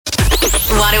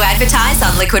Want to advertise on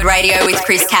Liquid Radio with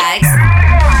Chris Caggs?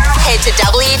 Head to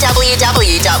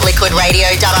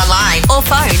www.liquidradio.online or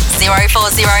phone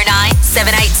 0409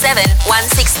 787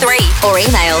 163 or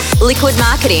email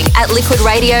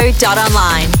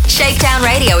liquidmarketing@liquidradio.online. Shakedown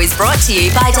Radio is brought to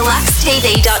you by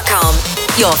deluxetv.com,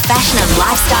 your fashion and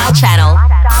lifestyle channel.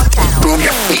 Boom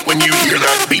your feet when you hear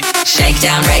that beat.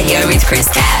 Shakedown Radio with Chris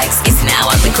Caggs is now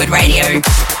on Liquid Radio,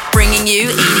 bringing you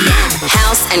EDM,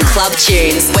 house and club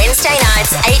tunes. Wednesday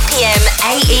nights, 8 p.m.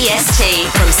 AEST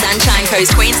from Sunshine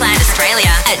Coast, Queensland, Australia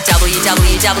at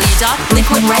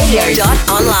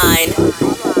www.liquidradio.online.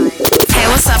 Hey,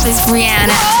 what's up? It's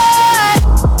Brianna.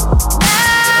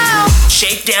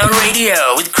 Shakedown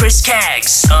Radio with Chris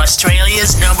Caggs,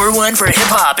 Australia's #1 for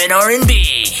hip-hop and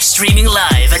R&B. Streaming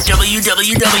live at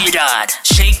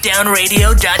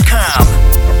www.shakedownradio.com.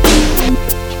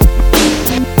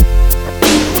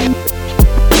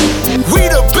 We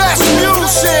the best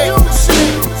music.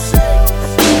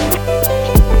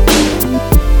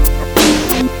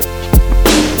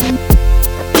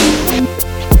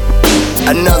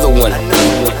 Another one.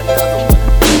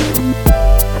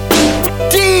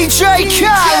 DJ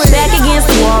Khaled. Back against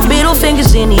the wall, middle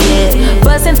fingers in the air.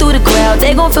 Busting through the crowd,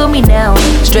 they gon' feel me now.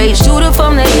 Straight shooter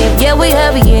from the hip, yeah, we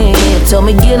heavy in here. Told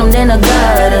me get 'em, then I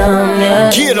got 'em, yeah.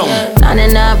 Get 'em.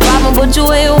 99 problem, but you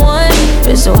ain't one.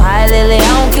 Been so high lately, I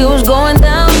don't care what's going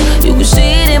down. You can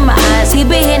see it in my eyes, he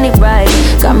been hitting it right.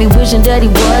 Got me wishing that he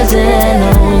wasn't,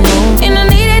 no, no. And I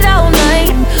need it all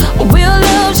night. A real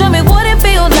love, show me what it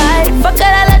feel like. Fuck it,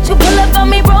 I let you pull up on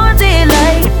me broad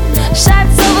daylight.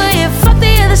 Shots over here, fuck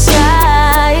the other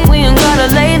side. We ain't gotta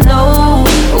lay low,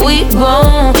 we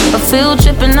grown. A field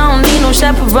trip and I don't need no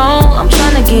chaperone. I'm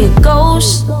tryna get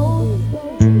ghost.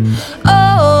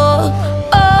 Oh,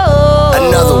 oh.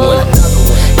 Another one.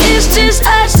 It's just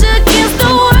us against the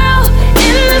world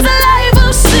in this life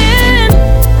of sin.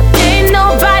 Ain't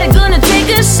nobody gonna take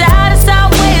us out. It's our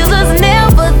ways, us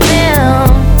never them.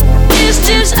 It's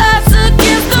just us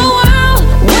against the world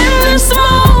when the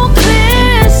smoke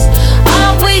clears.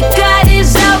 All we got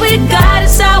is all we got.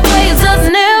 It's our ways, us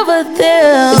never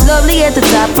them. It's lovely at the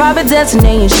top, private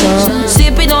destination.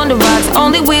 Sipping on the rocks,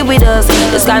 only we with us.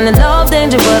 This kind of love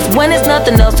dangerous when it's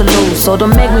nothing else to lose. So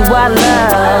don't make me wild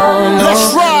out.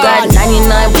 Let's ride. Got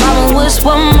 99 problem with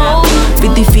one more.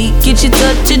 50 feet, get your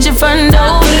touch at your front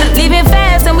door. Leaving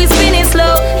fast and we spinning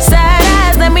slow. Side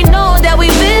eyes, let me know that we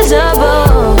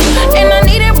visible. And I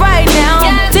need it right now.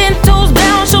 10 toes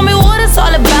down, show me what it's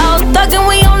all about. Thuggin',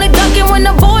 we only duckin' when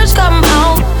the boys come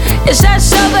out. It's that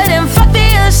shovel and fuck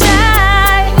the other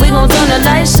side. We gon' turn the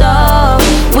lights off.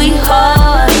 We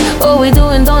hard. What we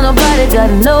doing, don't nobody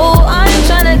gotta know. I ain't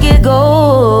tryna get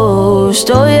ghost.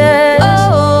 Oh yeah.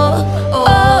 Oh,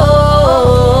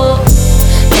 oh.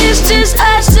 It's just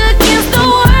us against the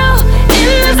world in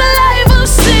this life of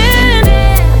sin.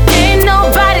 Ain't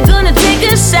nobody gonna take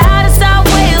us out. It's our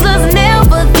ways, us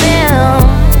never them.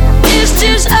 It's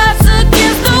just us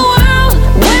against the world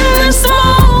when the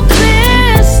smoke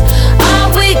clears. All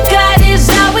we got is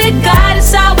all we got.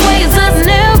 It's our ways, us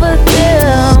never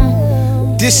them.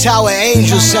 This how an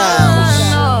angel sounds.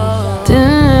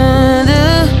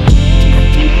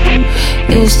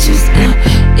 It's just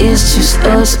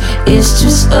us. It's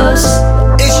just us.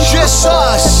 It's just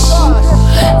us.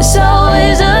 It's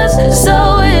always us. It's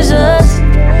always us.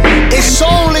 It's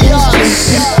only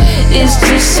us. It's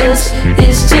just us.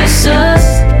 It's just us.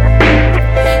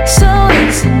 It's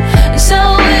always us. It's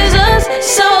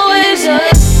always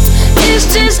us. It's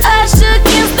just us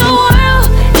against the world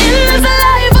in this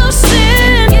life of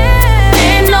sin.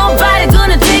 Ain't nobody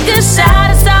gonna take us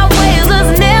out. It's our ways,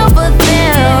 us never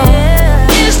them.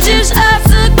 It's just us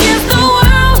against the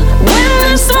world when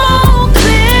the smoke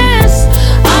clears.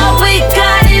 All we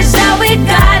got is all we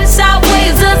got. It's our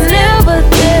ways, us never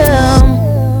them.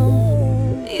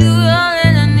 You all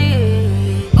that I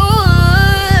need. Ooh.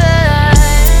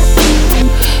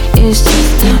 It's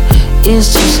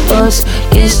just us.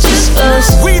 It's just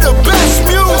us. We the best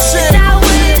music.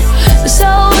 It's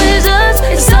always us.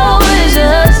 It's always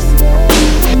us.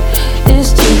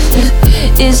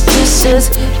 It's just us.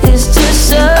 It's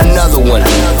just us. Another one.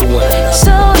 It's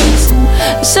always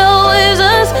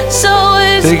us. It's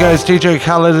always. There goes DJ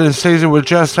Khaled and Caesar with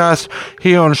Just Us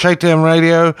here on Shakedown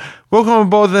Radio Welcome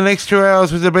aboard the next 2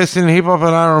 hours with the best in hip-hop and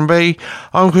R&B.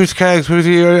 I'm Chris Caggs with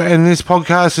you, and this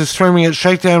podcast is streaming at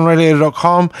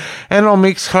shakedownradio.com and on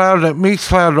Mixcloud at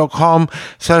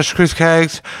mixcloud.com/Chris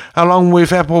Caggs, along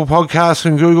with Apple Podcasts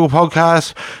and Google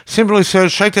Podcasts. Simply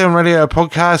search Shakedown Radio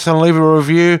Podcast and leave a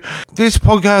review. This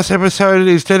podcast episode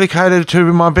is dedicated to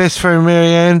my best friend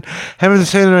Marianne. Haven't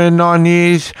seen her in 9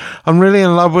 years. I'm really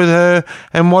in love with her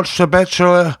and watched The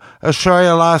Bachelor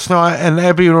Australia last night, and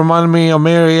Abby reminded me of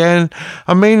Marianne.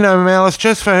 I mean no malice,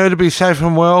 just for her to be safe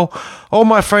and well. All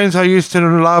my friends I used to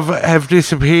love have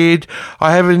disappeared.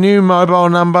 I have a new mobile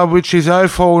number, which is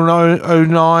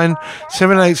 0409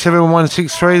 787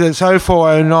 163. That's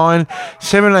 0409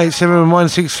 787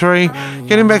 163.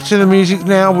 Getting back to the music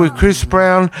now with Chris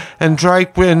Brown and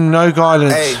Drake with No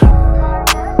Guidance. Hey.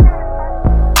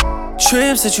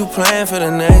 Trips that you plan for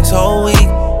the next whole week.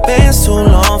 Bands too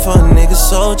long for a nigga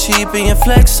so cheap. And your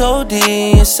flex OD,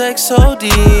 your sex OD.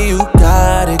 You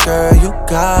got it, girl, you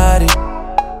got it.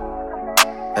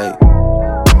 Hey.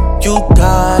 You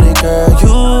got it, girl,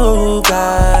 you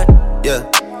got it. Yeah.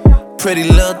 Pretty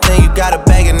little thing, you got a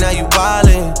bag and now you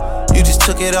wildin'. You just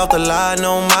took it off the line,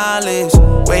 no mileage.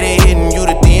 Way they hitting you,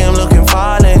 the DM looking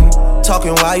violent.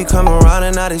 Talking while you come around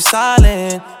and now they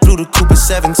silent. Through the coupe at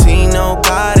 17, no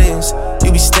guidance.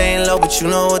 You be staying low, but you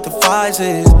know what the price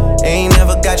is. Ain't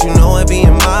never got you know it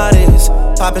being modest.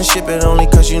 Poppin' shit, but only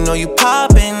cause you know you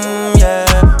poppin', yeah.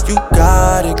 You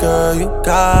got it, girl, you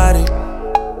got it.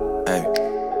 Hey.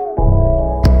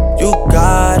 You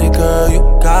got it, girl, you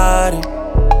got it.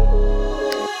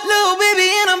 Little baby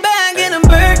and I'm back in a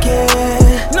Birkin.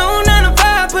 No 9 to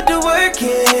 5, put the work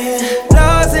in.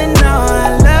 Laws and all,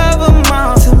 I love them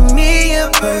all. To me, you're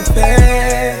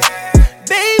perfect.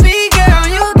 Baby girl,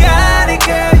 you got it,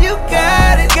 girl. You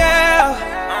got it, girl.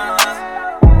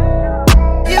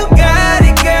 You got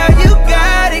it, girl. You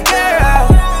got it, girl.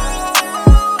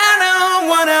 I don't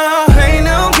wanna play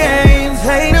no games,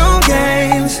 play no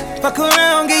games. Fuck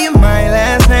around, give you my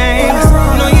last name.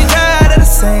 Know you tired of the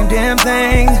same damn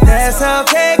thing. That's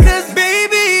okay, cause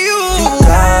baby, you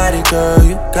got it, girl,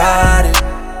 you got it.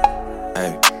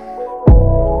 Hey.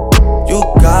 You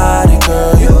got it,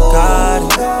 girl, you got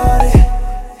it.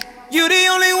 You the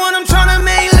only one I'm tryna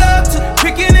make love to,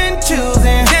 picking and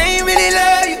choosing. They ain't really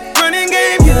love you, running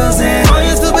game using. All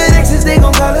your stupid exes, they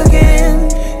gon' call again.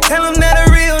 Tell them that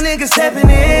a real nigga stepping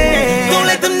in. Don't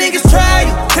let them niggas try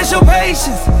you, test your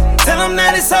patience. Tell them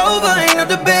that it's over, ain't no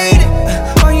debating.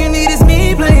 All you need is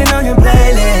me playing on your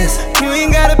playlist. You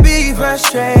ain't gotta be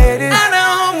frustrated. I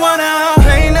don't wanna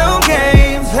play no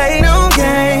games, play no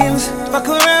games. Fuck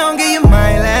around, give you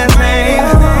my last name.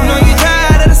 Know you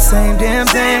tired of the same damn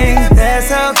thing. That's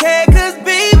okay, cause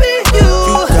baby,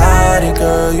 you got it,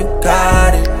 girl, you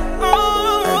got it.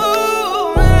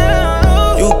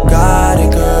 You got it,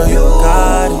 girl, you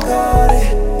got it.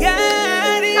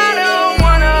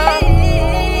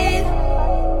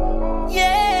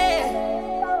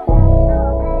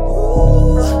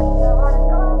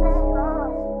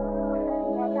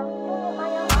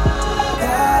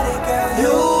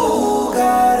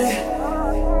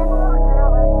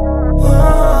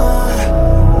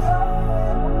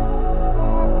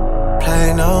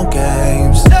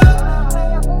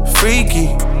 Freaky.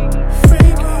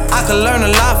 I could learn a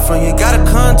lot from you, gotta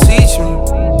come teach me.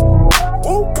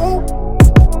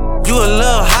 You a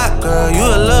little hot girl, you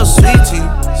a little sweetie.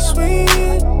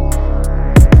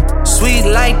 Sweet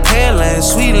like Pearland,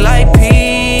 sweet like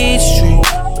Peachtree.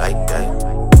 Like that.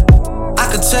 I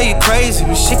could tell you crazy,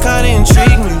 but shit kinda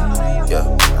intrigue me. Yeah,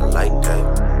 I like that.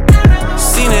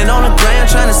 Seen it on the gram,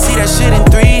 tryna see that shit in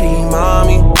 3D,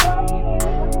 mommy.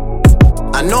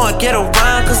 I know I get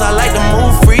around cause I like to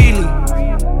move freely.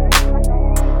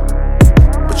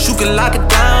 But you can lock it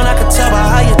down, I can tell by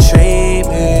how you treat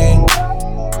me.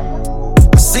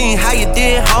 I seen how you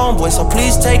did, homeboy, so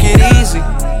please take it easy.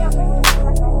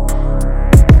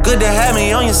 Good to have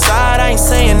me on your side, I ain't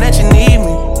saying that you need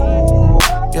me.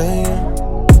 Yeah,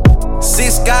 yeah.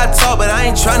 6 got talk, but I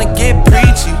ain't tryna get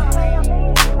preachy.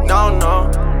 No, no.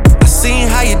 I seen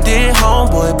how you did,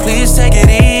 homeboy, please take it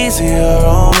easier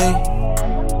on me.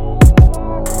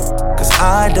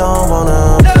 I don't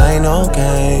wanna play no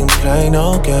games, play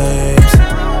no games.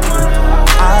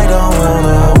 I don't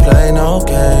wanna play no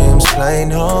games, play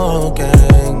no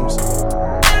games.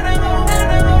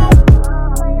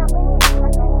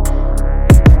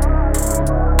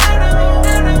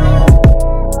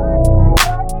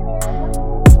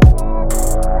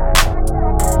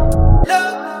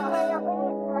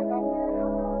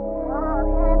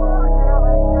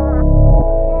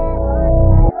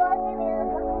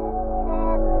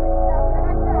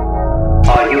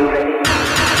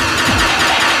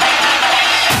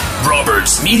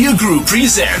 Media Group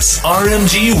presents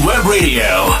RMG Web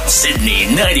Radio. Sydney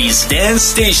 90s dance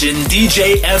station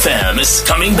DJ FM is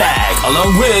coming back,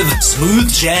 along with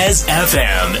Smooth Jazz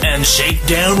FM and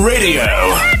Shakedown Radio.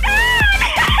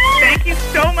 Thank you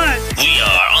so much. We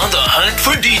are on the hunt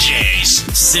for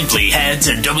DJs. Simply head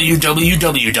to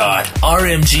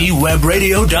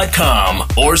www.rmgwebradio.com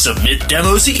or submit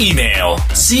demos to email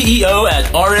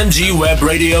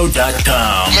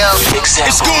ceo@rmgwebradio.com.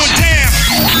 It's going down.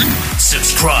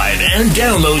 Subscribe and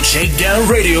download Shakedown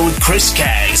Radio with Chris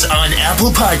Caggs on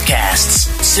Apple Podcasts.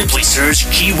 Simply search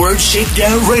keyword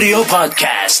Shakedown Radio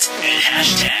Podcast and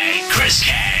hashtag Chris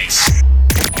Caggs.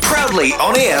 Proudly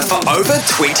on air for over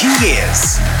 20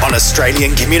 years. On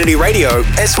Australian Community Radio,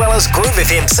 as well as Groove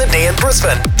FM Sydney and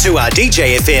Brisbane. To our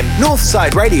DJ FM,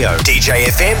 Northside Radio, DJ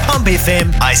FM, Pump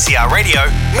FM, ICR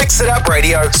Radio, Mix It Up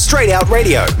Radio, Straight Out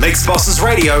Radio, Mix Bosses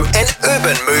Radio, and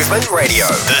Urban Movement Radio.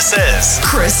 This is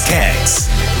Chris Caggs.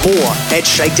 More at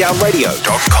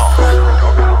shakedownradio.com.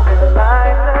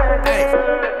 Hey.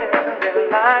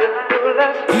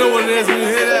 You know what it is when you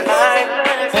hear that?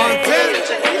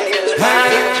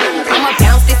 I'ma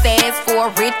bounce this ass for a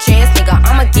rich ass nigga.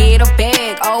 I'ma get a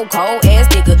bag, oh cold ass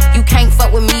nigga. You can't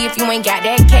fuck with me if you ain't got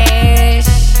that cash.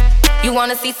 You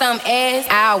wanna see some ass?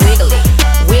 I'll wiggle it,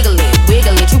 wiggle it,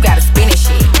 wiggle it. You gotta spin it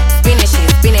shit, spin it shit,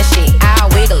 spin it shit. I'll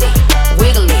wiggle it,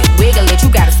 wiggle it, wiggle it. You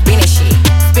gotta spin it shit,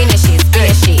 spin it shit, spin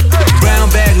it shit.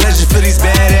 Brown bag legend for these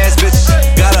badass bitches.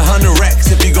 Got 100 racks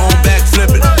if you gon' back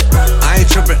flip it. I ain't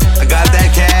trippin', I got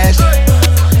that cash.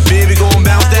 Baby gon'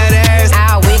 bounce that ass.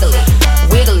 I'll wiggle it,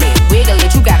 wiggle it, wiggle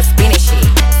it. You gotta spin it shit,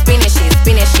 spin it shit,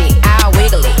 spin it shit. I'll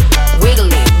wiggle it,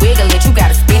 wiggle it, wiggle it. You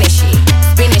gotta spin it shit,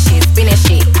 spin it shit, spin it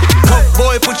shit. Coke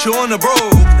boy, put you on the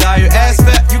road. Now your ass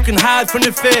fat, you can hide from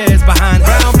the feds. Behind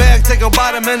brown bag, take a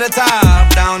bottom and a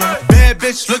top down. Bad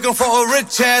bitch looking for a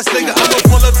rich ass nigga. I'ma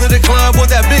pull up to the club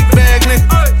with that big bag, nigga.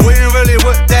 We ain't really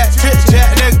with that chit chat,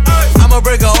 nigga. I'ma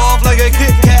break her off like a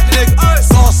Kit Kat, nigga.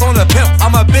 Sauce on the pimp,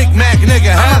 I'm a Big Mac,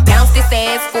 nigga. I'ma bounce this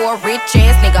ass for a rich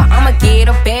ass nigga. I'ma get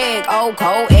a bag, oh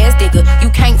cold ass nigga. You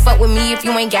can't fuck with me if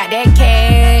you ain't got that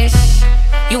cash.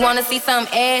 You wanna see some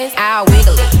ass? I'll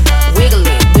wiggle it, wiggle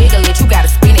it, wiggle it. You gotta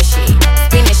spin it shit,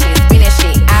 spin it shit, spin it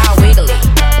shit. I'll wiggle it,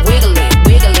 wiggle it,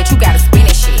 wiggle it. You gotta spin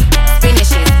it shit, spin it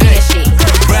shit, spin it shit.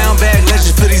 Brown bag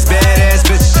legend for these badass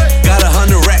bitches. Got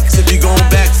 100 racks if you gon'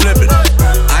 back flip it.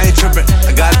 I ain't trippin',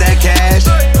 I got that cash.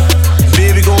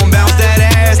 Baby gon' bounce that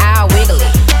ass. I'll wiggle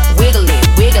it, wiggle it,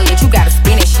 wiggle it. You gotta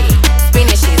spin it shit, spin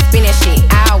it shit, spin it shit.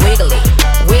 I'll wiggle it,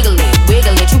 wiggle it,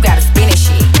 wiggle it. You gotta spin it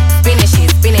shit, spin it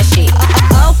shit, spin it shit.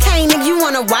 Okay, nigga, you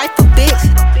wanna wife a bitch?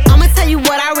 I'ma tell you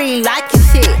what I really like your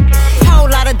shit. Whole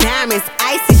lot of diamonds,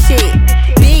 icy shit.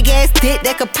 Big ass dick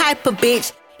that could pipe a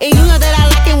bitch. And you know that I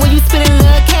like it when you spend a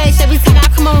little cash. Every time I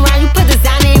come around, you put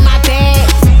designer in my bag.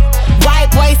 White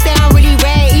boy sound really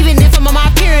rad. Even if I'm on my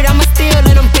period, I'ma still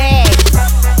let them bag.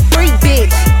 Freak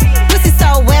bitch, pussy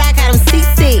so wet, I got him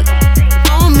seasick.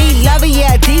 On me, lover,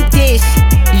 yeah, deep dish.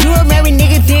 You a married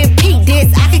nigga, then peak this.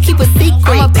 I can keep a secret.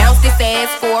 I'ma bounce this ass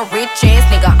for a rich ass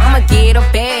nigga. I'ma get a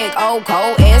bag, oh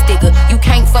cold ass nigga. You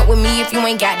can't fuck with me if you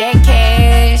ain't got that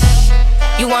cash.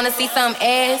 You wanna see some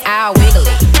ass? I'll wiggle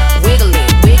it, wiggle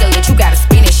it, wiggle it. You gotta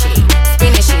spin it shit,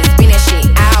 spin it shit, spin it shit.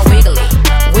 I'll wiggle it,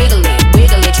 wiggle it,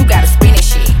 wiggle it. You gotta spin it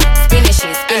shit, spin it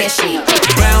shit, spin it shit.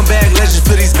 Brown bag legend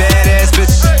for these badass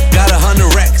bitches. Got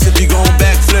 100 racks if you gon'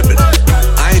 back flip it.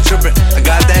 I ain't trippin', I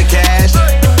got that cash.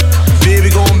 Baby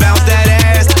gon' bounce that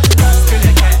ass.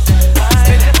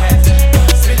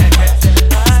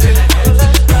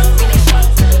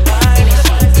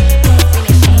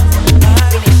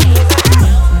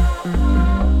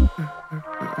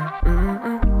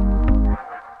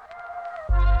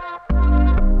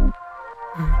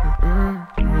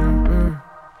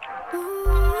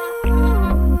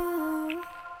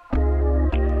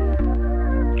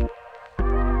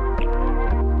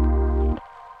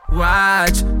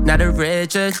 Watch, not the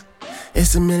richest.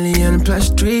 It's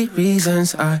 1,000,000+3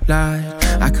 reasons I lied.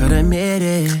 I could admit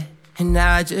it. And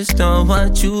I just don't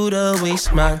want you to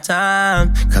waste my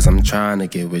time. Cause I'm trying to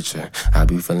get with you. I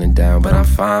be feeling down, but I'm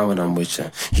fine when I'm with you.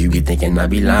 You be thinking I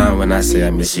be lying when I say I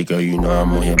miss you, girl. You know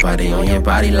I'm on your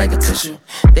body like a tissue.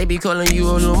 They be calling you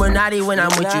Illuminati when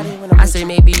I'm with you. I say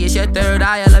maybe it's your third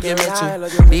eye, I love your mental.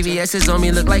 BBS is on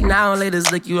me, look like now laters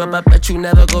lick you up. I bet you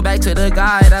never go back to the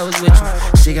guy that was with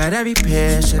you. She got every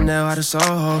pair, Chanel out of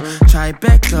Soho. Try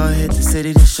back, go hit the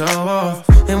city to show off.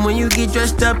 And when you get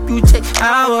dressed up, you take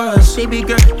hours. Baby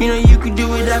girl, you know you can do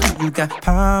whatever, you got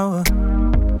power.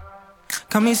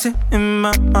 Got me sitting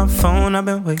by my phone, I've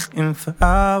been waiting for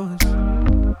hours.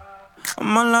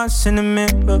 I'm all lost in the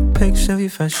mirror, picture of you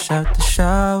fresh out the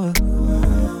shower.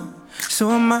 so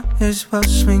I might as well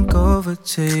swing over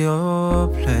to your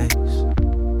place.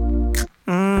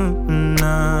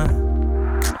 Nah,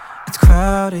 it's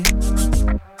crowded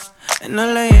in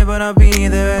LA, but I'll be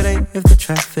there at 8 if the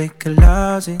traffic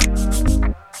allows it.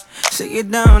 Sit you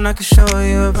down, I can show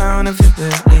you around if you're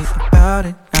really about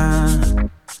it.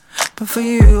 But for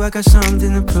you, I got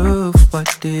something to prove.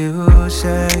 What do you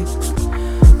say?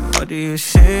 What do you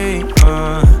say?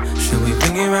 Should we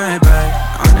bring it right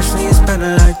back? Honestly, it's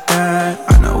better like that.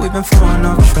 I know we've been falling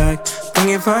off track. Bring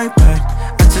it right back.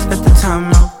 I just let the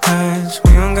time out pass.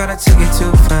 We don't gotta take it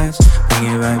too fast. Bring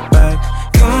it right back.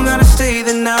 You don't gotta stay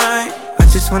the night. I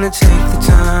just wanna take the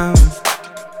time.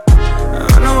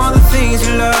 I know all the things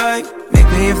you like. Make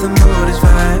me if the mood is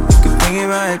right. We can bring it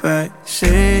right back.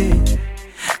 Say,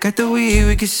 got the weed,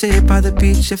 we can sit by the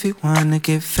beach if you wanna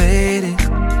get faded.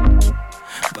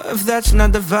 But if that's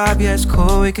not the vibe, yeah, it's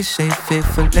cool, we can save it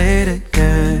for later,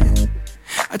 yeah.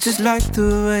 I just like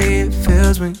the way it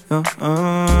feels when you're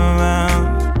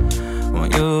around.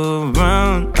 When you're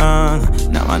around,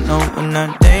 now I know we're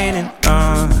not dating,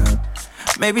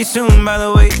 maybe soon, by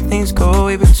the way things go,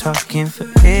 we've been talking for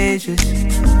ages.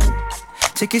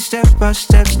 Take it step by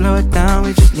step, slow it down,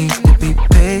 we just need to be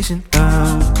patient,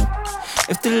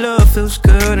 If the love feels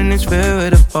good and it's real,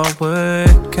 it'll all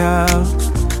work out.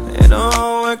 It'll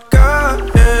all work out,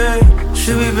 yeah.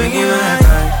 Should we bring it right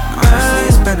back? Honestly,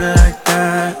 it's better like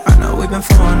that. I know we've been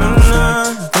falling on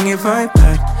track. Bring it right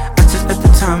back. I just let the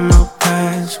time out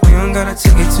pass. We don't gotta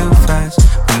take it too fast.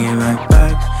 Bring it right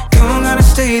back. You don't gotta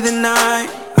stay the night.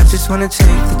 I just wanna take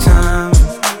the time.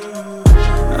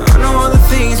 I know all the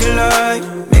things you like.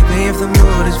 Make me if the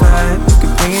mood is right. We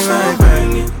can bring it right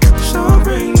back. So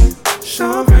bring it,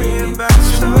 so bring it back.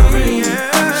 So bring it,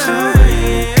 so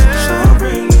bring it, so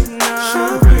bring it, so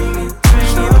bring it,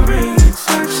 so bring it,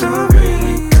 so bring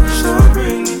it, so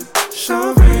bring it,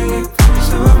 so bring it,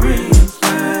 so bring it,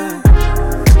 yeah.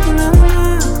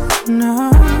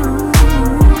 No.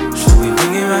 Should we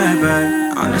bring it right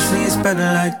back? Honestly, it's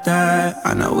better like that.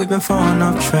 I know we've been falling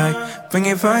off track. Bring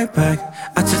it right back.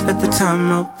 I just let the time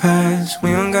out pass.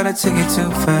 We don't gotta take it too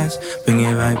fast. Bring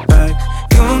it right back.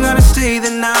 You don't gotta stay the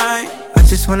night. I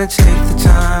just wanna take the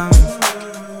time.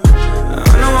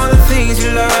 I know all the things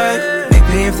you like. Make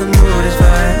me if the mood is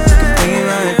right. We can bring it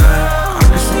right back.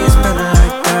 Honestly, it's better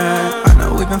like that. I know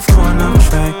we've been falling off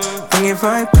track. Bring it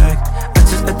right back. I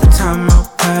just let the time out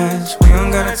pass. We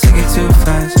don't gotta take it too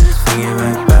fast. Bring it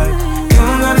right back. You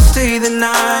don't gotta stay the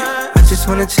night. I just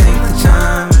wanna take the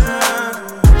time.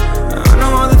 I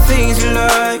know all the things you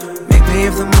like. Make me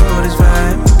if the mood is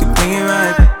right. We can bring it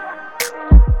right back.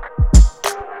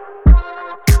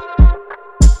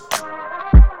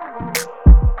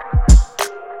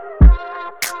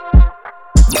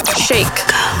 Shake.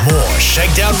 More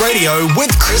Shakedown Radio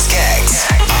with Chris Caggs.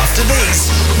 After these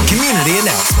community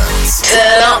announcements.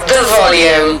 Turn up the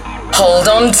volume. Hold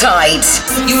on tight.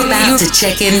 You're about to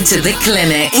check into the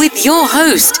clinic with your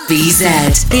host,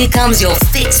 BZ. Here comes your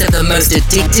fix of the most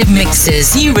addictive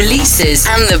mixes, new releases,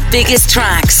 and the biggest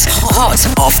tracks hot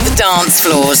off the dance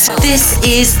floors. This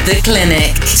is the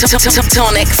clinic.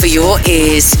 Tonic for your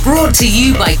ears. Brought to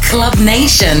you by Club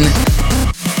Nation.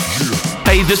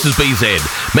 Hey, this is BZ.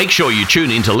 Make sure you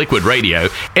tune into Liquid Radio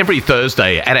every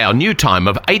Thursday at our new time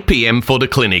of 8 p.m. for the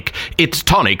clinic. It's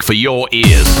tonic for your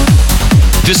ears.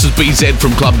 This is BZ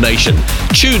from Club Nation.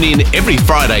 Tune in every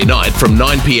Friday night from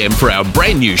 9 p.m. for our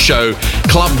brand new show,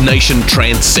 Club Nation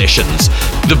Trance Sessions.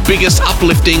 The biggest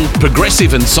uplifting,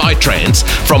 progressive and psytrance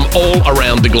from all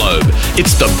around the globe.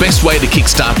 It's the best way to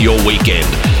kickstart your weekend.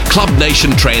 Club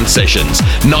Nation Trance Sessions,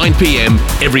 9 p.m.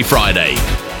 every Friday.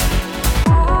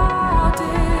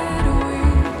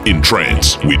 In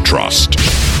trance, we trust.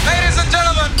 Ladies and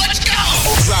gentlemen, let's go!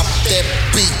 Drop that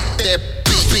beat, that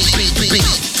beat.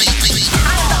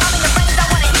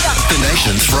 The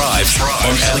nation thrives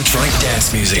on electronic dance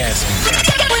music.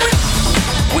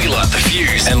 We light the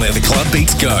fuse and let the club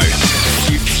beats go.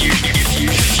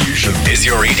 Fusion is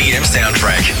your EDM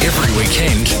soundtrack. Every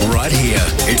weekend, right here.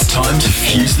 It's time to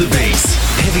fuse the beats.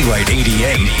 Heavyweight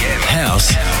EDM,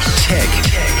 house, tech,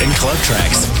 and club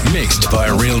tracks mixed by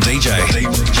a real DJ.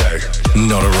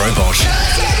 Not a robot.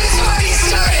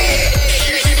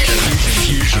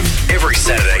 Fusion every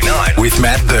Saturday night with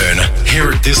Matt Byrne.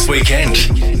 Hear it this weekend.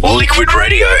 Liquid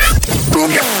Radio.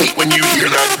 Boom your feet when you hear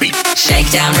that beat.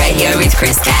 Shakedown Radio with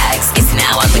Chris Caggs is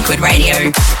now on Liquid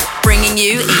Radio. Bringing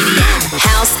you EDM,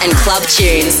 house and club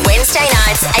tunes. Wednesday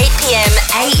nights, 8 p.m.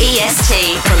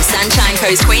 AEST from Sunshine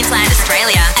Coast, Queensland,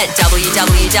 Australia at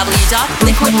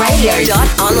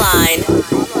www.liquidradio.online.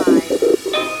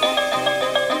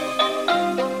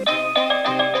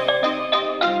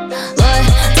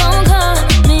 Don't come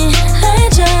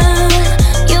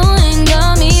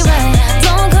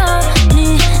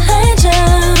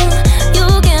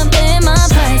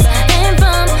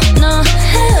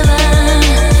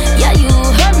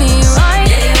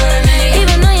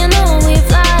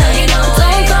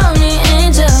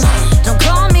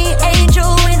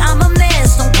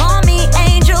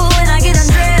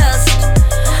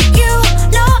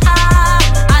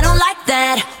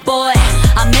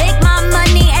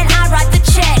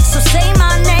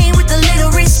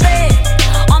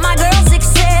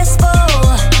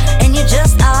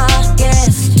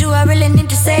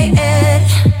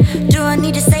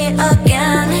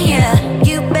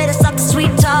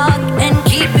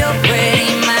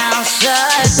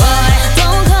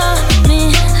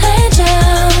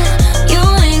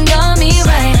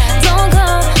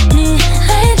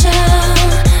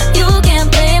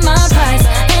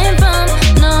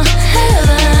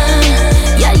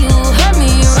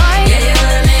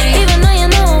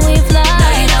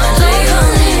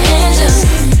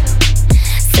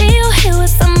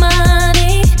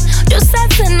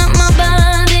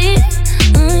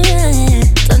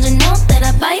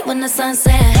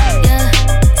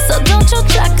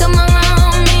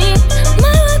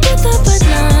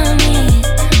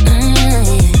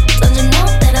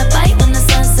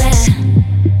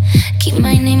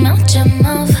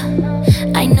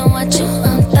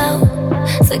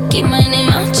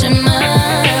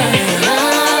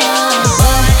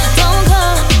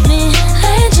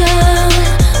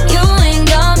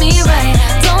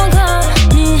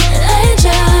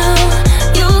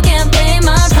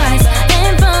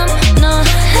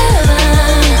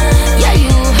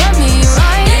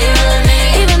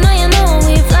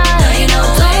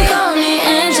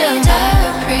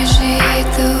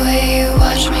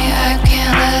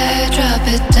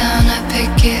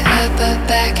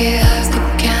it up the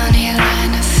county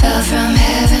line. I fell from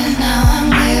heaven, now I'm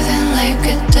living like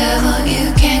a devil.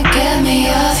 You can't get me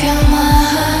off your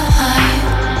mind.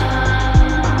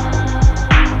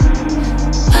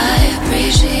 I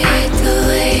appreciate the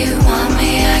way you want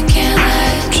me, I can't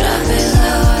let it drop it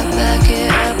low. I back it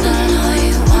up, I know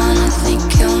you wanna think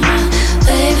you're mine.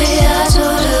 Baby, I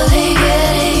totally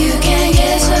get it. You can't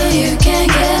get, so you can't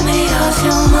get me off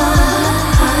your mind.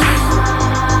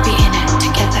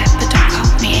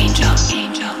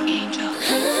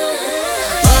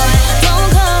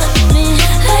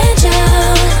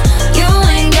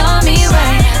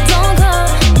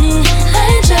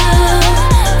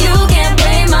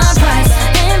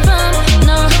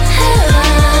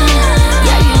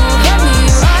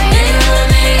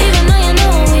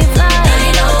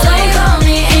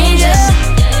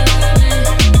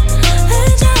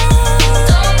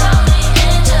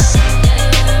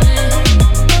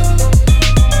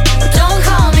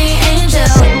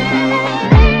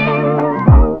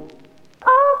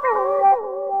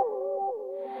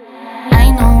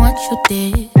 You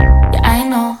did, yeah, I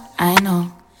know,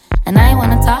 and I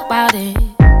wanna talk about it,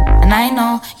 and I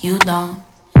know you don't.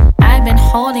 I've been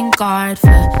holding guard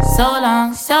for so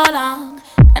long,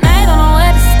 and I don't know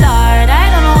where to start,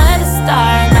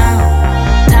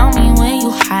 now. Tell me where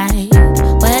you hide,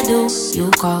 where do you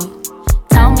go?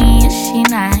 Tell me, is she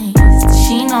nice, does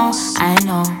she know I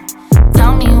know?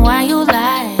 Tell me why you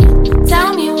lie,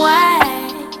 tell me why.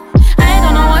 I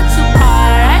don't know what you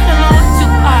are, now.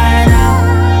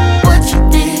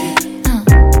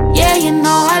 You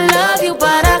know I love you,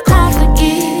 but I can't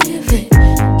forgive it.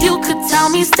 You could tell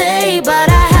me stay, but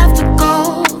I have to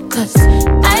go. Cause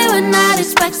I would not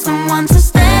expect someone to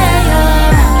stay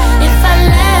around if I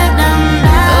let them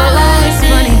down. Oh, it's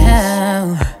funny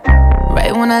how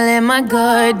right when I let my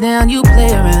guard down, you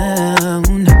play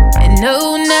around. And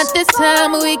no, not this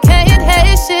time, we can't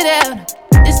hash it out.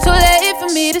 It's too late for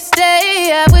me to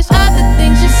stay. I wish all the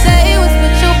things you say was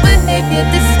what your behavior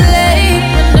displayed.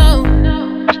 But no,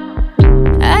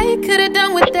 I could've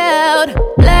done without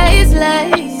lies,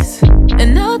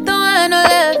 and although I know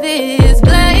love is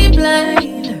blind,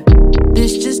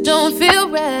 this just don't feel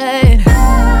right.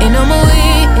 Ain't no more we,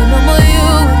 ain't no more you,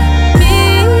 me.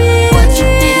 What you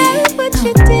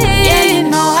did, yeah, you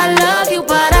know I love you,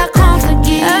 but I can't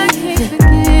forgive.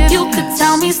 You could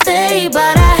tell me stay,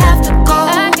 but I have to go.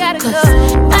 Cause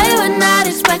I would not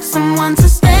expect someone to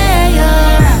stay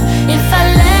around if I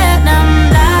let them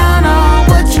down. Oh,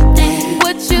 what you did,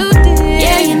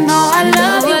 yeah, you know I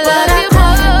love you, but I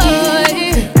can't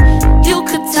forgive. You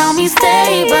could tell me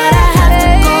stay, but I have to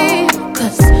go.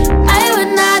 Cause I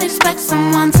would not expect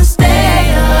someone to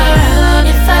stay around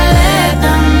if I let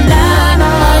them down.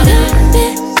 Oh, you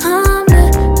become the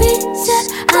reason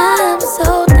I'm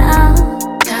so down.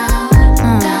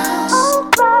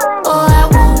 Oh, I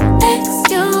won't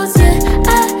excuse it, I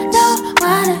don't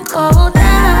wanna go down.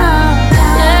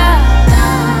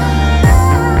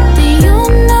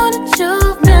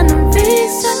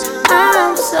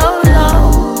 I'm so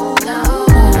low.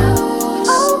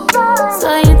 So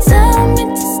you tell me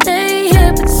to stay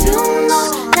here, but you know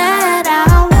that I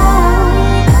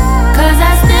won't. Cause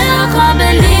I still can't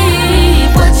believe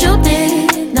what you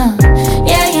did. No.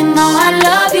 Yeah, you know I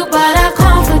love you, but I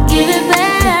can't forgive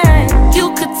it.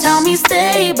 You could tell me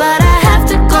stay, but I have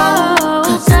to go.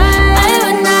 Cause I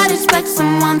would not expect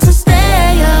someone to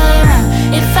stay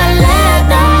around if I let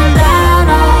them down.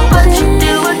 Oh, what you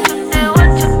do,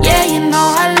 yeah, you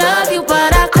know I love you,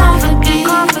 but I can't forgive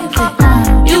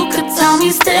it. You could tell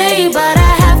me stay, but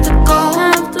I have to go.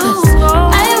 Cause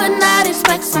I would not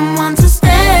expect someone to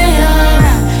stay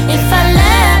around if I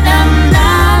let them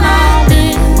down. I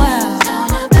did well.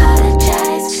 Don't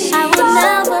apologize, please. I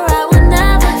would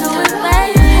never do it,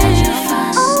 baby.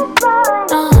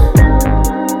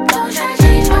 Don't try to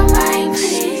change my mind,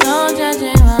 please. Don't try to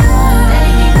change my mind.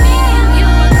 Baby, me and you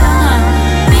are done.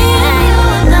 Me and you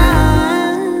are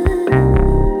done.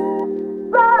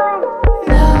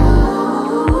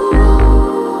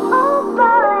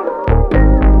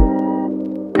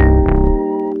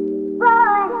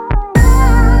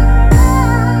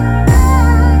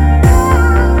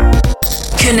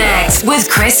 Connect with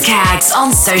Chris Caggs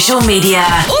on social media.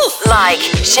 Like,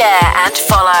 share and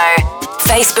follow.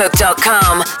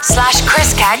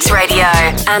 Facebook.com/Chris Caggs Radio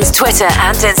and Twitter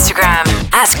and Instagram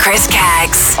 @Chris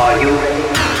Caggs. Are you ready?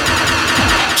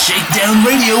 Shakedown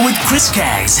Radio with Chris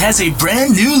Caggs has a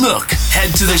brand new look.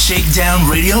 Head to the Shakedown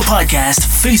Radio Podcast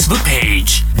Facebook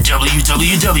page.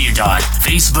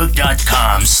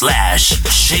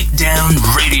 www.facebook.com/Shakedown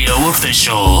Radio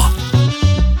Official.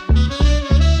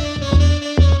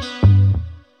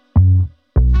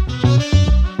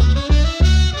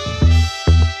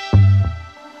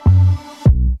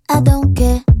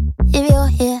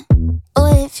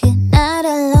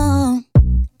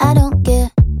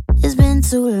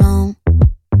 too long.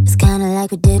 It's kinda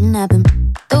like it didn't happen.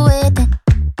 The way that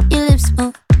your lips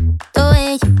move, the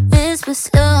way you whisper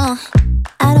slow.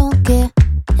 I don't care,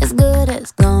 it's good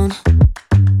as gone.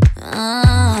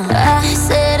 I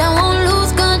said I won't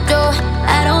lose control,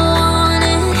 I don't want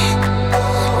it.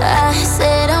 I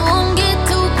said I won't get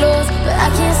too close, but I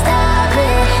can't stop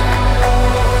it.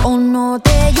 Oh no,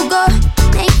 there you go,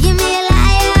 making me a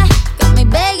liar. Got me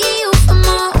begging you for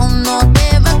more. Oh no,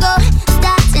 there I go,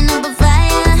 starting up a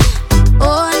fire.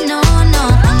 Oh no, no,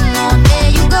 oh no, there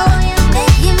you go,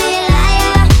 making me a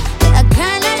liar. But I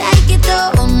kinda like it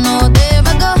though. Oh no, there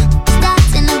I go,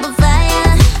 starting up a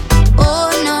fire. Oh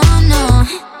no, no.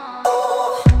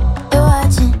 You're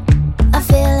watching, I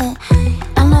feel it.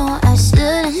 I know I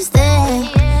shouldn't stay.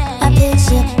 I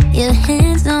picture your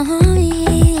hands on me.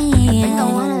 I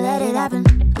don't wanna let it happen.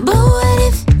 But what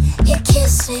if you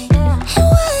kiss me? And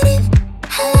what if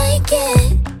I like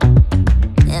it?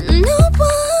 And no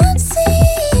one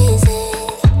sees it.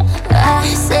 I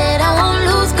said I won't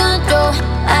lose control,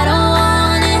 I don't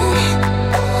want it.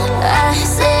 I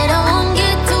said I won't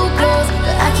get too close,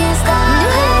 but I can't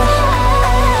stop it.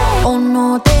 Oh no,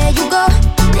 there you go,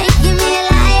 making me a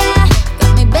liar.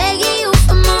 Got me begging you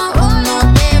for more. Oh no,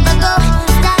 there I go,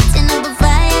 starting up a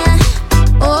fire.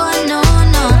 Oh no,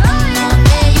 no, oh no,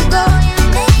 there you go,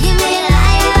 making me a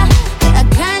liar. But I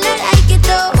kinda like it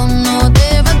though. Oh no,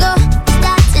 there I go,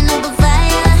 starting up a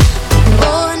fire.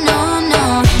 Oh no, no.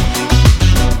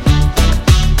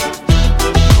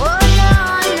 Oh no,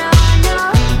 no, no.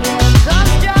 Yeah,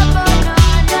 ghost drop. Oh no,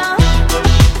 no.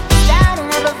 Starting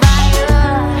up a fire.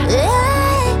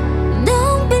 I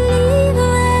don't believe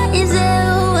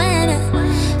myself when I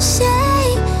say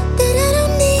that I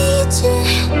don't need you.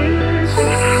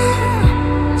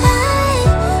 I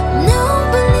don't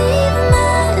believe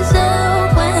myself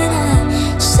when I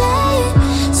say it,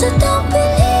 so don't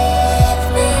believe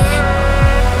me.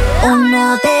 Oh no,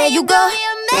 there you go,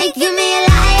 making me a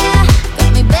liar. Got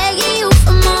me begging you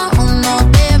for more. Oh no,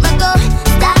 there I go,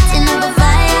 starting up a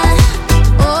fire.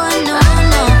 Oh no,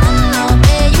 no, oh no,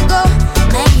 there you go,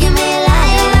 making me a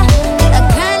liar. I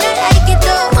kinda like it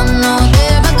though. Oh no,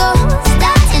 there I go,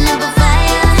 starting up a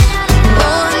fire.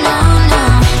 Oh no, no,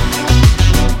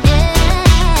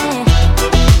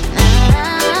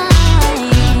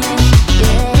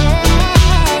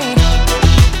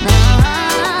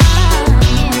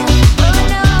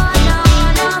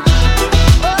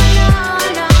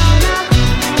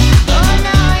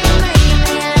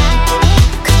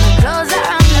 clothes are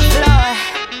on the floor.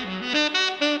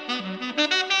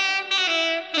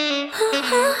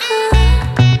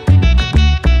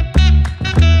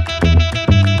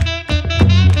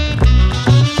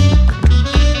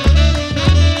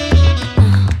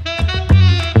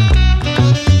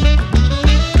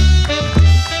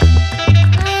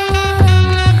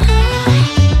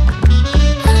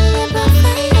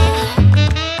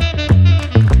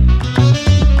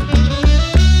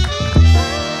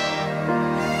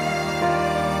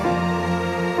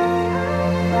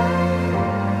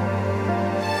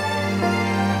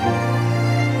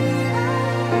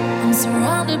 I'm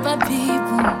surrounded by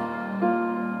people.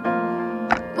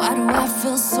 Why do I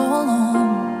feel so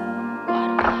alone?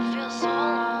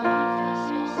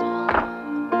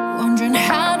 Wondering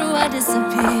how do I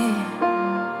disappear?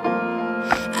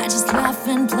 I just laugh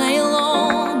and play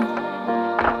alone.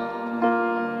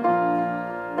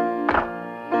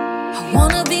 I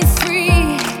wanna be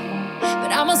free,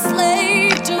 but I'm a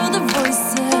slave to the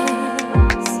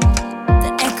voices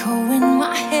that echo in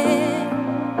my head.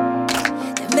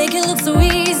 They make it look so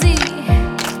easy,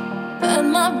 but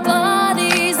my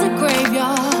body's a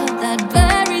graveyard that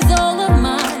buries all of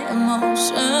my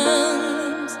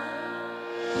emotions.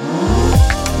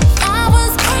 I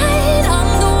was crying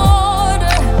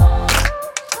underwater,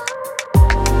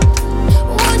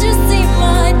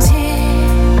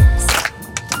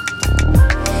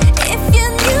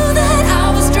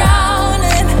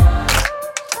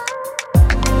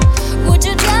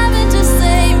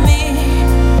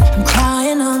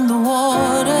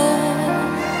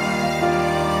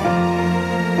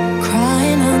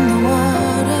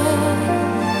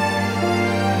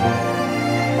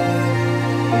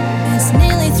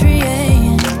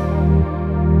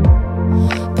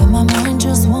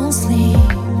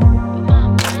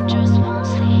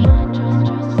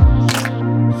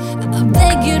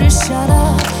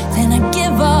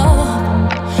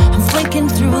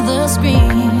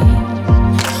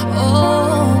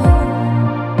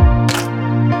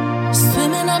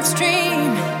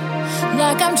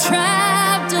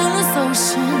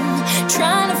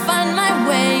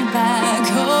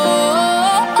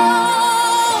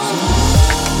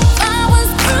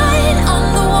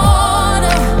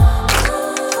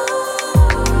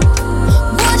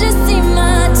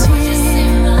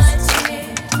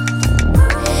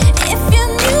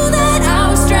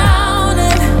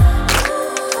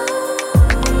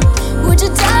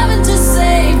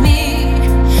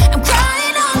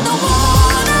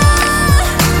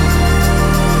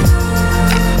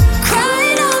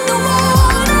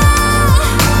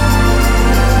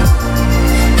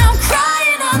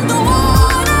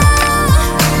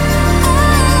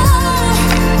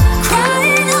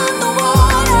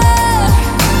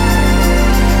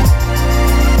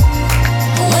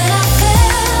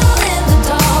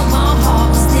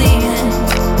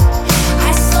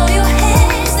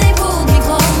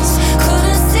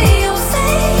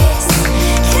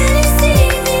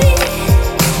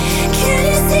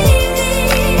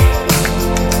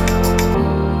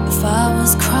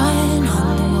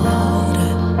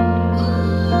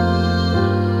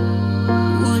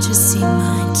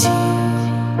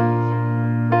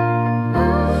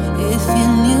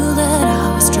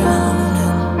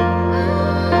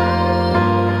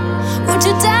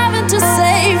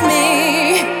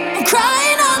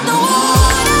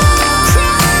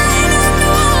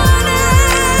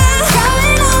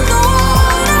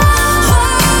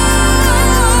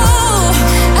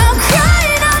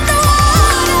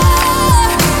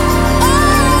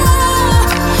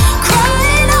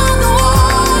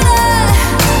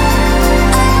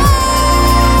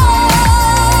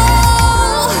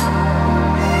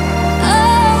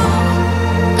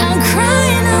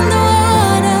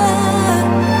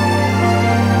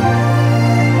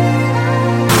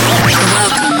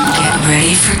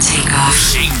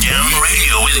 Shakedown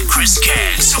Radio with Chris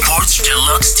Caggs supports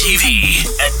Deluxe TV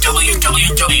at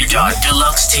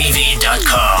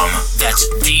www.deluxetv.com. That's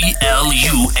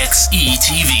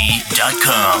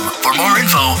DLUXETV.com. For more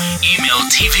info, email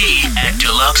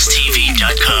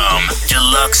tv@deluxetv.com.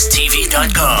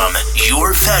 Deluxetv.com,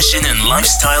 your fashion and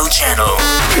lifestyle channel.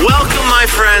 Welcome, my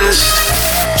friends.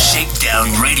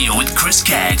 Shakedown Radio with Chris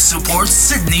Caggs supports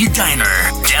Sydney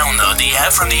Diner. Download the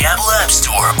app from the Apple App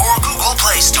Store or Google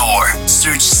Play Store.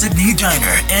 Search Sydney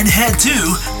Diner and head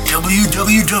to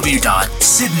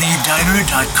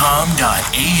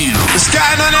www.sydneydiner.com.au. What's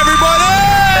going on, everybody?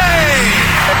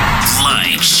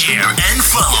 Like, share, and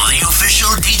follow the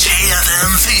official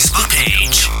DJFM Facebook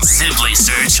page. Simply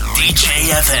search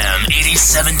DJFM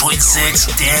 87.6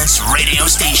 Dance Radio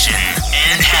Station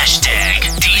and hashtag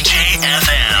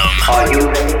DJFM. Are you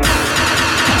ready?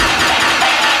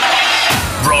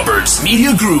 Roberts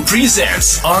Media Group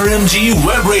presents RMG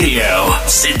Web Radio.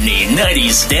 Sydney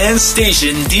 90s dance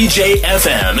station DJ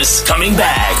FM is coming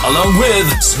back, along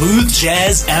with Smooth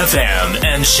Jazz FM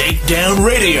and Shakedown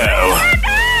Radio.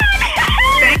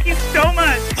 Thank you so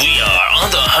much. We are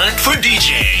on the hunt for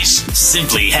DJs.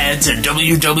 Simply head to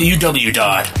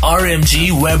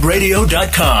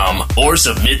www.rmgwebradio.com or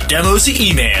submit demos to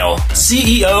email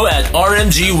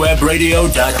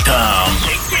ceo@rmgwebradio.com.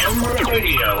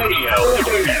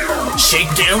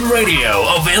 Shakedown Radio,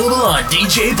 available on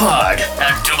DJ Pod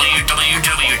at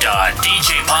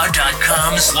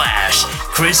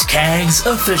www.djpod.com/Chris Caggs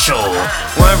Official.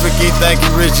 One freaky think he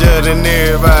richer than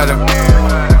everybody.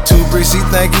 Two bricks he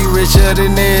think he richer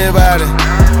than everybody.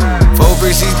 Four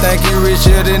bricks he think he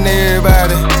richer than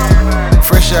everybody.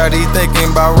 Fresh out he thinking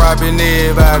about robbing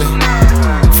everybody.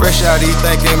 Fresh out he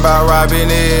thinking about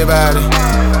robbing everybody.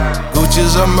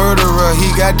 Gucci's a murderer,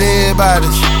 he got dead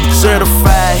bodies.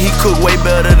 Certified, he cook way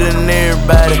better than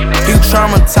everybody. He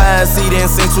traumatized, he didn't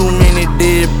see too many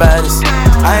dead bodies.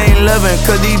 I ain't loving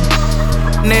cause he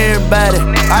everybody.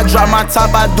 I drop my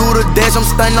top, I do the dash, I'm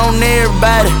stunning on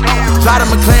everybody. Drive the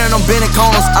McLaren, I'm bending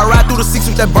corners. I ride through the six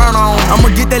with that burn on. I'ma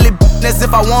get that little that's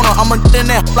if I want her. I'ma in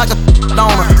there like a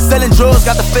donor. Selling drugs,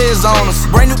 got the feds on us.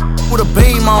 Brand new with a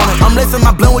beam on it. I'm lacing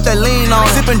my blunt with that lean on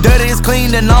it. Sipping dirty, it's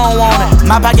clean, then I don't want it.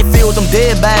 My pocket filled with them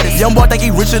dead bodies. Young boy think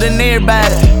he richer than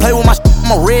everybody. Play with my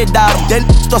I'm a red dot. Then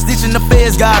start stitching, the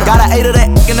feds got him. Got an 8 of that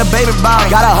in the baby bottle.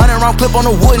 Got a 100-round clip on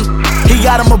the wooden. He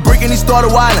got him a brick and he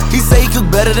started wildin'. He say he cook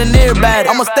better than everybody.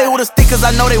 I'ma stay with a stick cause I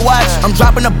know they watch. I'm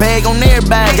dropping a bag on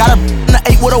everybody. Got a in the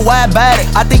 8 with a wide body.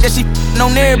 I think that she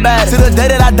on everybody. To the day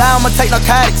that I die, I'ma take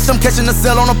narcotics. I'm catching the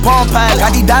cell on a palm pilot.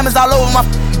 Got these diamonds all over my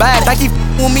body. Think he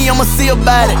with me, I'ma see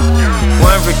about it.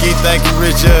 One freaky think he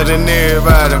richer than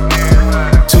everybody.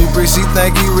 Two bricks he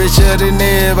think he richer than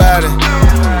everybody.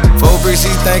 Four bricks he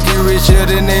think he richer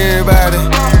than everybody.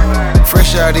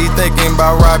 Fresh out he thinking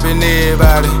about robbing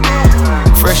everybody.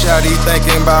 Fresh out he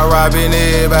thinking about robbing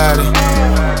everybody.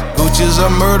 Gucci's a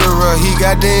murderer, he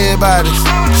got dead bodies.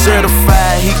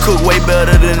 Certified, he cook way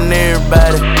better than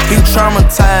everybody. He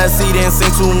traumatized, he didn't see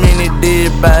too many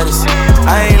dead bodies.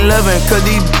 I ain't loving cause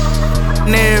he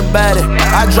everybody.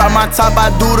 I drop my top, I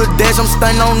do the dash, I'm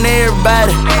stunning on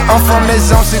everybody. I'm from that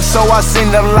zone 6, so I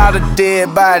seen a lot of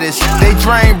dead bodies. They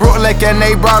drained Brooklyn and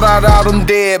they brought out all them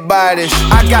dead bodies.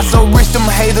 I got so rich, them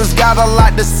haters got a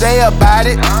lot to say about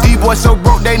it. These boys so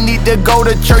broke, they need to go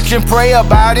to church and pray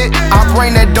about it. I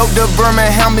bring that dope to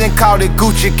Birmingham and called it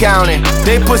Gucci County.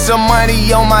 They put some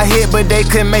money on my head, but they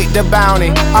couldn't make the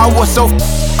bounty. I was so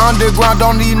underground,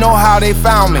 don't even know how they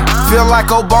found me. Feel like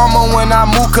Obama when I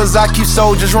move, cause I keep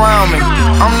soldiers round me.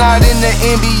 I'm not in the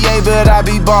NBA, but I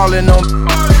be ballin' on.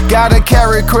 Gotta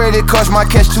carry credit cause my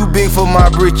cash too big for my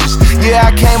britches. Yeah,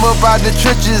 I came up out the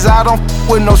trenches, I don't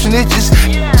with no snitches.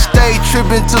 Stay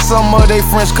trippin' till some of they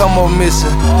friends come up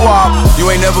missing. Wow. You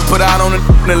ain't never put out on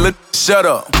the look, shut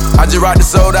up. I just rock the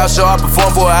sold out show, I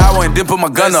perform for an hour and then put my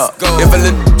gun up. If a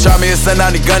little try me and send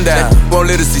out the gun down, won't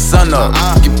let her see sun up.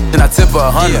 Then I tip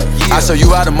her 100. I show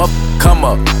you how to come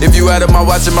up. If you added my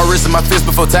watch and my wrist and my fist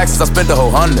before taxes, I spent the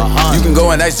whole 100. You can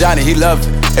go and ask Johnny, he love it.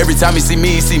 Every time he see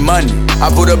me, he see money. I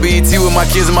put up BET with my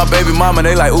kids and my baby mama,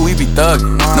 they like, ooh, he be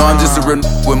thuggin'. No, I'm just a real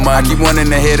with money. I keep one in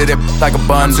the head of that like a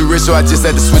bun. Too rich, so I just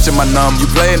had to switch in my number. You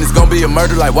playin', it's gon' be a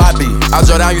murder like YB. I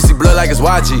draw down, you see blood like it's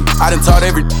YG. I done taught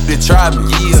every that tried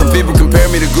me. Some people compare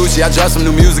me to Gucci. I drop some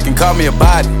new music and call me a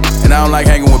body. And I don't like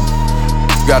hanging with.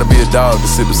 You gotta be a dog to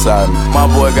sit beside me. My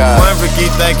boy got one freak, he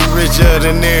think he richer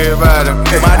than everybody.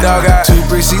 My dog got two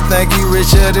bricks, he think he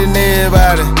richer than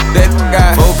everybody. That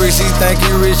guy four bricks, he think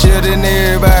he richer than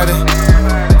everybody.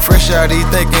 Fresh out, he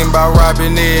thinking about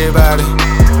robbing everybody.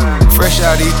 Fresh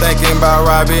out, he thinking about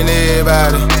robbing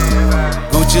everybody.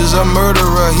 bitches, a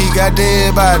murderer, he got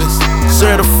dead bodies.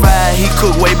 Certified, he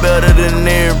cook way better than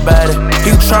everybody.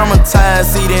 He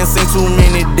traumatized, he didn't see too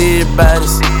many dead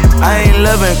bodies. I ain't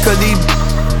loving cause he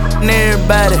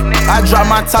everybody. I drop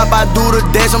my top, I do the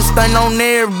dash, I'm stunning on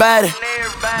everybody.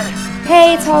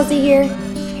 Hey, it's Halsey here.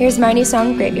 Here's my new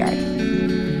song, Graveyard.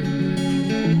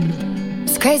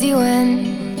 It's crazy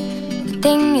when the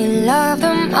thing you love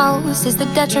the most is the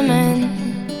detriment.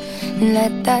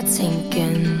 Let that sink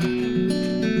in.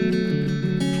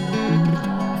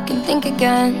 You can think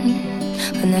again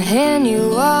when the hand you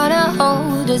wanna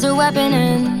hold is a weapon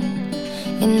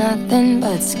and you're nothing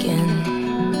but skin.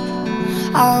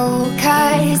 Oh,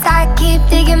 'cause I keep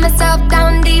digging myself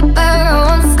down deeper. I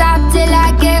won't stop till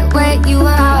I get where you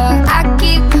are. I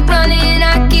keep running,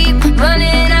 I keep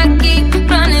running, I keep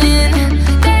running.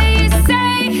 They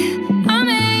say I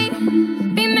may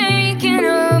be making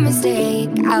a mistake.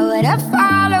 I would have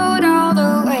followed all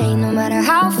the way, no matter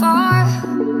how far.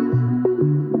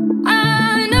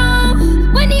 I know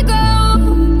when you go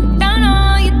down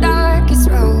all your darkest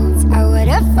roads, I would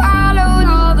have followed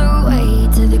all the way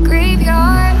to the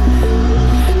graveyard.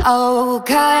 Oh,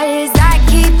 'cause I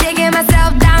keep digging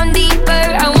myself down deeper.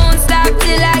 I won't stop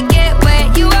till I get where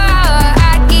you are.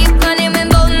 I keep running when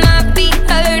both my feet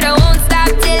hurt. I won't stop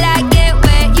till I get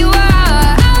where you are.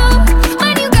 Oh,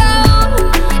 when you go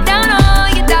down all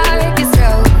your darkest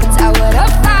roads, I would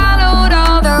have followed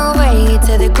all the way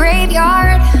to the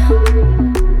graveyard.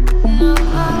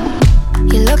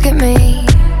 You look at me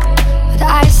with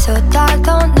eyes so dark,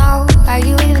 don't know how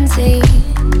you even see.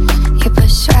 You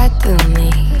push right through me.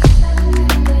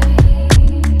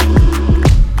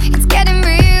 It's getting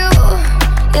real.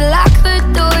 You lock the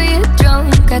door, you're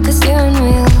drunk at the steering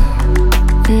wheel,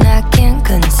 and I can't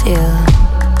conceal.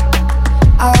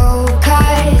 Oh,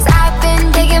 'cause I've been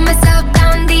digging myself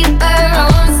down deeper. I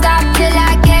won't stop till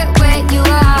I get where you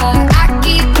are. I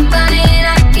keep running,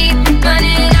 I keep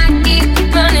running, I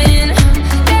keep running.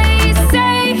 They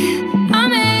say I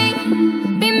may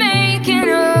be making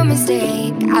a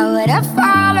mistake. I would have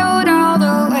followed all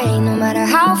the way, no matter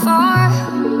how far.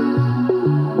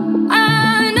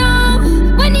 I know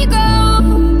when you go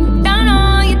down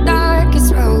all your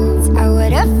darkest roads, I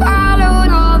would have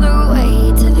followed all the way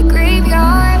to the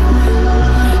graveyard.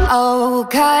 Oh,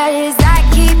 'cause I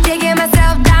keep digging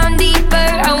myself down deeper.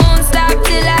 I won't stop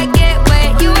till I get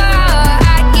where you are.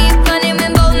 I keep running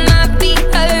when both my feet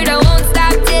hurt. I won't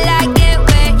stop till I get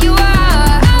where you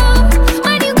are. Oh,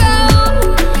 when you go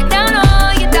down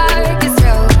all your darkest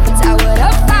roads, I would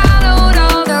have followed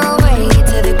all the way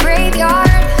to the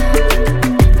graveyard.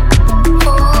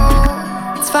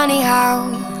 Oh, it's funny how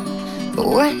the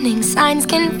warning signs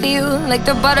can feel like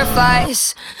the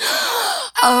butterflies.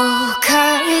 Oh,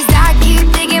 'cause I keep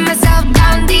digging myself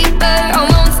down deeper. I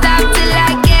won't stop till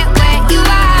I get where you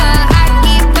are. I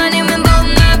keep running when both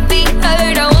my feet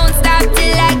hurt. I won't stop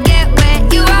till I get where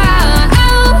you are.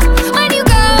 Oh, when you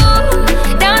go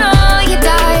down all your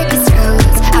darkest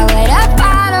roads, I would have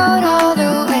followed all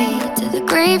the way to the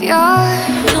graveyard.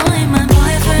 You ain't my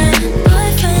boyfriend,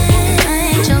 I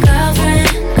ain't your girlfriend.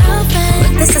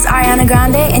 This is Ariana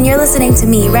Grande, and you're listening to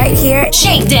me right here.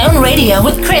 Shakedown Radio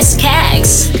with Chris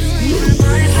Caggs.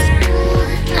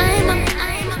 I'm a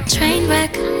train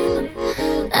wreck.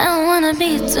 I don't wanna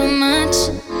be too much,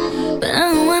 but I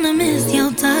don't wanna miss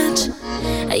your touch.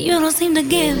 You don't seem to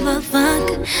give a fuck.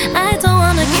 I don't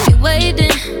wanna keep you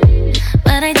waiting,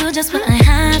 but I do just what I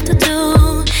have to do.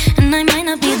 And I might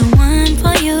not be the one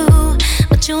for you,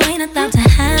 but you ain't about to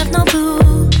have no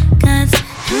boo. 'Cause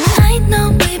I know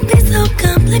we be so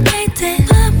complicated,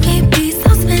 but we be so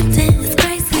smitten, it's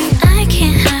crazy. I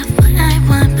can't have what I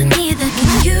want, but neither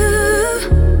can you.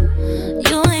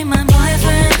 You ain't my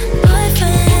boyfriend,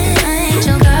 I ain't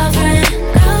your girlfriend,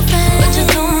 but you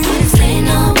don't want me to say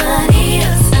nobody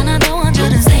else, and I don't want you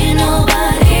to say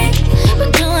nobody. But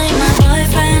you ain't my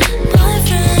boyfriend,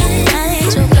 I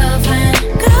ain't your girlfriend,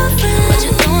 but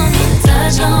you don't want me to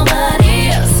touch nobody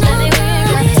else.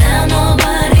 Anywhere, tell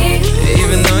nobody.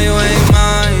 Even though you ain't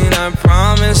mine, I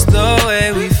promise the way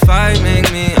we fight make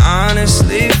me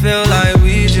honestly feel like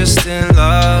we just in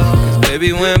love.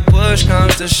 Baby, when push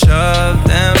comes to shove,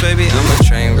 damn baby, I'm a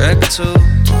train wreck too.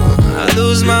 I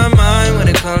lose my mind when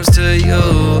it comes to you.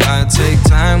 I take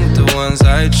time with the ones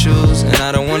I choose, and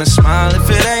I don't wanna smile if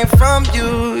it ain't from you,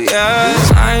 yeah.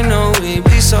 I know we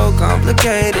be so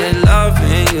complicated,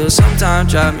 loving you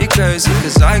sometimes drive me crazy,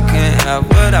 'cause I can't have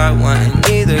what I want, and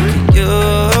neither can you.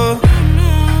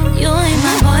 You ain't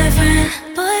my boyfriend,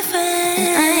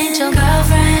 and I ain't your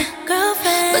girlfriend,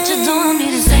 but you don't want me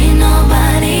to say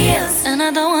nobody else, and I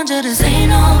don't want you to say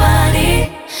nobody.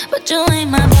 But you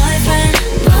ain't my boyfriend,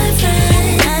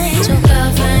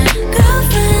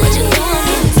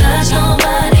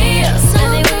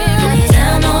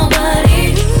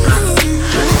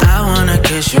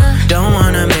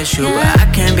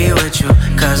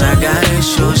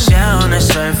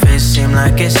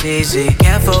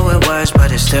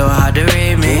 it's still hard to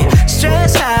read me.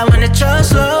 Stress high when the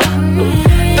trust low.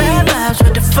 Bad vibes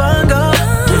with the fun go.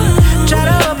 Try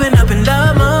to open up and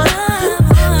love more.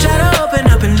 Try to open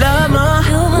up and love more.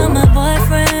 You are my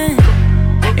boyfriend,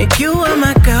 and you are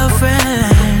my girlfriend.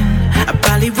 I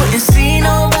probably wouldn't see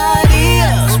nobody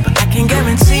else, but I can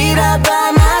guarantee that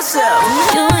by myself.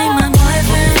 you ain't my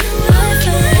boyfriend, I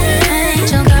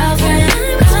ain't your girlfriend,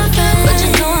 but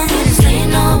you don't want me to say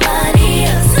nobody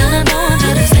else, and I don't want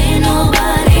you to say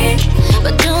nobody.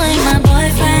 But you ain't my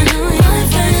boyfriend,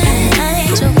 I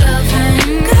ain't your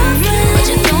girlfriend, but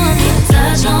you don't want me to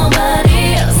touch nobody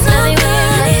else,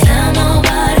 tell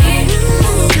nobody.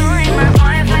 You ain't my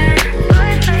boyfriend, I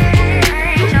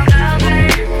ain't your girlfriend,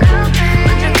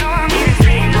 but you don't want me to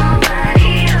say nobody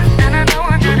else, and I don't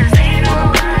want you to say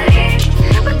nobody.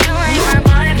 But you ain't my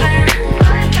boyfriend, I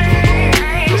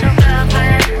ain't your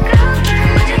girlfriend,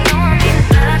 but you don't want me to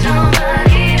touch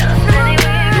nobody else, tell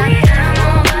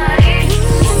nobody.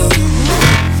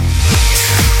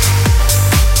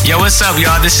 Yo, what's up,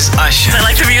 y'all? This is Usher. I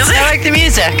like the music. I like the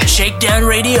music. Shakedown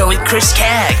Radio with Chris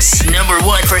Caggs.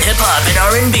 #1 for hip-hop and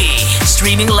R&B.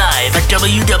 Streaming live at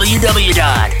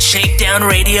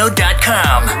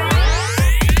www.shakedownradio.com.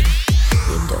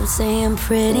 You don't say I'm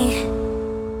pretty,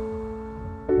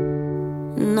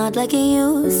 not like I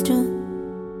used to,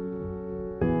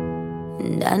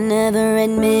 and I never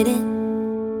admit it.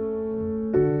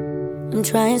 I'm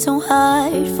trying so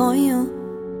hard for you,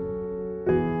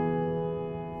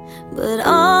 but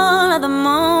all of the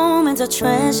moments are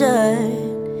treasured.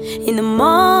 In the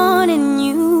morning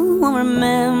you won't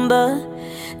remember.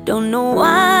 Don't know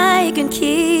why you can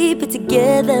keep it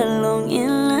together long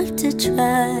enough to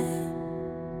try.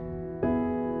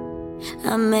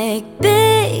 I make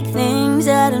big things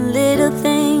out of little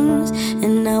things,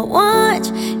 and I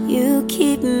watch you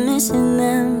keep missing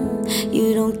them.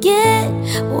 You don't get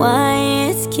why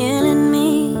it's killing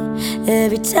me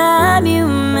every time you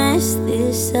mess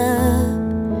this up.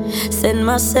 Set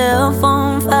myself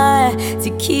on fire to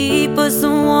keep us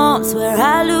warm. Swear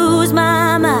I lose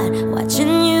my mind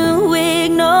watching you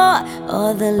ignore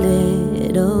all the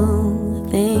little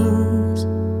things.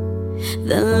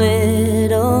 The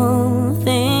little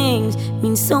things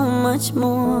mean so much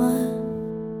more.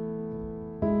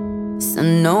 So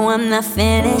no, I'm not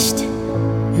finished.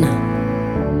 No,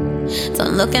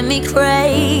 don't look at me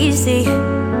crazy.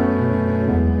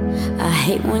 I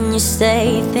hate when you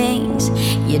say things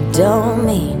you don't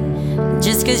mean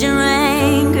just 'cause you're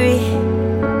angry.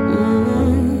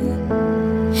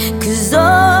 Cause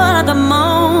all of the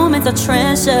moments are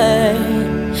treasured.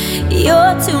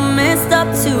 You're too messed up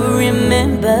to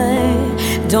remember.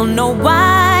 Don't know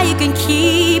why you can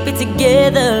keep it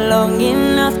together long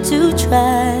enough to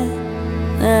try.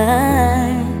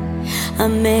 I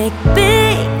make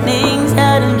big things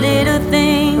out of little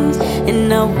things, and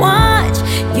I watch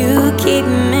you keep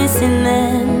missing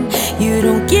them. You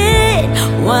don't get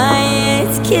why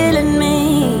it's killing me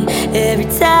every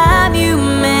time you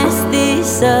mess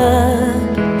this up.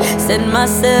 Set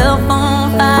myself on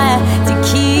fire to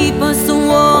keep us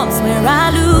warm. Swear I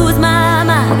lose my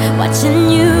mind watching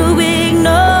you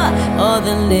ignore all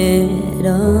the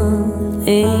little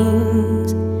things.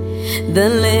 The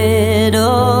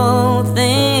little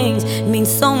things mean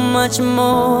so much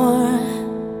more.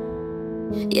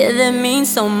 Yeah, that means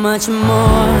so much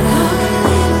more.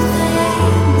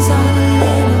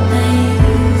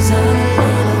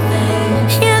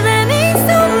 Yeah, that means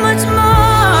so much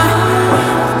more.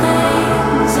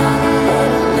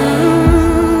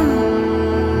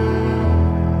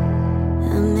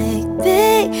 I make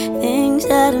big things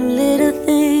out of little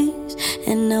things,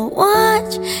 and I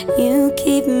watch you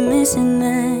keep missing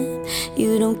them.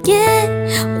 You don't get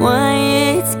why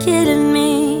it's killing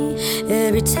me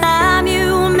every time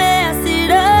you mess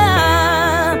it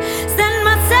up. Set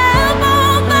myself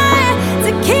on fire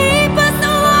to keep us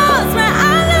warm. Where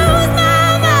I lose my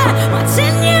mind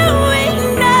watching you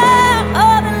ignore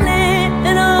all the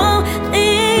little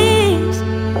things.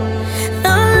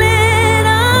 The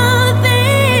little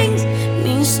things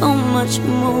mean so much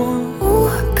more.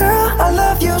 Ooh, girl, I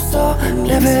love you so.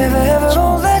 Never, ever, ever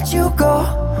gonna let you go.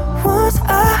 Once I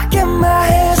get my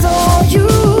hands on you.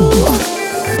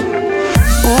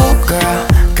 Ooh,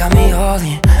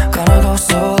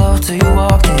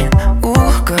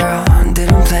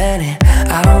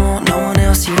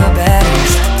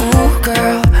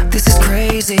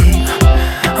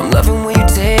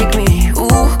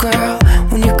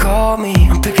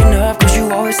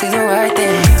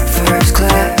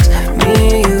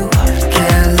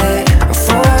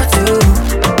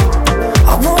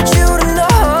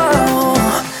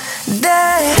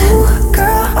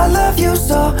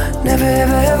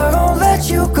 ever gonna let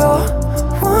you go.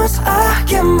 Once I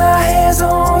get my hands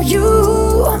on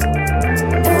you.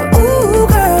 And ooh,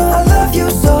 girl, I love you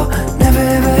so. Never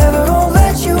ever gonna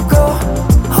let you go.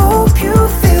 Hope you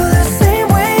feel the same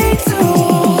way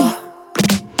too.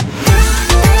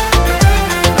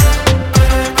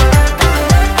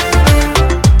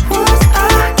 Once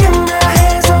I get my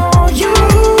hands on you.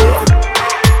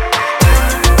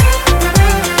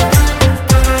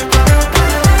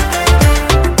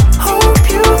 Hope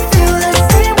you feel the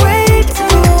same way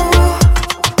too.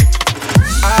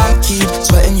 I keep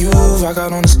sweating you. I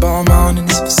got on this ball mount and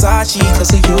this Versace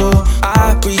because of you.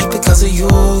 I breathe because of you.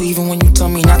 Even when you tell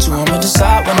me not to, I'ma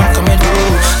decide when I'm coming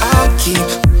through. I keep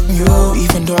you,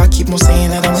 even though I keep on saying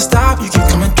that I'ma stop. You keep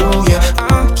coming through, yeah.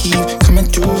 I keep coming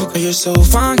through. Girl, you're so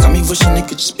fine, got me wishing it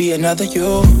could just be another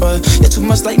you. But you're too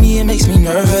much like me, it makes me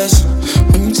nervous.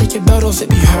 When you take your belt off, it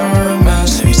be her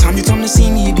mess. Every time you come to see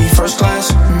me, it be first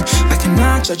class. I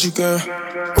cannot judge you, girl.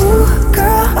 Ooh,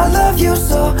 girl, I love you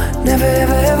so. Never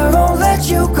ever gonna let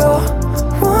you go.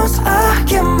 Once I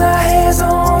get my hands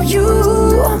on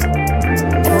you.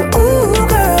 And ooh,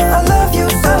 girl, I love you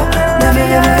so. Never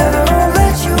ever gonna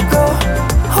let you go.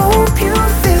 Hope you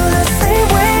feel the same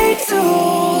way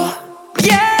too.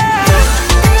 Yeah.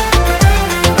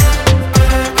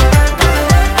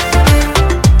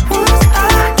 Once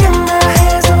I get my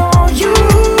hands on you.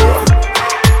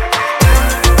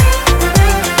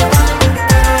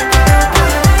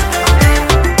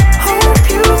 Hope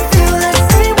you feel the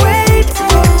same way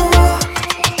too.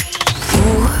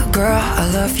 Ooh, girl, I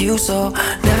love you so.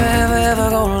 Never ever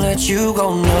gonna let you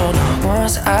go, no, no.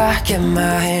 Once I get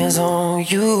my hands on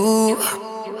you.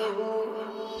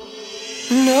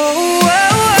 No,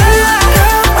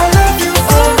 I love you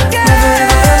so. Never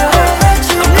ever gonna let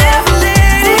you go.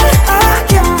 Once I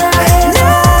get my hands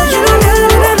on you.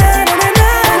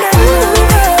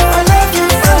 I love you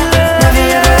so. Never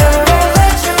ever gonna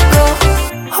let you go.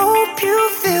 Hope you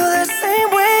feel the same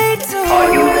way too.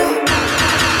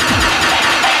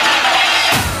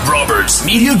 Roberts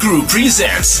Media Group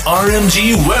presents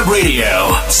RMG Web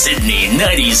Radio. Sydney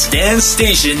 90s dance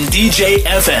station DJ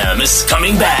FM is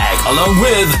coming back, along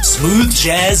with Smooth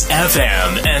Jazz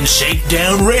FM and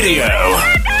Shakedown Radio.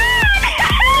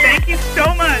 Thank you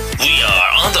so much. We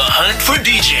are on the hunt for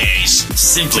DJs.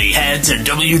 Simply head to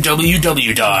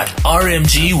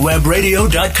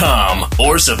www.rmgwebradio.com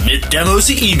or submit demos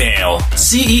to email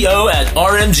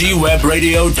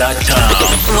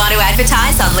ceo@rmgwebradio.com. Want to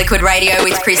advertise on Liquid Radio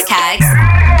with Chris Caggs?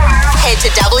 Head to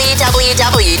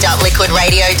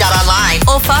www.liquidradio.online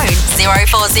or phone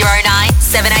 0409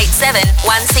 787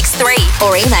 163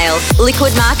 or email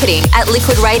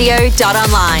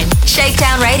liquidmarketing@liquidradio.online.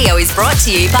 Shakedown Radio is brought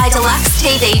to you by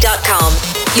deluxetv.com,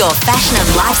 your fashion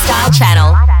and lifestyle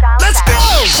channel. Let's go!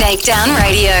 Shakedown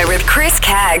Radio with Chris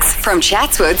Caggs from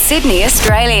Chatswood, Sydney,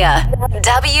 Australia.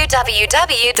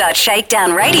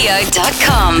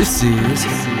 www.shakedownradio.com.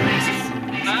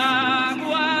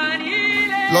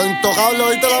 Lo intocable,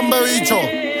 ahorita lo han bebicho.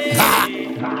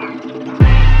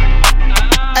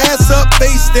 Ass up,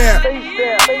 face down.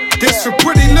 This for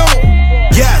pretty new.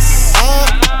 Yes.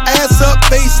 Ass up,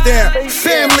 face down.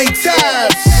 Family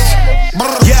ties.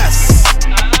 Yes.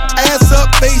 Ass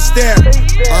up, face down.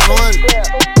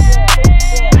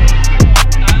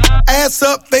 Ass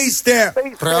up, face down.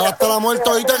 Regalaste la muerte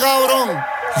ahorita, cabrón.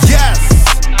 Yes.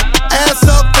 Ass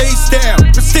up, face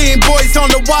down. Pristine boys on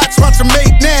the watch them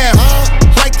make now.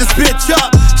 Light this bitch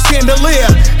up, chandelier.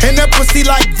 And that pussy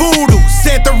like voodoo,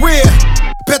 Santeria.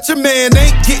 Bet your man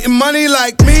ain't getting money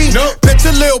like me. Nope. Bet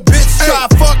your little bitch try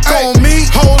fuck on me.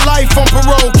 Whole life on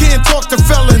parole, can't talk to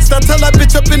felons. Now tell that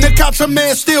bitch up in the couch, a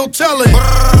man still telling.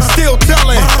 Still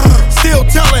telling, still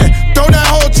telling. Throw that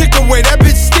whole chick away, that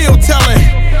bitch still telling.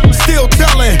 Still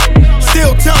telling,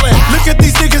 still telling. Look at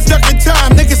these niggas ducking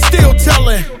time, niggas still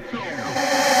telling.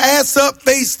 Ass up,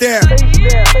 face down.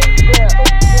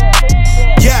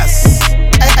 Yes.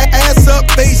 Ass up,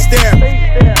 face down.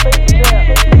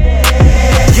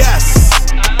 Yes.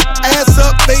 Ass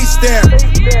up, face down.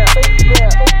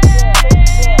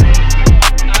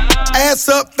 Ass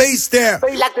up, face down.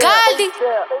 La Caldi.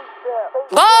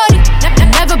 Body.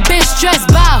 Never been stressed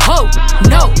by a hoe.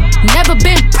 No. Never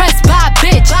been pressed by a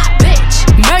bitch.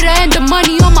 Murder and the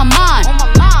money on my mind.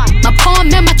 My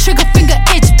palm and my trigger finger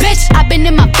itch, bitch. I been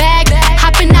in my bag,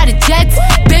 hopping out of jets.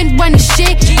 Been running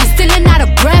shit, I'm still out of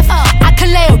breath. I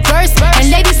can lay a verse, and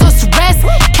ladies on to rest.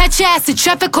 Catch your ass in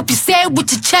traffic, hope you say it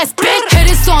with your chest, bitch. Hit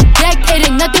it on deck, it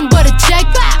ain't nothing but a check.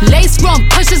 Lace run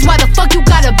pushes, why the fuck you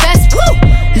got a vest? Woo!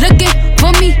 Looking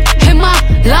for me, hit my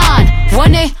line.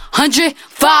 1-800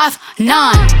 105.9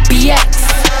 BX.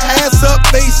 Ass up,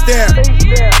 face down.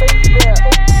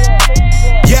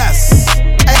 Yes.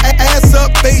 Ass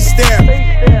up, face down.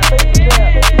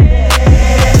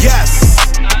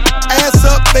 Yes. Ass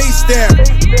up, face down.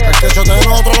 El que yo te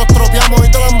nosotros los tropeamos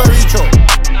y te lo han bebicho.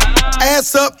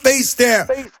 Ass up, face down.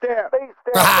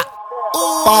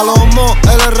 Palomo,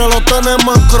 el R lo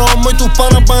tenemos en cromo y tus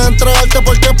panas van a entregarte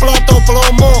porque es plato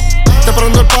plomo. Te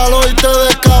prendo el palo y te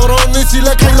descabrón. Y si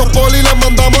le caen los polis, les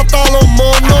mandamos hasta los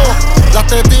monos. Las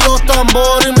tetas y los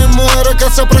tambores y mis mujeres que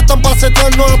se prestan para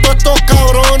setearnos a todos estos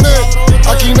cabrones.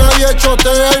 Aquí nadie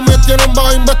chotea y me tienen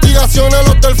bajo investigaciones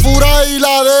los del Fura y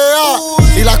la DEA.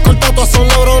 Y las cortas todas son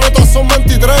lebrones, todas son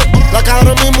 23. La cara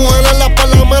de mi mujer en la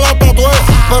espalda me la tatué.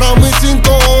 Pero a mí 5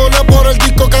 cojones por el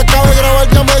disco que acabo de grabar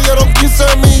ya me dieron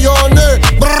 15 millones.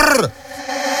 Brrr.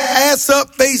 Ass up,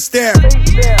 face down.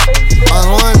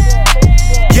 Manuel.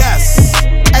 Yes.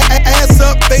 Ass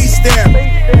up, face down.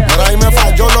 Pero ahí me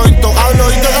falló lo intocable,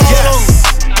 ¿oíste, cabrón? Yes.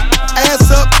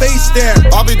 Ass up, face down.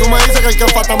 Papi, tú me dices que el que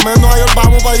falta menos ayer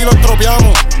vamos para allí los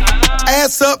tropeamos.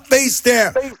 Ass up, face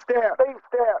down.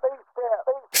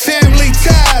 Family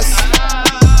ties.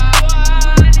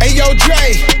 Hey, yo,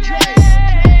 Dre.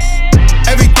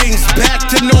 Everything's back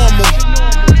to normal.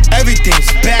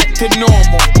 Everything's back to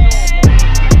normal.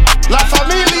 La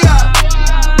familia.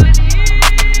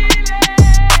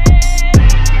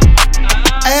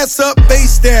 Ass up,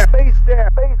 face down.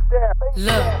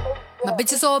 Look, my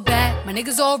bitches all bad, my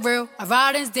niggas all real. I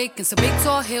ride in dick in some big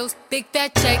tall hills, big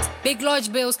fat checks, big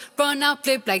large bills. Run out,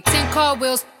 flip like 10 car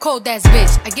wheels. Cold ass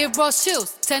bitch, I give raw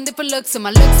chills. 10 different looks and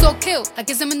my looks so kill. I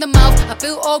kiss them in the mouth, I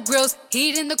feel all grills.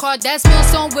 Heat in the car, that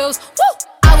smells on wheels. Woo!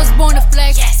 I was born to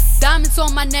flex. Yes. Diamonds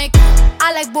on my neck.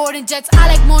 I like boarding jets, I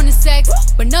like more than sex.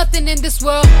 But nothing in this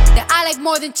world that I like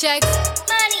more than checks.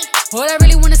 Money. All I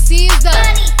really wanna see is the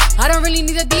money. I don't really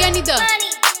need a D, I need the money.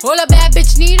 All a bad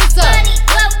bitch need is the money.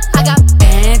 I got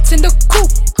bands in the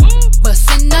coupe,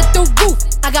 bustin' out the roof.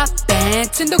 I got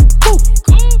bands in the coupe.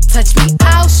 Touch me,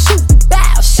 I'll shoot.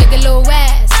 Bow, shake a little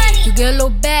ass. Money. You get a little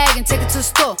bag and take it to the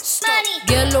store. Money.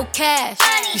 Get a little cash.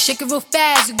 Money. You shake it real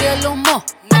fast, you get a little more.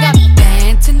 Money. I got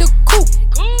bands in the coupe,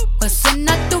 bustin'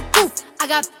 out the roof. I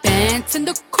got bands in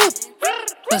the coupe,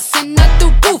 bustin' out the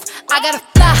roof. I gotta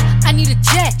fly, I need a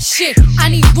jet. Shit, I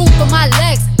need room for my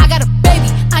legs. I got a baby,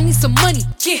 I need some money.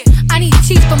 Yeah, I need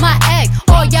teeth for my egg.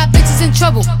 All y'all bitches in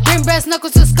trouble. Bring brass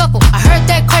knuckles to scuffle. I heard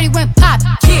that Cardi went pop.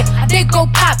 Yeah, I did go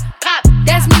pop. Pop.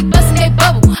 That's me bustin' that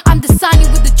bubble. I'm the Sonny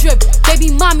with the drip, baby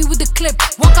mommy with the clip.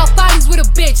 Walk out bodies with a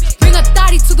bitch. Bring a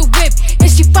thotty to the whip.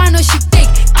 Is she fine or she thick?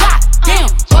 God damn,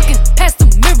 walking past the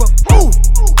mirror. Ooh,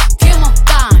 damn I'm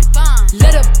fine.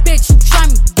 Let a bitch try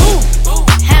me. Boom,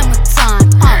 hammer time.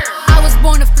 I was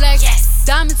born to flex.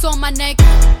 Diamonds on my neck.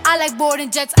 I like boarding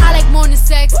jets, I like more than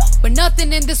sex. But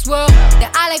nothing in this world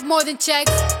that I like more than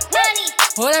checks. Money.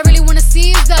 All I really wanna see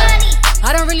is the money.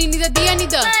 I don't really need a D, I need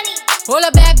the money. All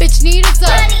a bad bitch need is the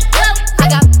money. I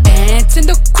got bands in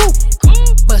the coupe,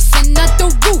 bustin' out the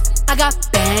roof. I got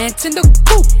bands in the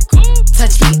coupe.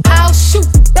 Touch me, I'll shoot.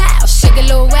 Bow, shake a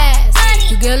little ass. Money.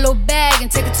 You get a little bag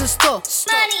and take it to the store.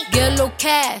 Money. Get a little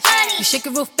cash. Money. You shake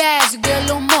it real fast, you get a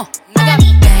little more. I got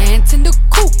bands in the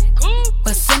coupe,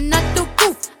 bustin' out the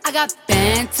roof. I got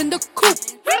bands in the coupe.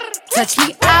 Touch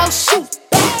me, I'll shoot.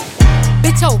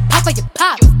 Bitch, oh, papa, you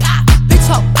pop. Bitch,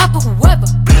 oh, papa, whoever.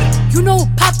 You know who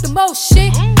pop the most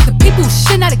shit? The people who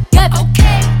shit not together.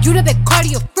 You know that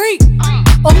cardio freak.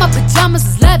 All my pajamas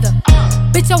is leather.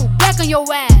 Bitch, I will black on your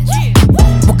ass.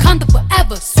 Wakanda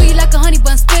forever. Sweet like a honey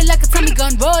bun, spit like a Tommy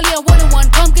gun. Roll yeah, one on one.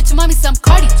 Come get your mommy some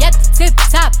Cardi at the tip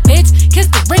top, bitch. Kiss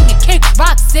the ring and kick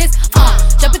rock, sis.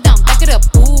 Drop it down, back it up.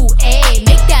 Ooh, ayy.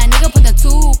 Make that nigga put the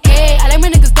 2K. I like my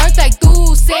niggas dark like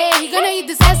say he gonna eat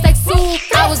this ass like soup.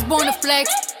 I was born to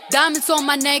flex. Diamonds on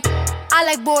my neck. I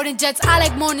like boarding jets, I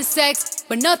like more than sex.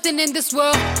 But nothing in this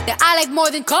world that I like more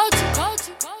than culture.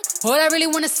 All I really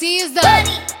wanna see is the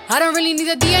money. I don't really need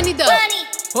a D, I need the money.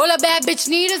 All a bad bitch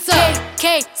need is a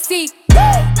KKC.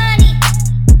 Money.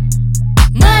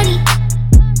 Money.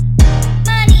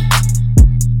 Money.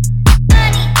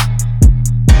 Money.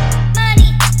 Money.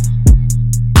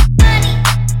 Money.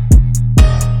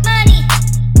 Money.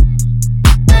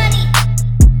 Money.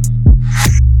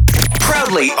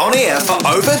 Proudly on air for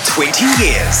over 20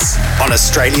 years. On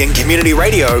Australian Community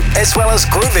Radio, as well as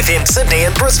Groove FM Sydney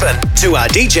and Brisbane. 2R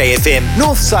DJ FM,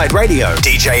 Northside Radio,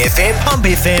 DJ FM, Pump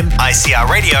FM, ICR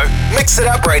Radio, Mix It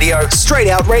Up Radio, Straight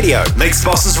Out Radio, Mix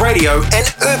Bosses Radio,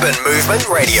 and Urban Movement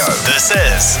Radio. This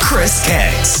is Chris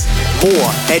Kaggs.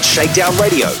 More at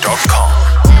shakedownradio.com.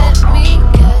 Let me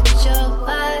catch your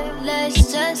vibe,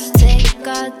 let's just take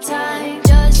our time.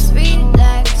 Just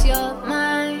relax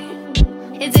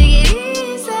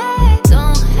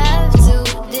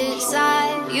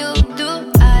You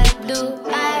do, I do.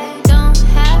 I don't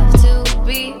have to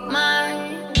be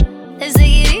mine. Let's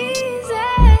take it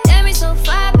easy. Get me so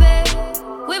far, babe.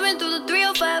 We've been through the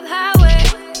 305 highway.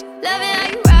 Loving how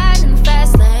you ride in the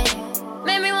fast lane.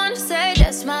 Made me wanna say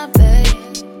that's my babe.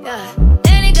 Yeah.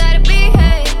 Then it gotta be,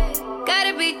 hey.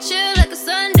 Gotta be chill like a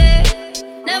Sunday.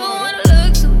 Never wanna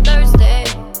look too thirsty.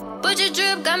 But your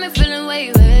drip got me feeling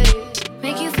way.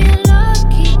 Make you feel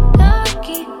lucky,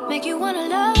 lucky. Make you wanna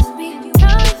love me.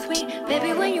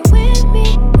 Baby, when you with me,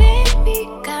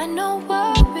 got no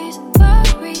worries,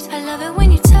 worries. I love it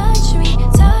when you touch me,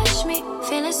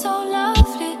 feeling so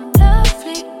lovely,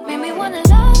 lovely. Make me wanna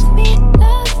love me,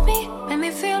 make me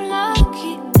feel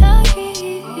lucky,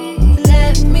 lucky.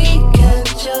 Let me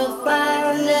catch your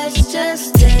fire, let's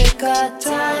just take our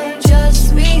time.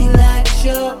 Just relax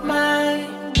your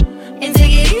mind and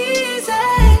take it easy.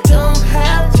 Don't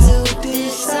have to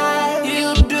decide.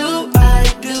 You do, I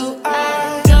do,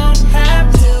 I don't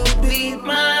have to be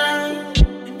mine.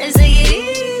 And take it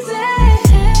easy.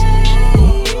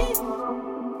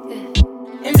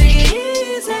 And take it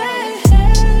easy.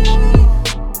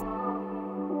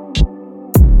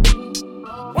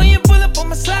 When you pull up on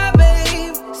my side,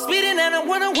 babe, speeding down a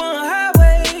 101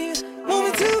 highway,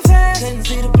 moving too fast, couldn't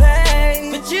see the play.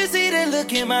 But you see the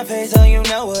look in my face, so you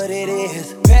know what it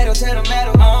is. Pedal to the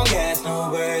metal, on gas,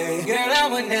 no way. Girl, I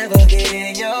would never get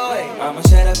in your way. I'ma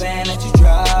shut up and let you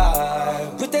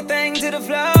drive. Put that thing to the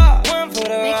floor, one for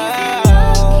the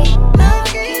ride.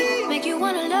 Make you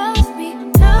wanna love me,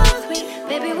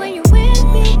 baby, when you with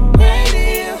me,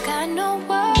 got no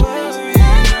worries,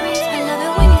 worries. I love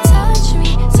it when you touch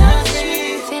me,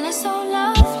 feeling so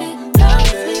lovely,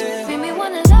 lovely. Make me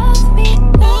wanna love me,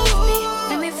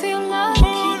 make me feel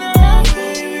lucky,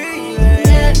 lucky.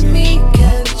 Let me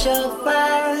catch your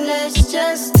fire, let's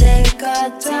just take our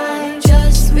time.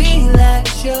 Just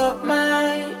relax your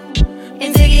mind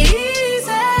and take it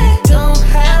easy. Don't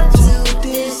have to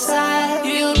decide.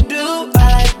 You do,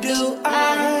 I do,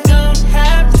 I don't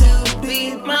have to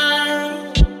be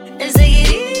mine. And take it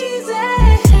easy.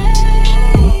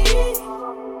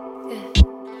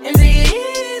 And take it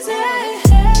easy.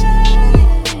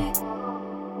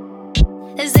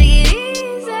 Let's take it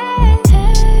easy.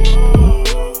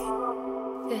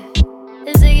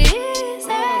 Let's take it easy.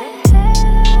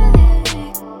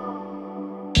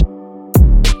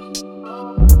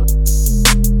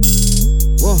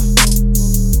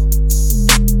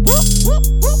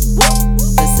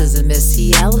 This is a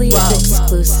Missy Elliott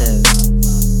exclusive.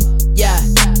 Yeah.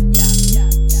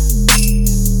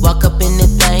 Walk up in the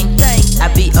thing, I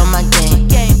be on my game.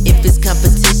 If it's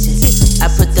competition, I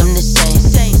put them to shame.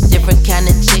 Different kind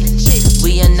of chick,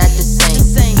 we are not the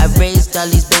same. I raised all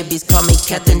these babies, call me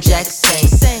Captain Jackson.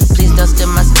 Please don't steal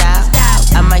my style,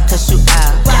 I might cuss you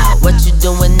out. What you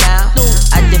doing now?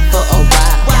 I did for a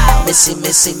while. Missy,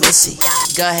 Missy, Missy,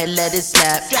 go ahead, let it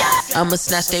snap. I'ma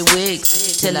snatch they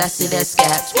wigs till I see that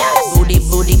scap. Booty,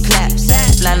 booty claps,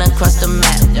 flying across the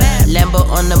map. Lambo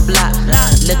on the block,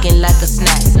 looking like a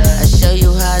snack. I show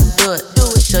you how I do it,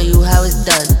 show you how it's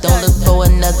done. Don't look for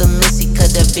another Missy,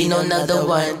 cause there be no another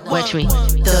one. Watch me,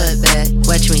 throw it back,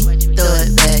 watch me, throw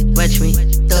it back, watch me,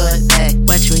 throw it back,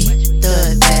 watch me, throw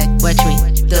it back, watch me,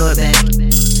 throw it back,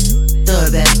 throw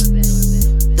it back,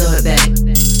 throw it back,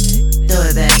 throw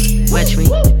it back, watch me,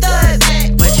 throw it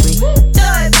back, watch me,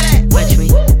 throw it back, watch me,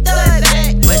 throw it back,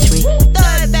 watch me, throw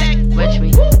it back, watch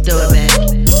me, throw it back,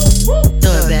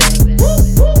 throw it back,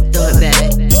 throw it back,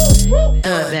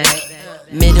 throw it back.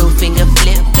 Middle finger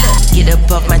flip, get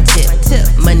up off my tip.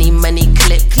 Money, money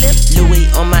clip, Louis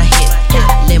on my hip.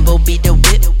 Lambo be the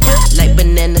whip, like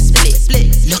banana split.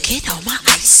 Look at all my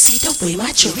eyes, see the way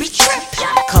my jewelry drip.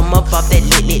 Come up off that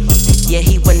lit, yeah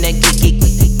he wanna get it,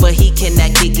 but he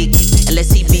cannot get it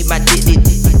unless he be my digit.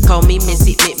 Call me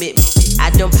Missy, I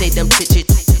don't play them chit-chit.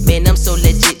 Man, I'm so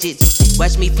legit.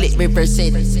 Watch me flip, reverse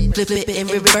it, flip it and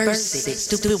reverse it.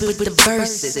 Stupid with the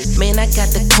verses. Man, I got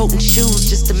the coat and shoes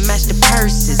just to match the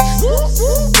purses.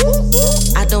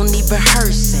 I don't need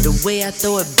rehearsing. The way I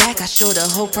throw it back, I show the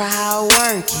whole crowd how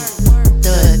I work it.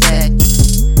 Throw it back,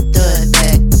 throw it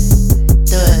back,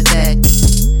 throw it back,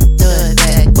 throw it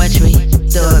back. Watch me,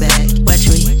 throw it back, watch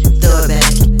me, throw it back,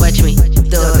 watch me,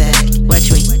 throw it back, watch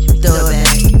me, throw it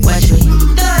back, watch me,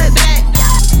 throw it back,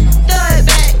 throw it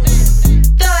back,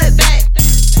 throw it back,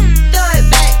 throw it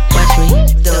back, watch me,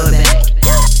 throw it back,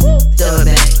 throw it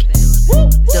back,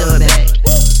 throw it back,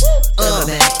 throw it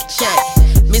back. Check.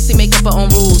 Missy make up her own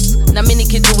rules. Not many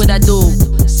can do what I do.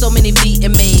 So many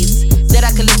VMAs that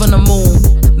I could live on the moon.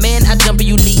 Man, I jump and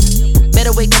you leap.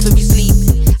 Better wake up if you sleep.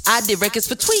 I did records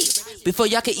for tweet before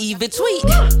y'all could even tweet.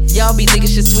 Y'all be thinking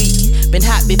shit sweet. Been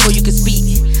hot before you could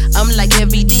speak. I'm like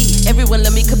every D, everyone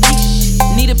let me capiche.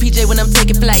 Need a PJ when I'm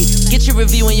taking flight. Get your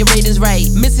review and your ratings right.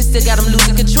 Missy still got them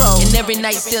losing control, and every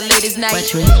night still late as night.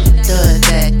 Watch me do it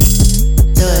back,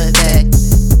 do it back,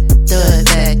 do it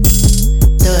back,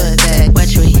 do it back.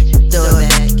 Watch me do it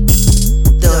back,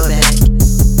 do it back,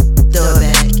 do it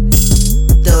back,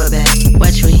 do it back.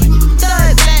 Watch me do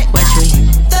it back, watch me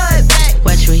do it back,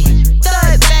 watch me do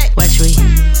it back, watch me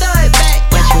do it back,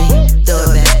 watch me do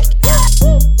it back,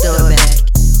 do it back,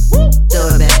 do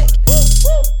it back,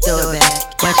 do it back.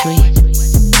 Watch me,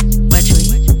 watch me,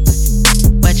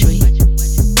 watch me,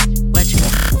 watch me.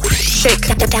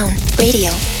 Shakedown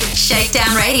Radio.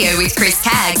 Shakedown Radio with Chris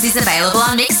Caggs is available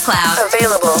on Mixcloud.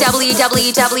 Available.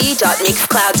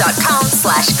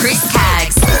 www.mixcloud.com/Chris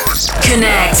Caggs.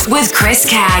 Connect with Chris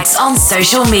Caggs on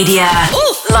social media.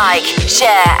 Like,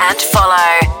 share, and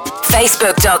follow.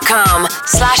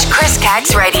 Facebook.com/Chris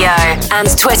Caggs Radio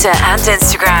and Twitter and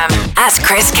Instagram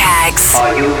 @Chris Caggs.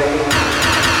 Are you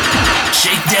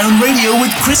Shakedown Radio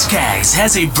with Chris Caggs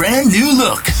has a brand new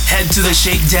look. Head to the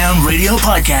Shakedown Radio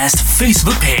Podcast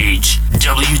Facebook page.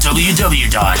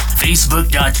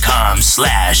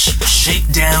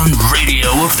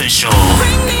 www.facebook.com/ShakedownRadioOfficial.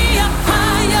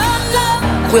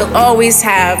 We'll always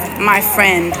have my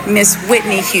friend, Miss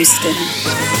Whitney Houston.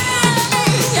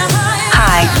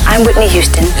 Hi, I'm Whitney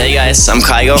Houston. Hey guys, I'm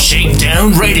Kygo.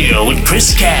 Shakedown Radio with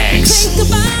Chris Caggs. Think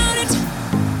about it.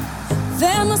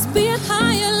 There must be a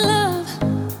higher love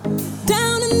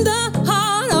down in the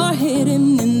heart or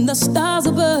hidden in the stars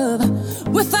above.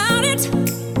 Without it,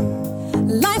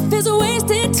 life is a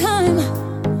wasted time.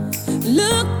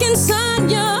 Look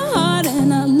inside your heart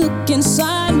and I look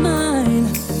inside mine.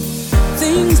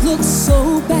 Things look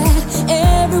so bad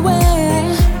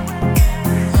everywhere.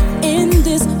 In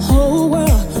this whole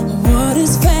world, what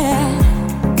is fair?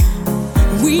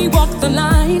 We walk the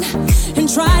line and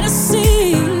try to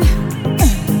see,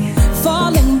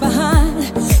 falling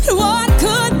behind what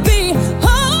could be.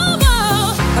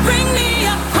 Oh, bring me a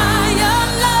higher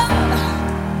love.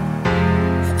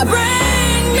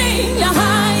 Bring me a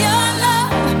higher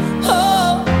love. Oh,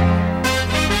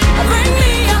 bring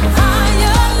me a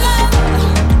higher love.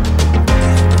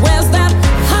 Where's that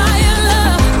higher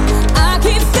love? I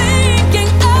keep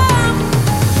thinking of.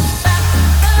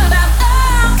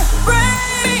 Bring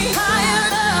me higher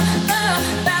love.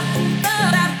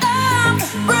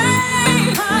 Bring me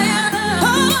higher love. Oh,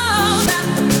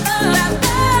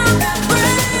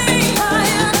 bring me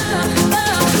higher love. Bring me higher love.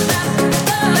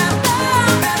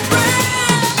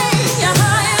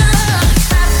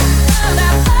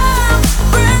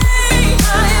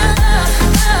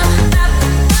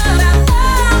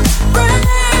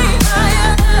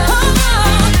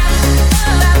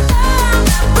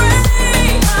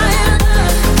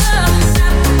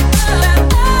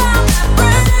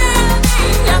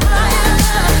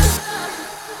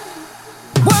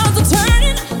 Worlds are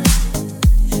turning,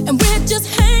 and we're just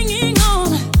hanging on,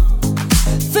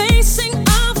 facing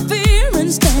our fear and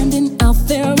standing out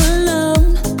there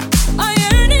alone. I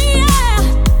yearn, yeah,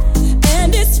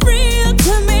 and it's real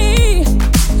to me.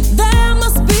 There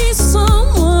must be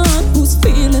someone who's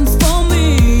feeling for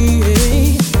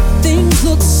me. Things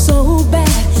look so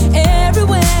bad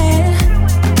everywhere.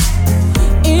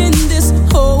 In this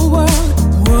whole world,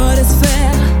 what is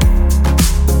fair?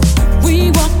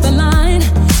 We walk the line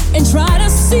and try to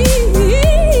see,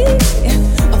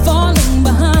 falling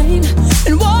behind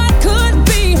and what could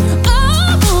be.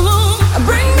 Oh,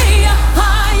 bring me a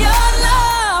higher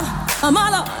love, my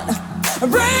Lord.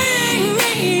 Bring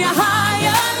me a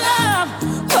higher love.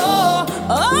 Oh,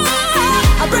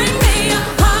 bring me a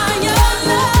higher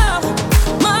love,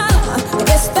 my Lord.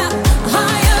 It's that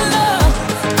higher love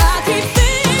I keep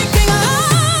thinking of.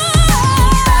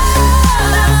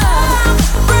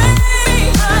 Bring me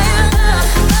higher love.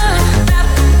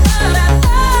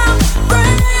 Bring me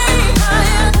higher love.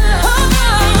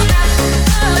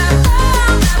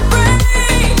 Bring me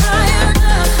higher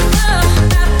love.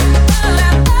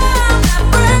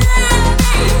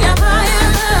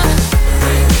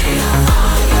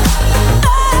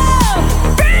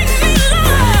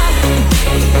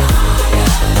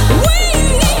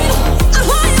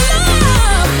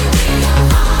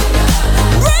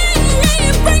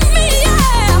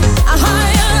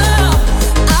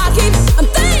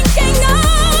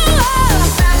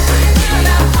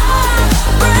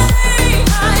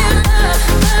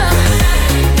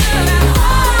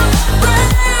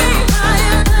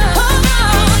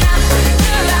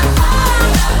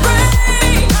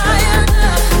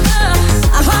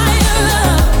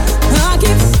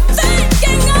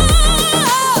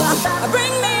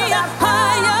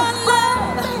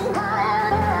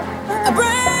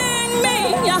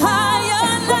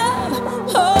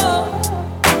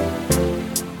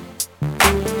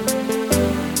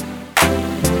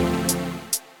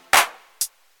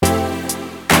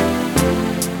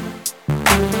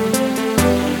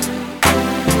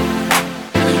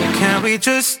 Can we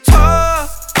just talk?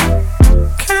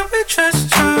 Can we just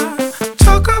talk?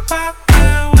 Talk about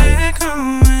where we're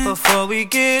going before we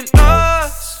get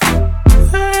lost.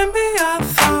 Let me our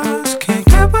thoughts. Can't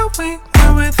get what we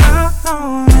want without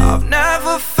knowing. I've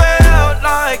never felt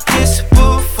like this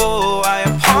before. I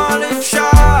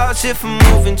apologize if I'm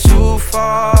moving too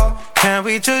far. Can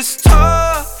we just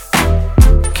talk?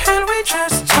 Can we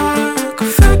just talk?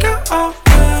 Figure out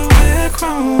where we're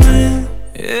growing.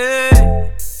 Yeah.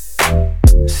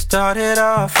 Started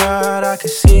off right, I can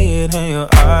see it in your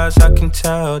eyes. I can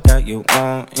tell that you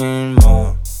wanting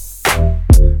more.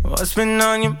 What's been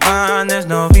on your mind? There's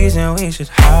no reason we should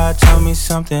hide. Tell me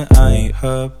something I ain't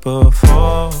heard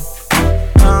before.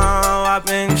 Oh, I've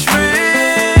been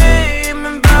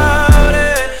dreaming about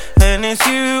it, and it's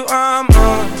you I'm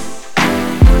on.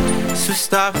 So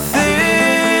stop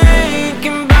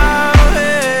thinking about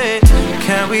it.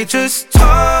 Can we just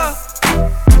talk?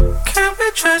 Can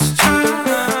we just talk?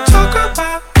 Talk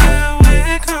about where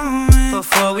we're going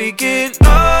before we get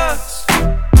lost.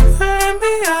 Let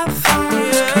me our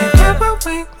thoughts. Can't get what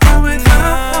we want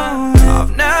without knowing.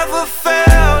 I've never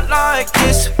felt like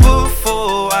this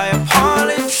before. I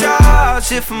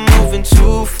apologize if I'm moving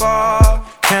too far.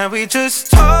 Can we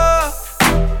just talk?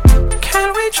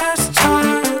 Can we just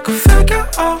talk? Figure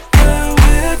out where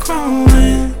we're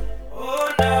growing. Oh,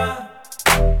 nah.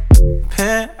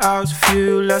 Penthouse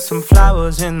view, left some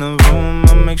flowers in the room.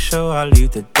 I'll make sure I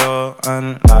leave the door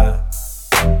unlocked.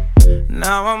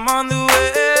 Now I'm on the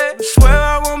way, swear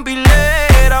I won't be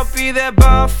late. I'll be there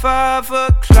by 5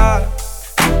 o'clock.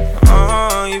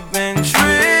 Oh, you've been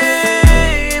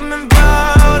dreaming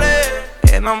about it,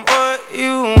 and I'm what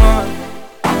you want.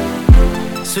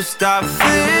 So stop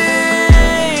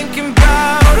thinking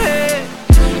about it.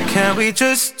 Can we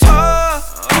just talk?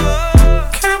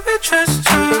 Can we just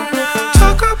talk?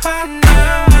 Talk about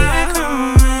where we're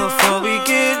going before we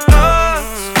get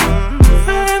lost.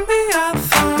 Let me our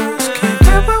thoughts. Can't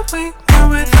get what we want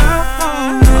without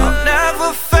knowing. I've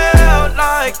never felt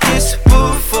like this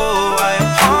before. I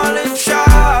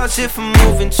apologize if I'm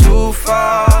moving too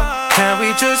far. Can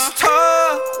we just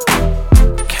talk?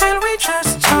 Can we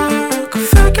just talk?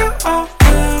 Figure out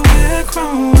where we're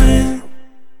growing.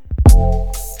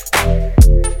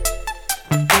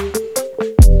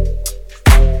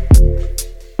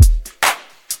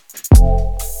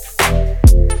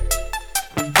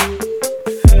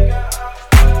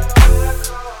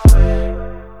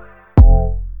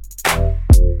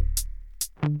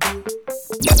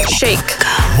 Shake.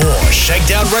 More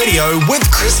Shakedown Radio with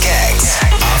Chris Caggs.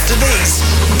 After these,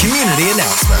 community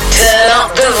announcements. Turn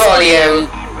up the volume.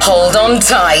 Hold on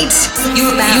tight.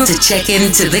 You're about to check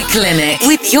into the clinic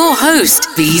with your host,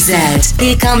 BZ.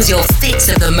 Here comes your fix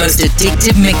of the most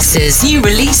addictive mixes, new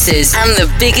releases, and the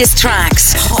biggest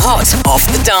tracks hot off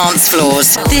the dance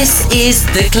floors. This is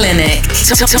the clinic.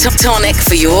 Tonic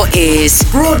for your ears.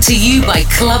 Brought to you by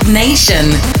Club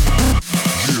Nation.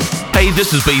 Hey,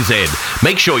 this is BZ.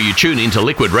 Make sure you tune into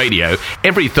Liquid Radio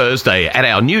every Thursday at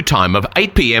our new time of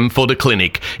 8 p.m. for the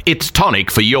clinic. It's tonic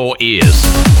for your ears.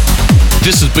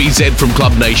 This is BZ from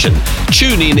Club Nation.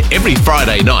 Tune in every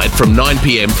Friday night from 9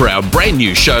 p.m. for our brand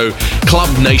new show, Club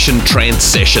Nation Trance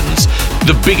Sessions.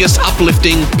 The biggest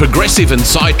uplifting, progressive and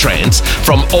psytrance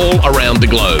from all around the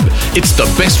globe. It's the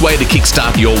best way to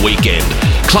kickstart your weekend.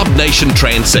 Club Nation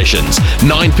Trance Sessions,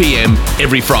 9 p.m.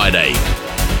 every Friday.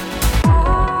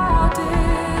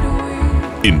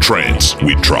 In trance,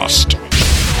 we trust.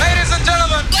 Ladies and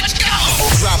gentlemen, let's go!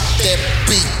 Drop that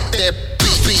beat, that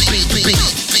beat.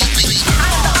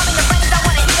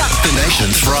 The nation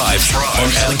thrives on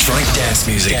electronic dance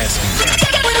music.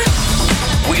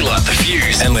 We light the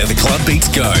fuse and let the club beats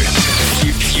go.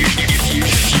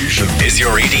 Fusion is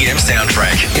your EDM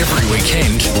soundtrack. Every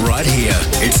weekend, right here.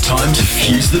 It's time to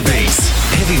fuse the beats.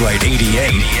 Heavyweight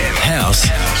EDM, house,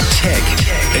 tech,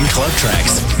 and club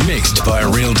tracks. Mixed by a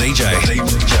real DJ.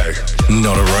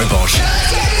 Not a robot.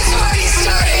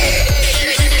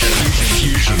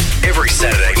 Fusion every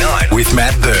Saturday night with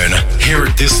Matt Byrne. Hear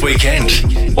it this weekend.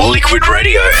 Liquid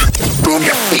Radio. Boom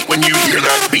your feet when you hear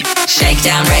that beat.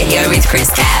 Shakedown Radio with Chris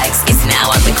Caggs is now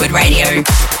on Liquid Radio.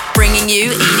 Bringing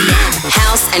you EDM,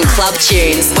 house and club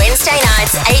tunes. Wednesday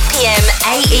nights, 8 p.m.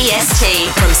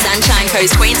 AEST from Sunshine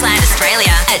Coast, Queensland,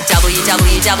 Australia at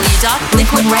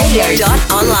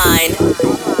www.liquidradio.online.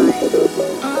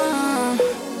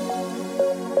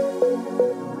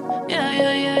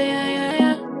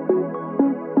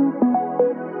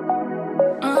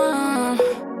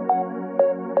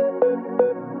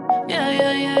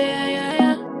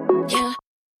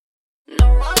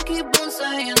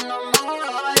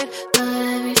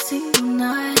 Every single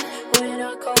night when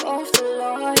I come off the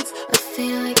lights, I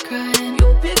feel like crying.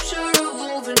 Your picture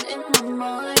revolving in my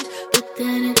mind, but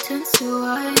then it turns to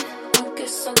white. I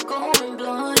guess I'm going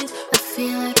blind. I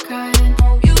feel like crying.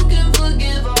 Oh, you can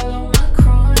forgive all of my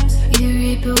crimes. You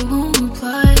read but won't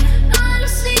reply. I don't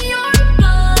see your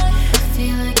reply. I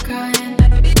feel like crying.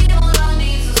 Baby, all I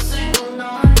need is a single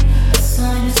night. A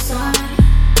sign, a sign.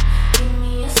 Give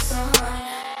me a sign.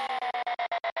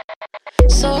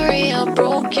 Sorry I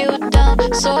broke you down.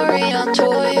 Sorry I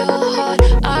tore your heart.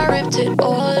 I ripped it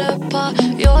all apart.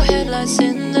 Your headlights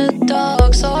in the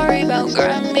dark. Sorry about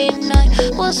Grammy night.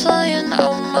 Was flying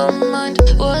out my mind.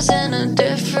 Was in a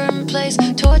different place.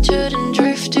 Tortured and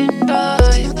drifting by.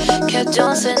 Kept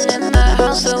dancing in that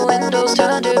house. The windows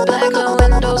turned to black. The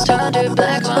windows turned to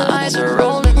black. My eyes are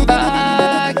rolling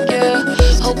back. Yeah.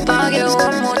 Hope I get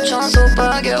one more chance. Hope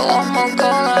I get one more call.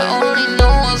 I only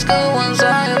know what's good once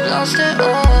I have lost it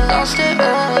all. Lost it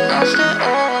all. Lost it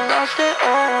all. Lost it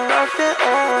all. Lost it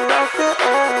all. Lost it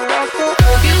all. Lost it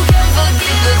all. You can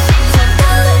forgive the things I've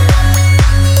done.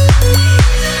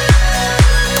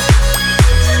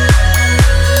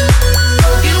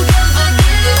 You can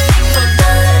forgive the things I've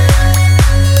done.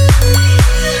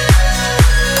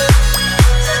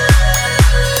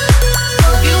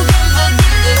 You can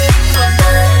forgive the things I've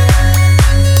done.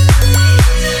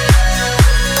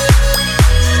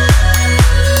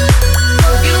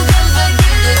 You can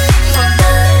forgive the things I've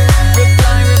done.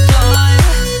 Reply, reply.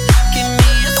 Give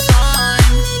me a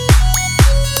sign.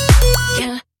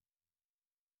 Yeah.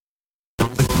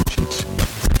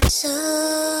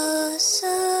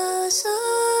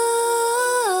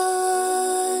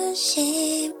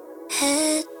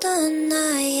 소심했던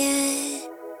나의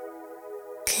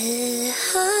그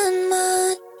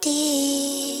한마디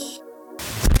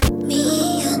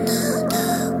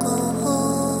미안하다고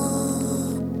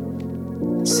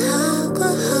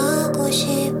사과하고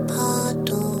싶어도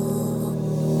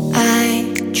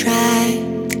I try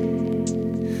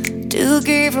to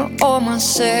give all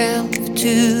myself to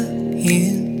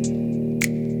you,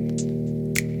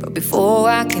 but before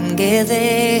I can get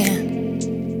there,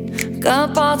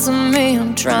 got parts of me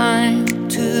I'm trying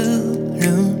to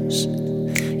lose.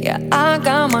 Yeah, I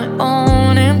got my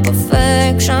own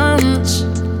imperfections.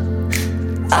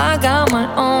 I got my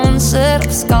own set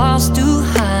of scars to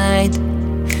hide.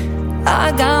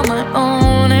 I got my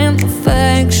own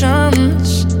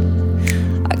imperfections.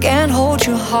 I can't hold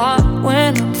your heart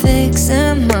when I'm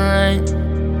fixing mine.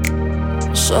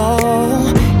 So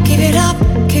give it up,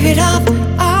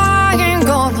 I ain't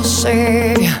gonna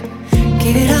save you.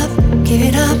 Give it up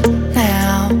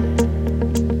now.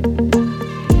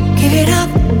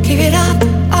 Give it up,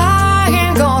 I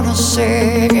ain't gonna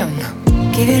save you.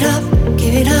 Give it up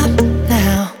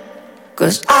now.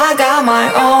 'Cause I got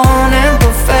my own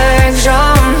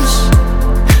imperfections.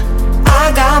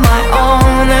 I got my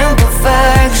own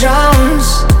imperfections.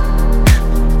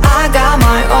 I got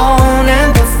my own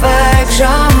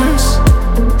imperfections.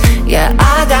 Yeah,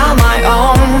 I got my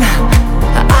own.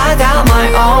 I got my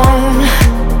own.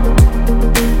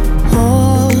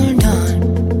 Hold on,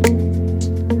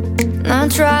 not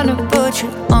trying to put you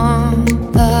on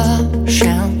the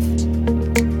shelf,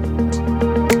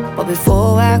 but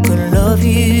before I could love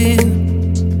you,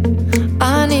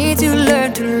 I need to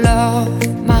learn to love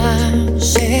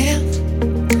myself.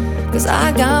 'Cause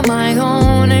I got my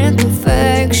own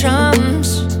imperfections.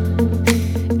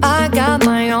 I got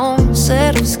my own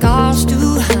set of scars to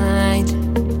hide.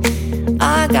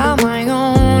 I got my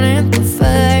own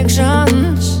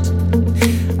imperfections.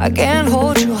 I can't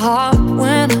hold your heart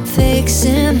when I'm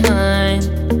fixing mine.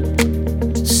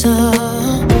 So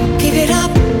give it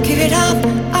up,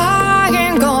 I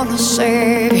ain't gonna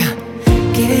save you.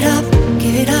 Give it up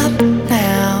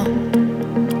now.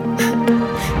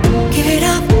 Give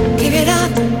it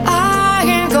up, I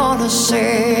ain't gonna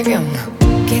save you.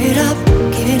 Give it up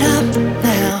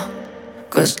now.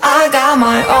 'Cause I got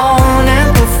my own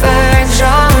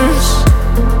imperfections.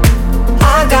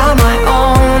 I got my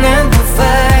own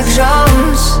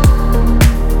imperfections.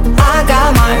 I got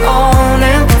my own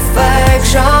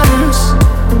imperfections.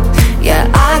 Yeah,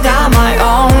 I got my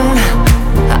own.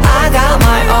 I got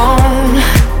my own.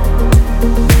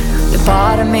 You're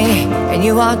part of me, and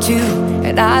you are too.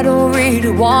 And I don't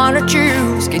really wanna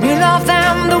choose. Can you love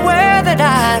them the way that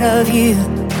I love you?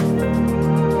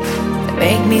 They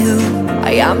make me who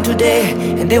I am today,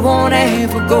 and they won't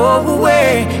ever go away.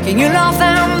 Can you love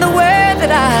them the way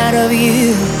that I love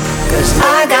you? 'Cause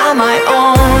I got my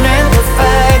own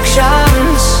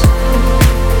imperfections.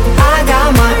 I got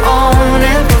my own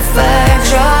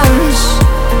imperfections.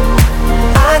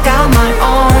 I got my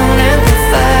own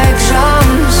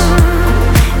imperfections.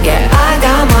 Yeah, I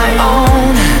got my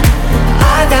own.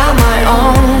 I got my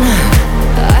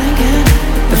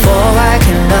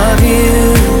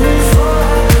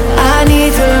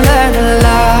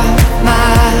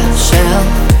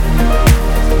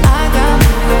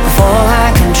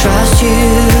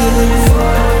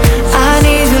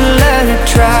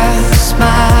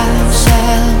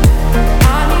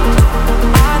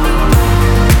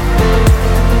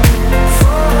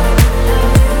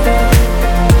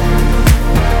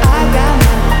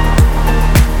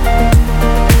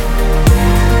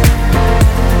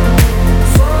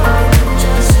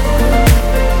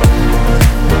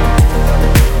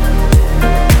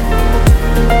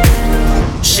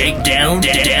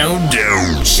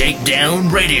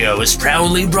is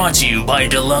proudly brought to you by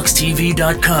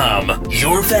DeluxeTV.com,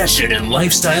 your fashion and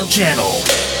lifestyle channel.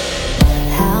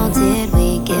 How did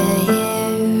we get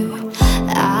here?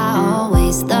 I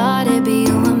always thought it'd be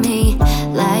you and me,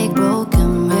 like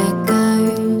broken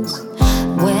records.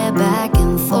 We're back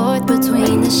and forth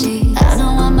between the sheets. I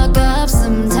know I muck up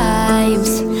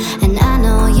sometimes, and I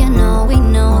know you know we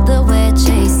know that we're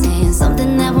chasing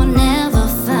something that we'll never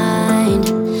find.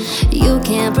 You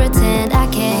can't pretend I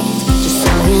can't, just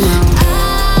so you know.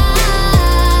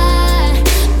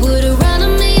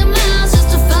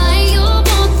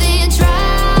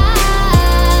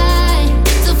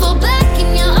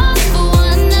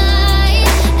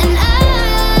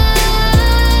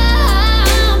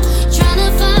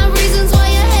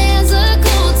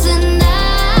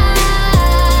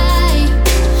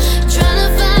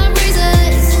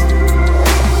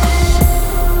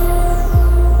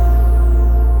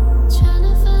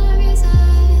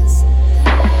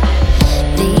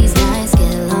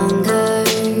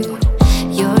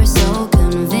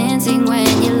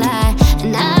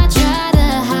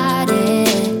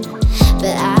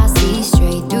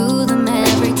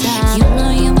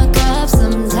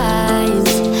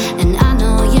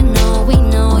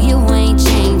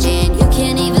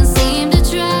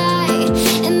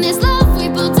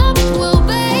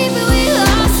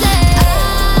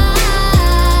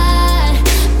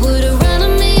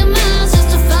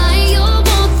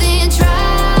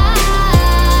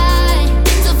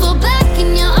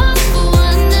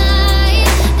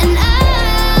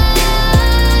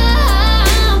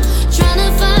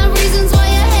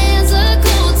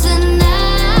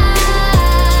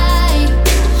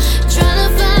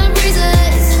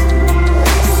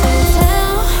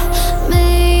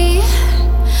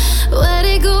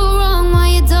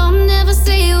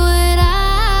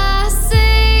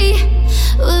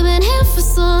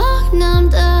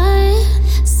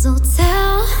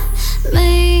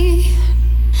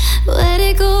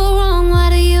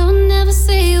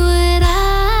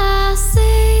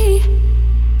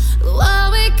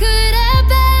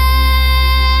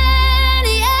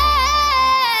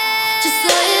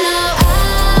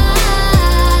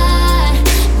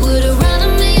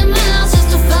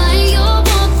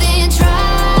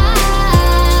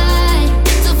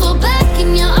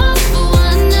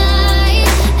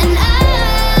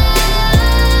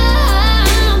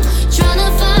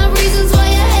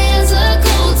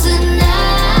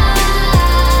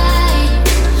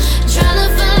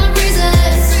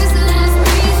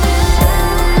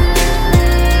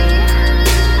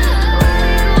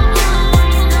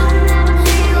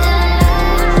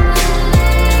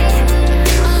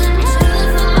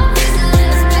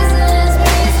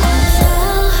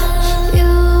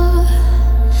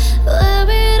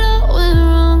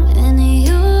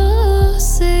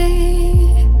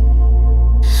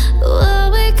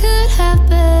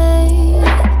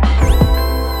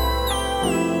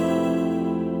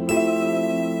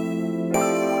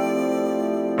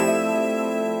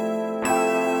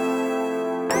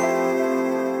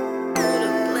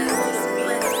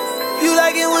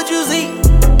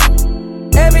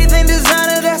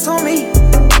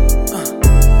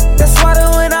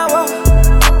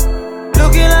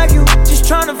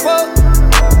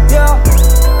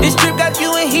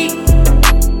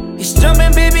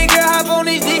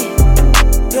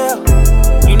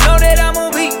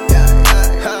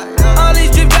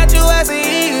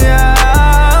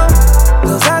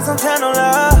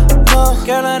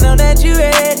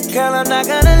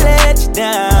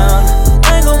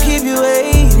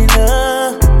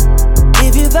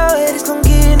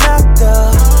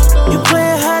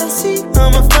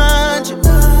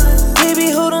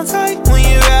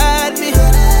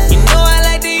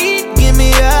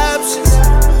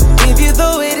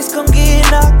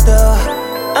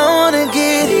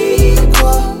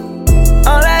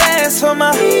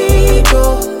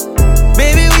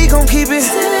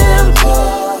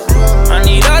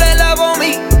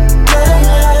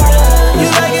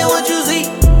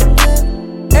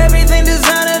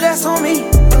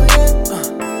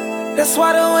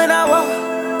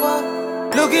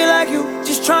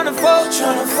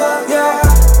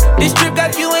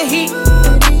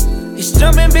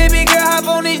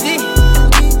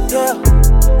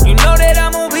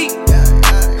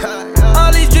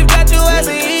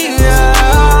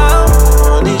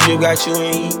 Got you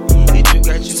in heat.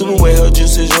 Super wet, her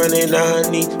juices running down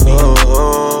her knee.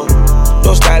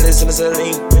 No stylist in the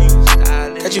saline.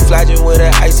 Got you flogging with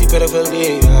an icy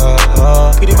pedophilia.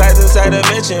 Pretty vibes inside. inside a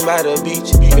mansion by the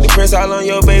beach. With the prints all on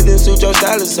your bathing suit, your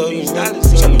style is so unique.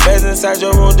 Show me beds inside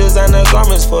your room, designer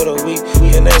garments for the week.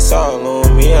 And that's all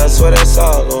on me, I swear that's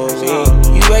all on me.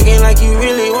 You acting like you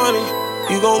really want it,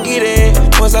 you gon' get it.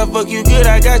 Once I fuck you good,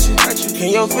 I got you. In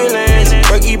your feelings,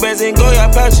 Berkey bands and Goya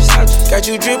pouches. Got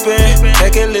you drippin',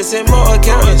 back and listen, more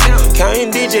accountants. Counting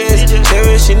digits,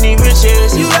 cherishing the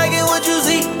riches. You liking what you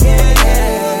see?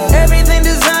 Everything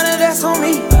designer, that's on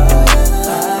me.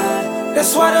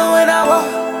 That's why the when I walk,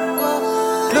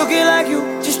 looking like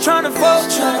you, just tryna fuck.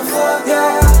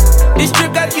 Yeah. This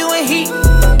trip got you in heat.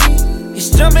 It's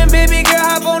jumping, baby girl,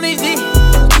 hop on this D.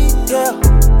 Yeah.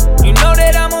 You know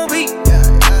that I'm on beat.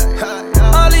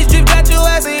 All these drips got you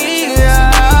as a heat.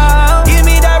 Yeah. Give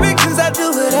me directions, I do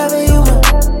whatever you want.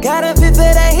 Got a bit for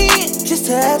that heat, just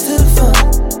to add to the fun.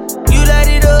 You light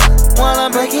it up while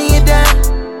I'm breaking it down.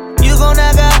 You gon'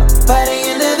 knock out by the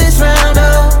end of this round,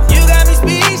 oh. You got me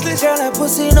speechless, girl, that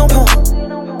pussy no pump.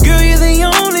 Girl, you're the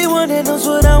only one that knows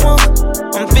what I want.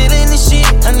 I'm feeling this shit,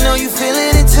 I know you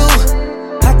feeling it too.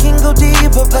 I can go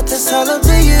deeper, but that's all up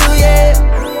to you, yeah.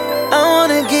 I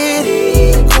wanna get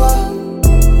equal.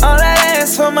 All I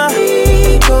ask for my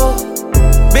people.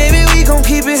 Baby, we gon'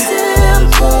 keep it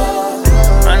simple.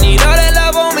 I need all that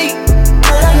love on me.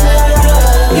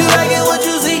 You like it what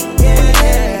you see.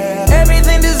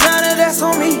 Everything designer, that's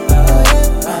on me.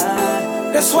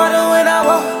 That's why the when I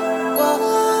walk,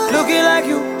 looking like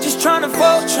you, just tryna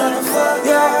fuck.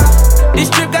 Yeah. This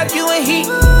trip got you in heat.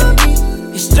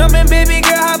 It's jumping, baby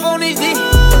girl, hop on this D.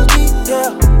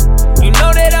 Yeah. You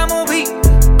know that I'm on beat.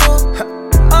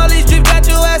 All these drips got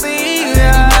you as a heat.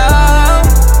 Yeah.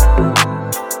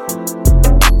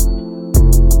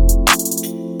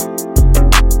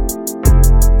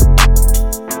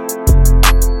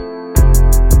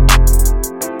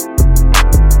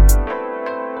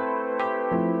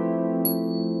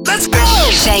 Let's go!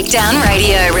 Shakedown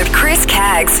Radio with Chris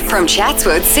Caggs from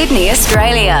Chatswood, Sydney,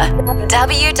 Australia.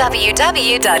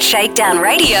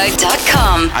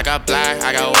 www.shakedownradio.com. I got black,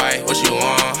 I got white, what you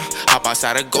want? Hop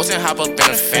outside a ghost and hop up in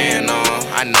a fan on.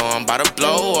 I know I'm about to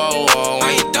blow, oh, oh,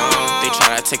 when you done. They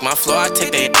try to take my floor, I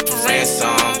take their for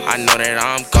ransom. I know that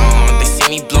I'm gone. They see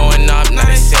me blowing up, now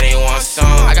they say they want some.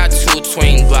 I got 2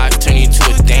 twin Glocks, turn you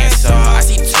to a dancer. I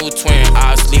see 2 twin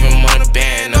eyes, leave them on a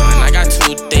banner. And I got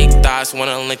 2 thick thighs,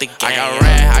 wanna link the game. I got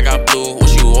red, I got blue,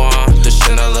 what you want? The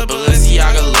Chanel,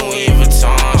 Balenciaga, Louis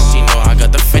Vuitton. She know I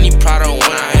got the Fendi Prada when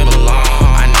I belong.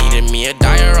 I needed me a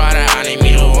diorite, I need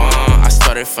me the one. I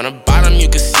started from the bottom, you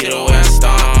can see the way I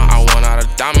stung. I want all the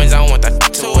diamonds, I want that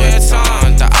to wear a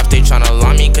ton. The op, they tryna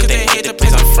lie me, cause they hate the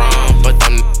place I'm from. But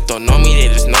them don't know me, they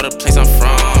just know the place I'm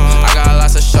from. I got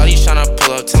lots of shorties tryna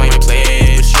pull up to my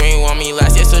place. But you ain't want me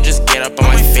last year, so just get up on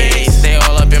my face. They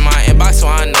all up in my inbox, so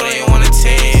I know they wanna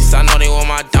taste. I know they want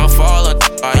my downfall, or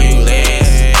are you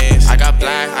lazy? I got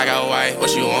black, I got white,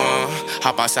 what you want?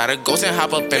 Hop outside a ghost and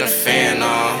hop up in a fan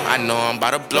on. I know I'm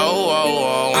about to blow, oh,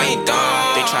 oh, when you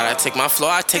done. They try to take my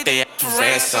floor, I take their for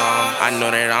ransom. I know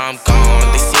that I'm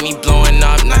gone. They see me blowing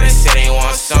up, now they say they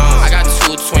want some. I got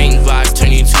 2 twin Glocks,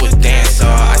 turn you to a dancer.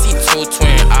 I see 2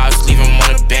 twin eyes, leave them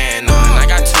on a banner. And I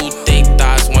got 2 thick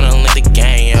thighs, wanna link the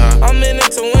game, yeah. I'm in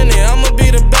it to win it, I'ma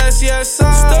be the best, yes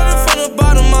sir. Started from the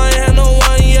bottom, I ain't had no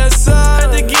one, yes sir.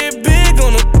 Had to get big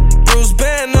on the Bruce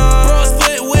Banner. Bro,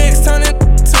 split wigs, turn it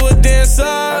to a dancer.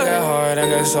 I got hard, I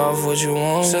got soft, what you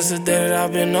want? Since the day that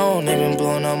I've been on, they been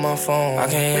blowing up my phone. I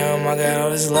can't hear them, I got all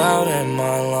this loud in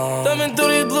my lungs. Thumbing through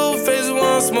these blue faces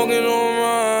while I'm smoking on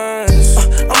runs.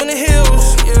 I'm in the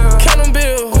hills, counting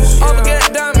bills. All the gas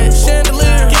diamonds,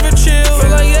 chandelier, give it chill.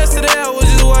 Feel like yesterday I was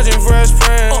just watching Fresh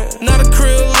Prince. Not a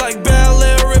crib like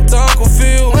ballet, ripped to Uncle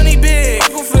Phil. Money big,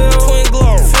 Uncle Phil, twin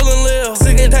glow, feeling live.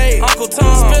 Sick and hate, Uncle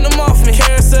Tom, spin them off me.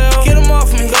 Carousel, get them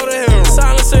off me. Go to hell,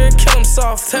 silencer, kill them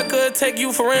soft. Tucker, take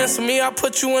you for ransom, me, I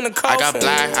put you in the coffin. I got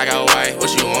black, I got white,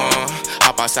 what you want?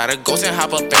 Hop outside a ghost and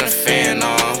hop up in a fan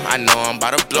on. I know I'm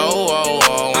about to blow, oh,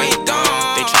 oh, when you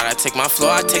done. They try to take my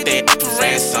floor, I take their for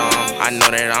ransom. I know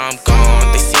that I'm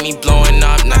gone. They see me blowing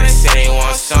up, now they say they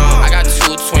want some. I got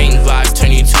 2 twin Glocks,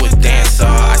 turn you to a dancer.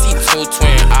 I see 2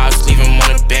 twin eyes, leave them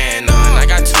on a banner. And I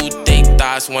got 2 thick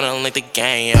thighs, wanna link the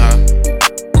game, yeah.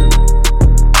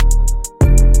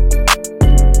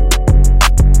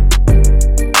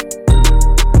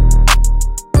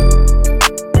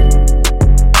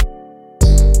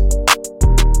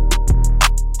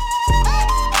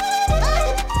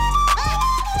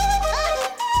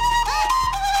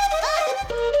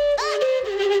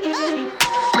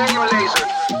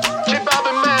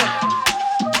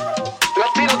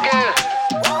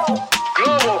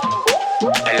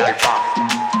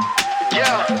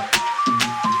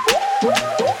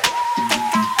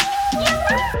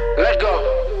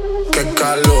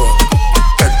 calor,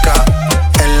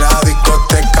 en la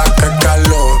discoteca, qué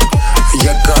calor.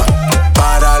 Yeca,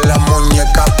 para la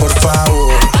muñeca, por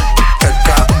favor.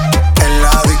 Yeca, en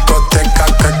la discoteca,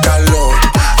 qué calor.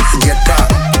 Yeca,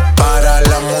 para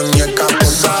la muñeca, por favor.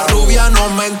 Esa rubia no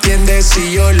me entiende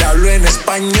si yo le hablo en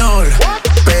español,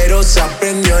 pero se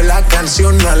aprendió la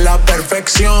canción a la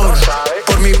perfección.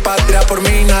 Por mi patria, por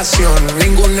mi nación,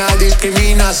 ninguna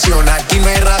discriminación. Aquí no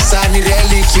hay raza ni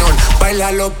religión,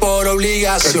 bailalo por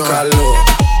obligación. Qué calor,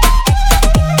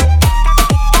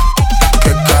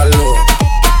 qué calor,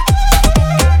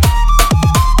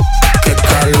 qué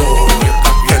calor.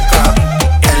 Yeca,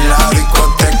 en la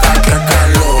discoteca, qué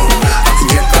calor.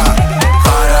 Yeca,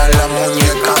 para la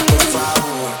muñeca, por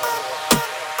favor.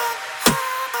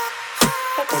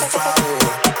 Por favor.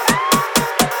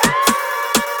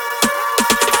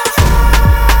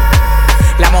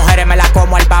 Las mujeres me las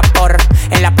como al vapor,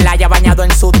 en la playa bañado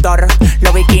en sudor.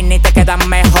 Los bikinis te quedan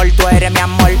mejor, tú eres mi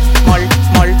amor, mol,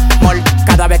 mol, mol.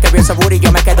 Cada vez que veo ese booty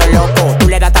yo me quedo loco. Tú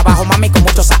le das trabajo, mami, con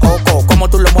mucho saoco. Como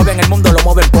tú lo mueves en el mundo, lo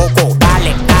mueves poco.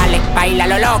 Dale, dale, baila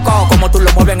lo loco. Como tú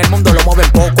lo mueves en el mundo, lo mueves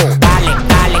poco. Dale,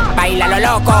 dale, baila lo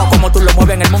loco. Como tú lo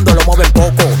mueves en el mundo, lo mueves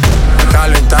poco.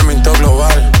 Calentamiento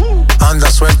global,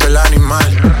 anda suelto el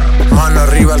animal. Mano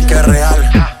arriba el que es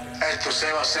real.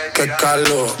 Qué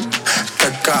calor,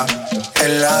 yeca,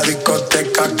 en la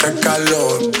discoteca, qué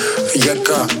calor.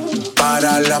 Yeca,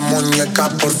 para la muñeca,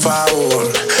 por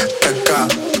favor. Yeca,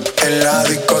 en la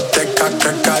discoteca,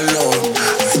 qué calor.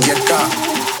 Yeca,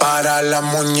 para la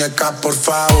muñeca, por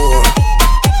favor.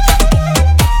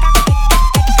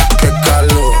 Qué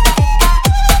calor,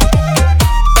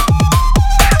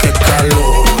 qué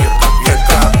calor.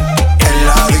 Yeca, en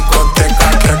la discoteca,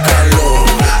 qué calor.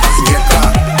 Yeca,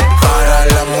 para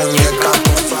la muñeca,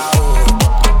 por favor.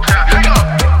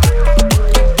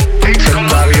 Qué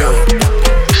calor.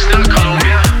 Still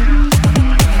Colombia,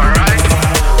 alright?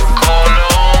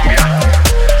 Colombia,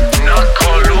 not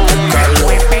Colombia.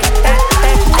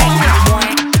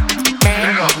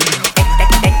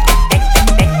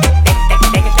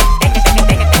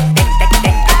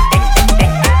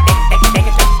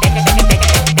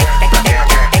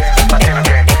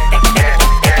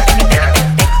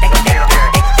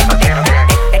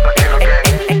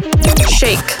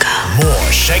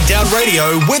 More Shakedown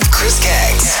Radio with Chris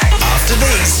Caggs. After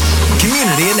these,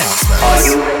 community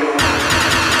announcements.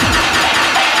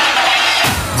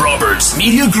 Roberts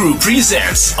Media Group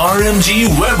presents RMG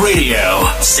Web Radio.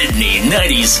 Sydney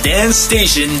 90s dance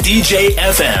station DJ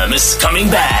FM is coming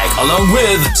back, along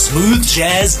with Smooth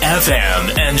Jazz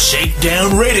FM and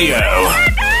Shakedown Radio.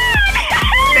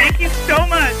 Thank you so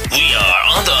much. We are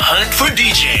on the hunt for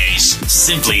DJs.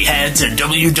 Simply head to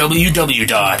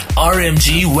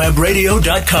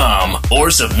www.rmgwebradio.com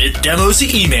or submit demos to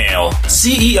email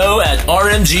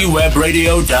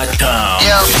ceo@rmgwebradio.com.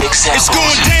 It's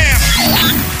going down.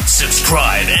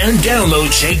 Subscribe and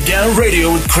download Shakedown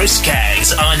Radio with Chris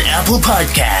Caggs on Apple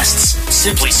Podcasts.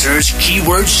 Simply search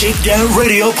keyword Shakedown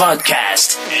Radio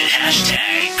Podcast and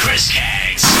hashtag Chris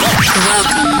Caggs.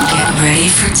 Welcome. Get ready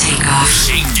for takeoff.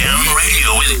 Shakedown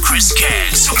Radio with Chris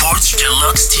Caggs supports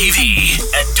Deluxe TV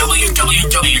at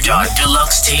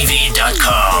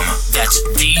www.deluxetv.com. That's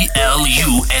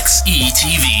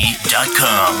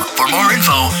DLUXETV.com. For more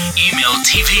info, email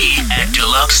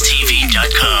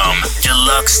tv@deluxetv.com.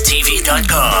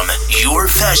 Deluxetv.com, your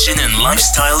fashion and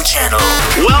lifestyle channel.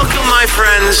 Welcome, my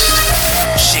friends.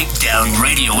 Shakedown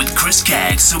Radio with Chris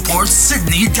Caggs supports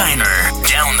Sydney Diner.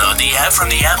 Download the app from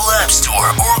the Apple App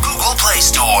Store or Google Play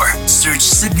Store. Search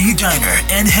Sydney Diner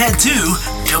and head to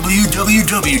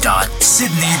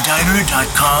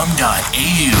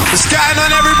www.sydneydiner.com.au. What's going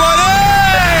on, everybody?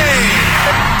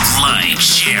 Like,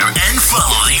 share, and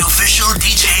follow the official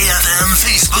DJFM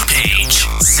Facebook page.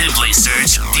 Simply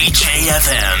search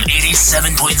DJFM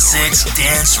 87.6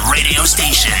 Dance Radio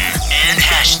Station and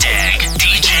hashtag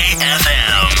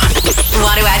DJFM.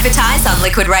 Want to advertise on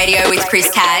Liquid Radio with Chris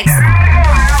Caggs?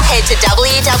 Head to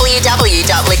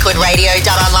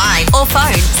www.liquidradio.online or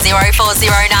phone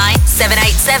 0409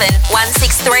 787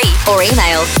 163 or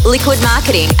email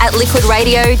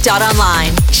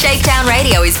liquidmarketing@liquidradio.online. Shakedown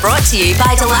Radio is brought to you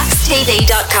by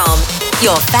deluxetv.com,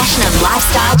 your fashion and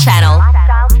lifestyle channel.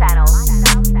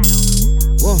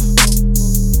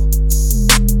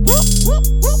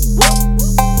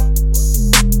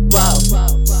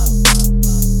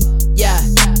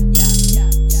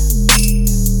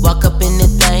 Walk up in the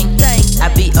thing, I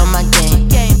be on my game.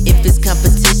 If it's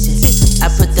competition, I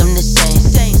put them to shame.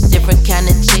 Different kind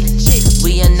of chick,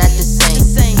 we are not the same.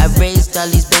 I raised all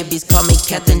these babies, call me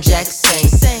Captain Jackson.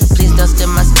 Please don't steal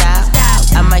my style,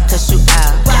 I might cuss you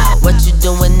out. What you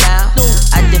doing now?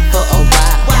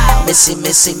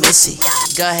 missy.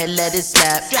 Go ahead, let it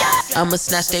slap. I'ma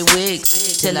snatch they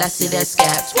wigs till I see that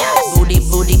scap.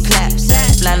 Booty claps,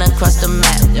 flying across the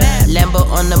map. Lambo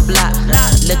on the block,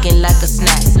 looking like a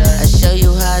snack. I show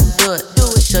you how I do it,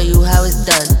 show you how it's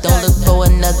done. Don't look for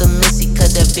another missy,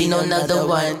 cause there be no another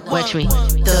one. Watch me,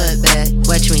 throw it back.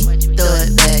 Watch me, throw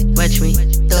it back. Watch me,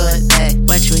 throw it back.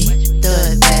 Watch me, throw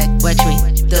it back. Watch me,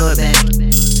 throw it back.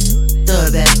 Throw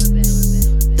it back.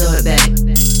 Throw it back.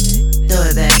 Throw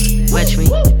it back. Watch me,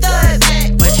 throw it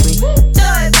back. Watch me,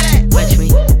 throw it back. Watch me,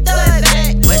 throw it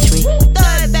back. Watch me, throw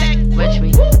it back. Watch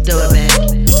me, throw it back.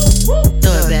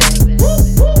 Throw it back.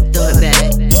 Throw it back.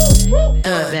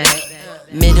 Throw it back.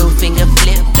 Middle finger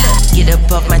flip, get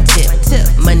up off my tip.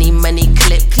 Money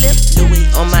clip, Louis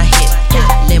on my hip.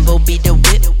 Lambo be the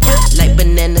whip, like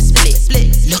banana split.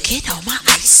 Look at all my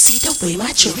eyes, see the way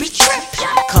my jewelry drip.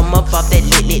 Come up off that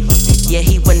lit, yeah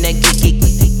he wanna get,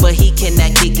 but he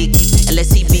cannot get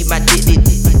unless he be my dit.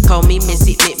 Call me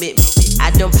Missy,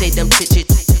 I don't play them chit.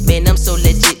 Man, I'm so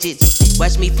legit.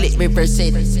 Watch me flip, reverse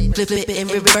it, flip it and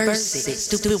reverse it.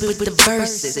 Stupid with the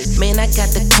verses. Man, I got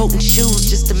the coat and shoes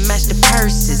just to match the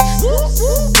purses.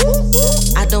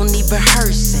 I don't need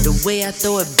rehearsing. The way I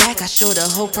throw it back, I show the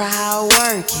whole crowd how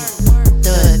I work it.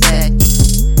 Throw it back,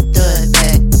 throw it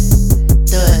back,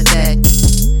 throw it back,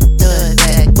 throw it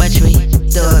back. Watch me,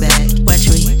 throw it back. Watch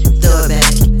me, throw it back.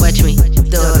 Watch me,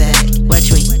 throw it back. Watch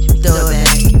me, throw it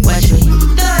back. Watch me,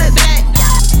 throw it back.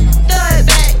 Throw it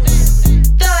back.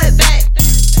 Throw it back.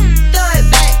 Throw it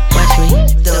back. Watch me,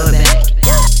 throw it back.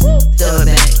 Throw it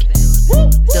back.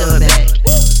 Throw it back.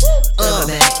 Throw it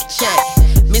back. Check.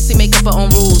 Missy make up her own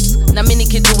rules. Not many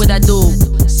can do what I do.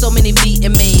 So many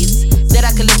VMAs that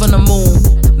I could live on the moon.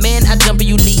 Man, I jump and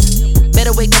you leap.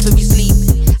 Better wake up if you sleep.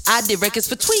 I did records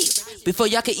for tweet before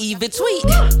y'all could even tweet.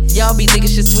 Y'all be thinking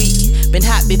shit sweet. Been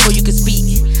hot before you could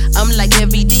speak. I'm like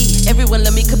MVD, everyone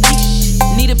let me capiche.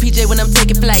 Need a PJ when I'm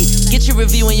taking flight. Get your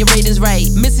review and your ratings right.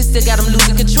 Missy still got them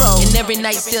losing control. And every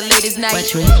night still late as night.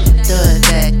 Watch me, throw it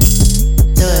back.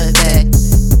 Throw it back.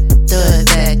 Throw it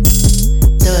back.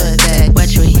 Throw it back.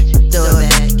 Watch me, throw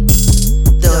it back.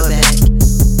 Throw it back.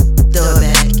 Throw it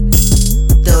back.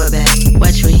 Throw it back.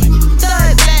 Watch me, throw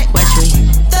it back. Watch me,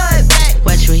 throw it back.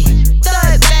 Watch me, throw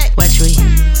it back. Watch me,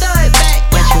 throw it back.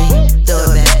 Watch me, throw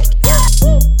it back.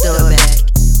 Throw it back.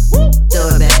 Throw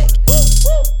it back.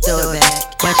 Throw it back.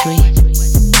 Watch me.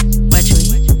 Watch me.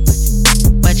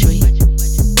 Watch me.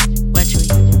 Watch me.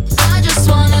 I just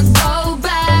wanna go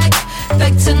back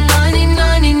to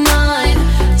 1999.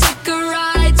 Take a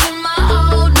ride to my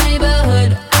old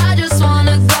neighborhood. I just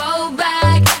wanna go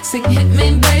back. Sing hit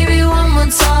me baby one more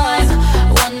time.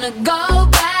 Wanna go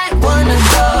back, wanna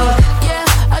go. Yeah,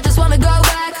 I just wanna go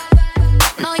back.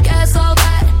 No, you can't solve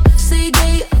that.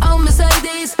 CD, oh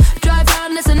Mercedes. Drive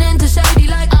around listening to Shady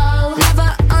like, oh,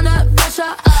 never under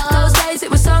pressure. Those days it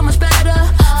was so much better.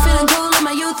 Feeling cool in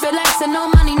my youth, relaxing, no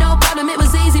money, no problem. It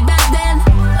was easy back then.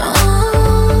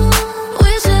 Oh,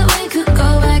 wish that we could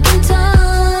go back in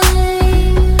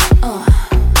time. Oh,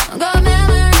 got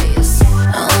memories.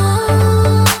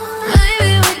 Oh,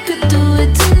 maybe we could do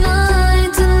it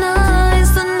tonight, tonight,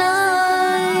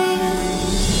 tonight.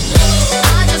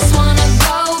 I just wanna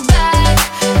go back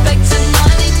to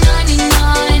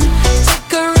 1999.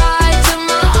 Take a ride to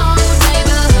my old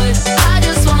neighborhood. I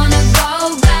just wanna go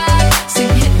back. Sing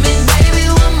hit me baby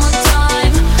one more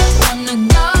time. Wanna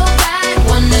go back,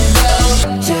 wanna go.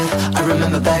 Yeah, I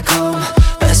remember back home.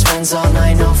 Best friends all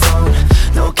night, no phone.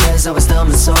 No cares, I was dumb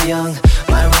and so young.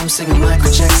 My room singing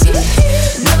Michael Jackson.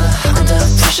 Never under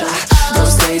pressure.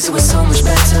 Those days it was so much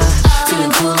better.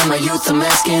 Feeling cool in my youth, I'm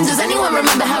asking, Does anyone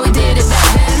remember how we did it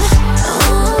back then?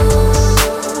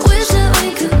 Oh, wish that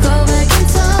we could go back in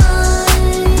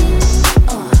time.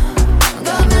 Oh,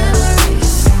 got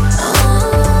memories.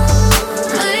 Oh,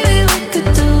 maybe we could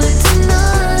do it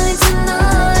tonight,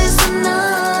 tonight,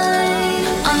 tonight.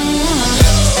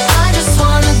 I just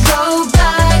wanna go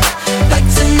back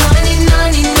to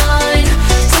 1999.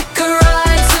 Take a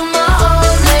ride to my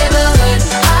old neighborhood.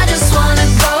 I just wanna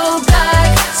go back.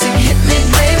 Sing hit me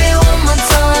baby one more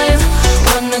time.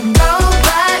 Wanna go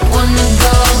back, wanna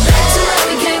go back to where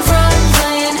we came from.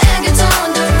 Playing air guitar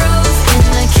on the roof. In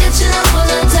the kitchen up on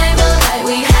the table like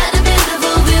we had a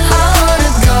beautiful view. I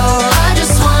wanna go, I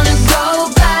just wanna go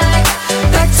back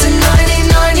to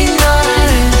 1999.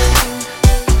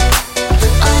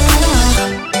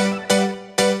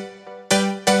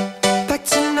 back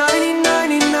to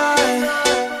 1999.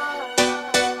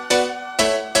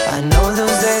 I know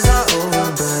those days are over,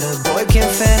 but a boy can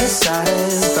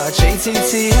fantasize about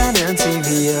JTT and MTV.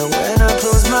 Yeah, when I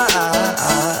close my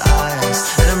eyes,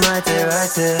 and I'm right there,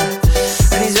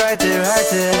 and he's right there, right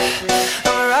there.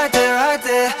 I'm right there, right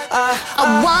there. I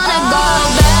wanna go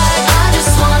back. I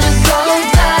just wanna go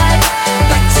back.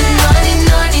 Back to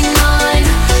 1999.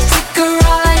 Take a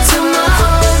ride to my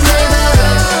home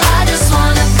neighborhood. I just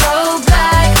wanna go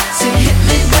back. So hit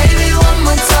me, baby, one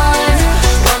more time.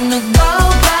 Wanna go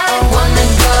back. Wanna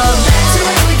go back to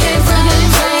where we came from.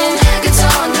 Playing guitar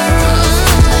on the roof.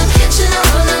 Kitchen up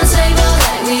on the table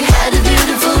like we had a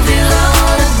beautiful view. I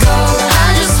wanna go.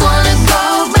 I just wanna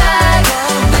go back.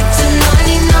 Back to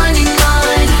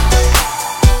 1999.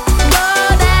 Go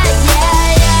back,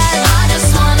 yeah, yeah. I just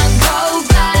wanna go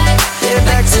back. Yeah,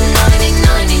 back to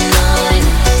 1999.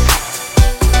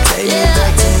 Take me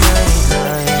back to 99.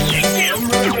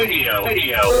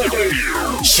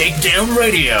 Shakedown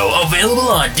Radio, available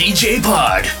on DJ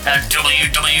Pod at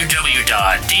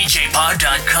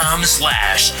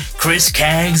www.djpod.com/Chris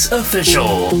Caggs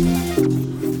Official.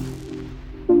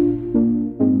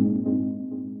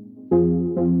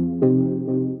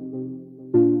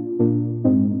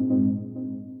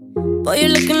 Boy, you're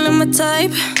looking like my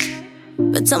type,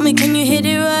 but tell me, can you hit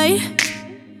it right?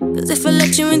 Cause if I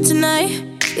let you in tonight,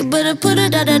 you better put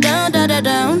it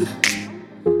down.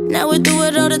 Now we do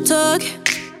it all the talk,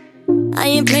 I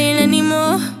ain't playing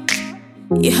anymore.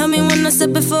 You heard me when I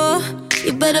said before,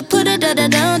 you better put it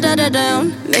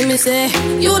down. Make me say,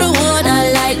 you the one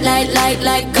I like.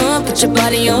 Come on, put your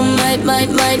body on might.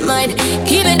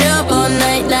 Keep it up all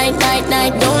night.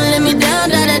 Don't let me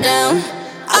down.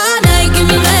 All night, give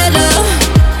me mad love.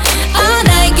 All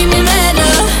night, give me mad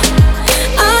love.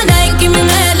 All night, give me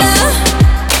mad love.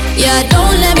 Yeah,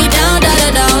 don't let me down.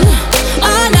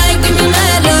 All night, give me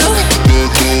mad love.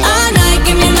 All night,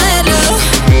 give me mad love.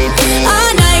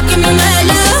 All night, give me mad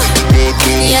love.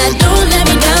 Yeah, don't let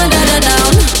me down.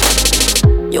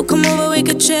 You come over, we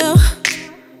could chill.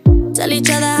 Tell each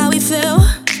other how we feel.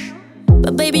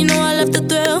 But baby, know I love the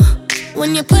thrill.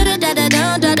 When you put it down.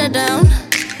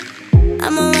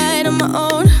 I'm alright on my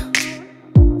own,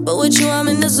 but with you I'm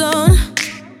in the zone.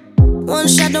 One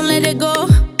shot, don't let it go.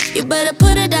 You better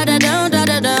put it down.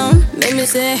 Make me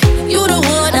say, you the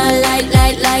one I like.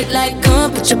 Come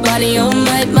on, put your body on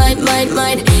might.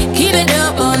 Keep it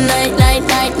up all night.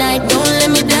 Don't let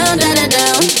me down.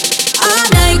 All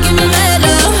night, give me mad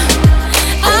love.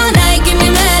 All night, give me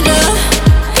mad love.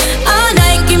 All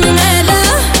night, give me mad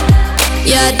love.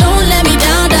 Yeah, don't let me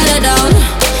down.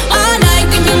 All night,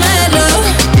 give me mad love.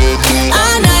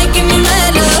 All night, give me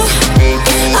mad love.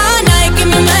 All night, give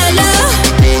me mad love.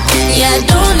 Yeah,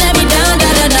 don't let me down.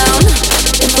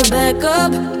 If I back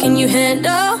up, can you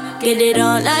handle? Get it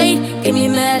all night, give me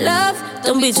mad love.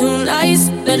 Don't be too nice,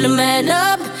 better man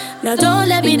up. Now don't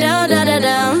let me down.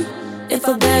 If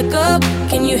I back up,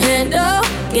 can you handle?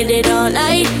 Get it all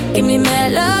night, give me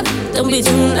mad love. Don't be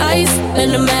too nice,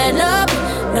 better man up.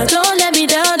 Now don't let me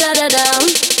down. All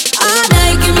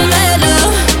night, give me mad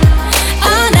love.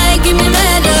 All night, give me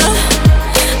mad love.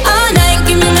 All night,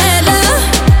 give me mad love.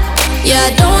 Yeah,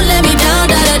 don't let me down.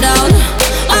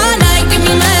 All night, give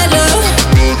me mad love.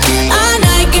 All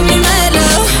night, give me mad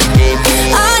love.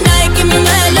 All night, give me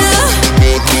mad love.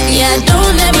 Yeah,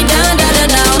 don't let me down.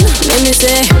 Let me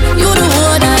say, you the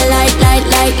one I like.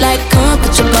 Come on,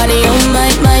 put your body on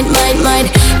might.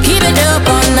 Keep it up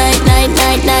all night.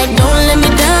 Don't let me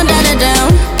down.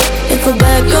 If I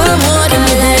back up, what am I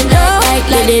like?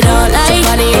 Let it all night.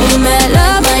 Body on mad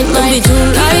love. Don't be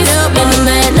too nice, better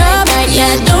man up.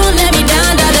 Yeah, don't let me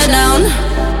down.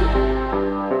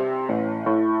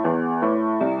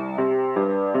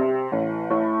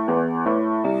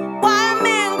 Why are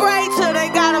men great till they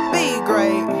gotta be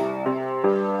great?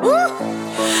 Woo!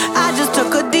 I just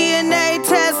took a DNA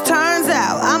test, turns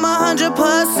out I'm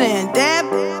 100% that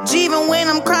bitch. Even when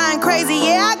I'm crying crazy,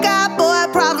 yeah, I got boy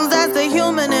problems, that's the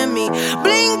human in me.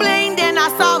 Bling bling, then I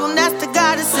solve them, that's the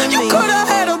goddess in me. You could've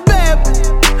had a bad bitch,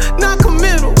 not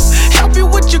committal. Help you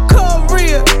with your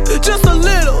career, just a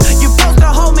little. You supposed to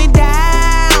hold me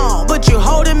down, but you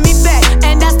holding me back,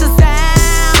 and that's the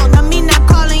sound of me not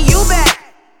calling you back.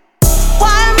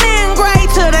 Why are men great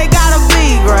till they gotta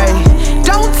be great?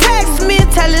 Don't text me,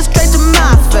 tell it straight to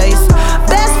my face.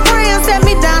 Best friend set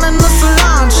me down in the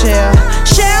salon chair.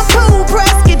 Shampoo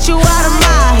press, get you out of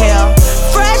my hair.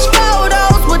 Fresh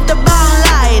photos with the bomb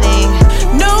lighting.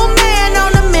 New man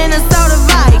on the Minnesota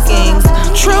Vikings.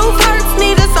 True hurts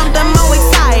needed something more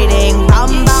exciting.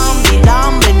 Bum bum be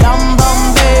dum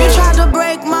bum babe. You tried to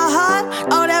break my heart,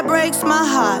 oh that breaks my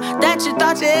heart. That you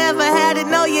thought you ever had it,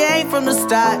 no you ain't from the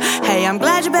start. Hey, I'm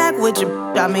glad you're back with your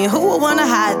I mean, who would wanna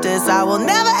hide this? I will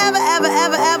never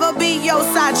ever be your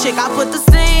side chick. I put the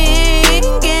singing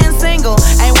single,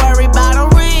 ain't worried about a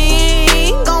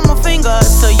ring on my finger.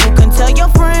 So you can tell your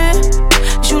friend,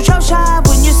 shoot your shot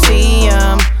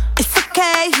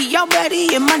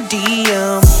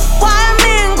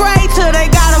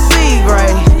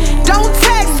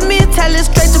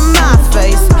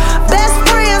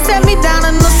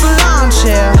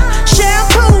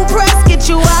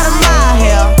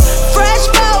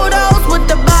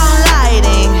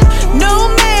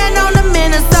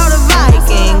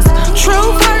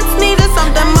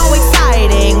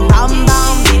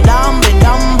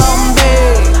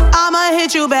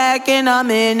back and I'm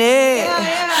in it.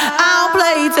 I don't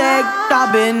play tag,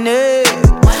 I've been it.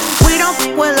 We don't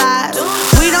f with lies,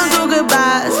 we don't do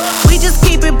goodbyes. We just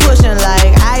keep it pushing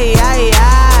like aye, aye,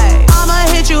 aye. I'ma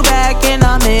hit you back and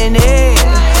I'm in it.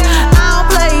 I don't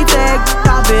play tag,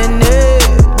 I've been it.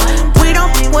 We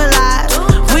don't f with lies,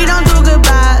 we don't do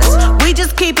goodbyes. We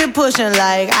just keep it pushing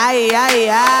like aye, aye,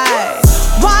 aye.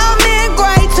 Wild men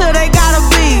great till they gotta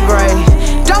be great.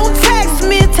 Don't text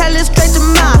me, tell it straight to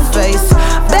my face.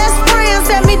 Best friend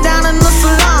set me down in the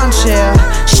salon chair.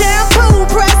 Shampoo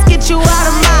press, get you out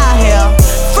of my hair.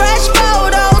 Fresh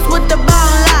photos with the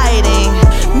bomb lighting.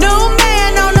 New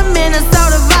man on the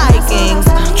Minnesota Vikings.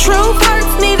 True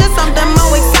hurts needed something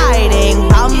more exciting.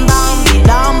 Bum bum be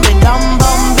dum be dum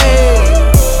bum be.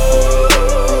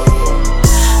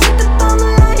 With the bomb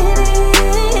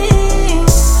lighting,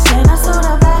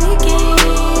 Minnesota Vikings.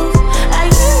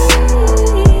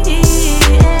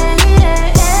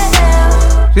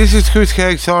 This is Chris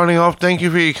Cagg signing off. Thank you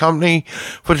for your company.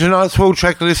 For tonight's full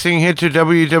track listing, head to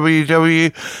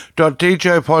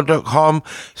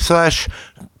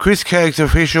www.djpod.com/Chris Caggs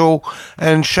Official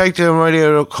and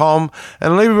shakedownradio.com,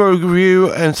 and leave a review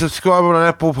and subscribe on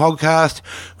Apple Podcast,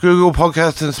 Google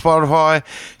Podcast and Spotify.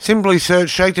 Simply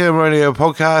search Shakedown Radio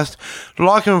Podcast.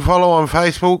 Like and follow on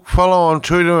Facebook, follow on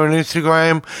Twitter and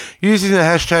Instagram using the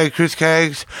hashtag Chris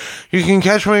Caggs. You can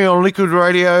catch me on Liquid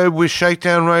Radio with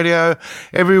Shakedown Radio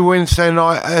every Wednesday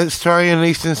night at Australian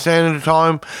Eastern Standard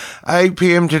Time, 8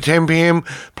 p.m. to 10 p.m,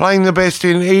 playing the best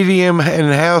in EDM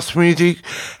and house music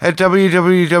at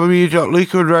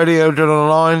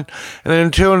www.liquidradio.online. And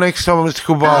until next time, it's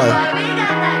goodbye.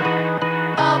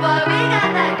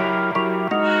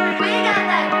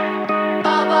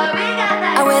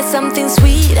 I wear something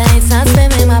sweet and it's not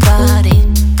spamming my body.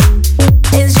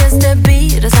 It's just a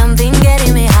beat or something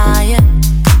getting me higher.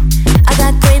 I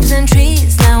got grapes and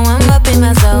trees, now I'm up in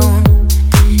my zone.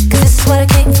 Cause this is what I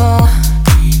came for.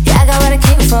 Yeah, I got what I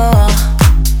came for.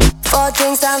 4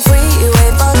 drinks down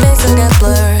freeway, 4 days to get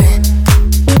blurry.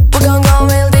 We're gon' go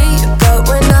real deep, but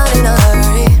we're not in a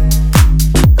hurry.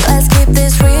 Let's keep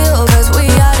this real, cause we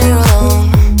are here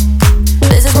alone.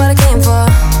 This is what I came for.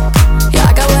 Yeah,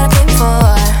 I got what I came for.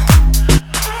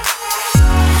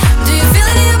 Do you feel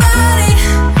it in your body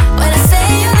when I say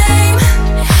your name?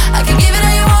 I can give it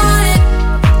how you want it,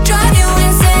 drive you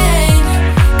insane.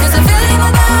 Cause I feel it in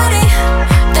my body,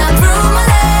 down through my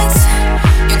legs.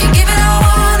 You can give it how I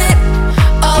want it.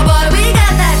 Oh boy, we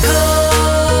got that cold.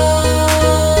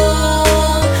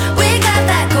 We got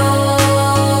that cold.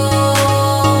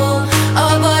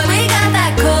 Oh boy, we got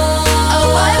that cold. Oh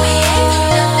boy, we ain't do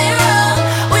nothing wrong.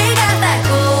 We got that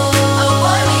cold. Oh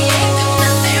boy, we ain't do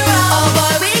nothing wrong. Oh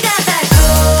boy, we got that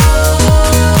cold.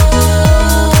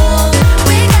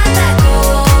 We got that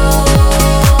cold.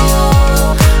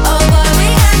 Oh boy, we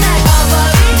got that. Oh boy,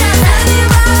 we got that in your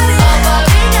body. Oh boy,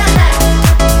 we got that.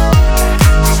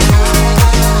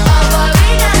 Oh boy, we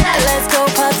got that. Let's go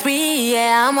part 3,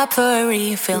 yeah, I'm up for a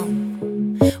refill.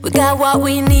 We got what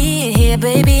we need here,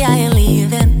 baby, I ain't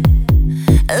leaving.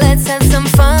 Let's have some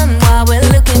fun while we're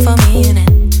looking for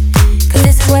meaning. Cause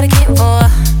this is what I came for.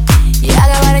 Yeah, I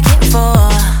got what I came for.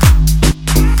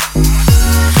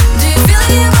 Do you feel it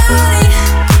in your body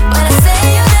when I say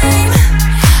your name?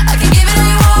 I can give it how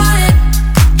you want it,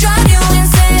 drive you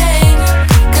insane.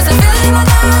 Cause I feel it in my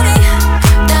body,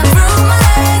 down through my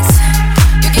legs.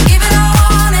 You can give it how I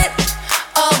want it.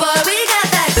 Oh boy, we got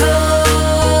that cold.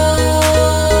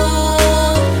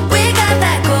 We got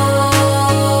that cold.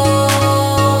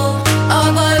 Oh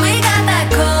boy, we got that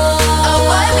cold. Oh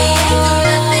boy, we ain't do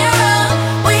nothing wrong.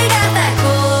 We got that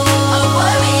cold. Oh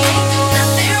boy, we ain't do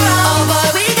nothing wrong. Oh boy,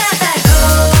 we got that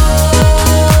cold.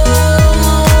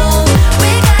 We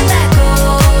got that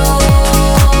cold.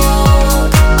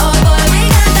 Oh boy, we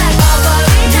got that. Oh boy,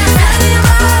 we got that in your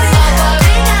body. Oh boy,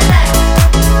 we got that.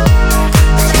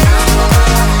 Oh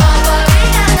boy, we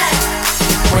got that.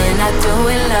 We're not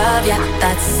doing love, yeah,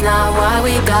 that's not why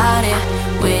we got it.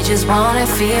 We just wanna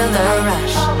feel the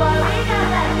rush.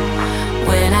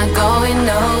 We're not going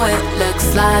nowhere,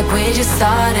 looks like we just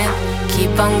started.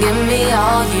 Keep on giving me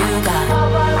all you got.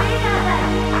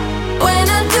 We're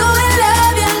not doing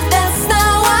love, yeah, that's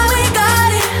not why we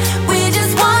got it. We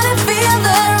just wanna feel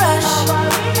the rush.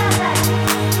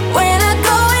 We're not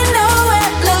going nowhere,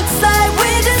 looks like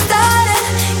we just started.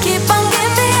 Keep on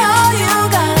giving me all you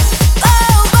got.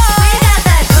 Oh boy, we got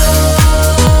that cold.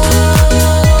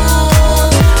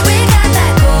 We got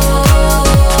that cold.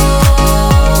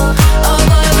 Oh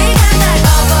boy, we got that.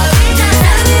 Oh boy, we got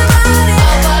that in your body.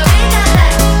 Oh boy, we got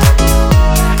that.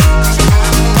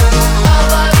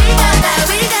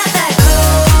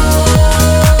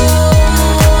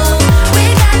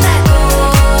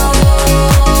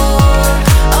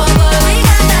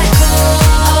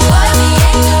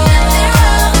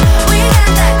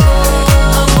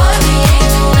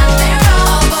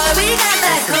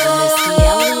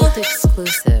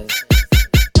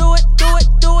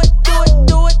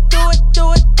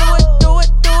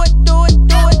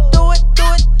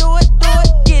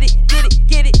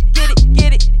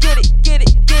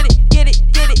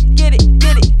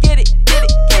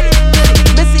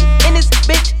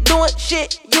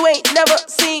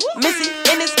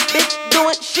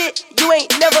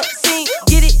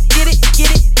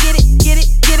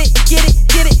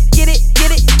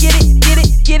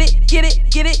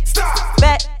 get it.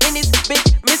 Back in this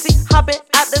bitch, Missy hopping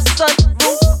out the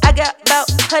sunroof. I got about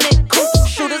 100 coops,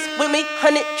 shooters with me,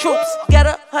 100 troops. Got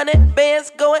 100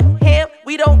 bands going ham,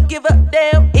 we don't give a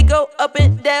damn. It go up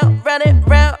and down, round and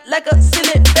round like a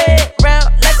ceiling fan. Round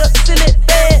like a ceiling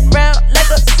fan, round like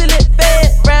a ceiling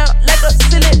fan. Round like a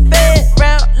ceiling fan,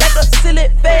 round like a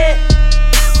ceiling fan.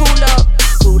 Cool up,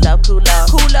 cool up, cool up,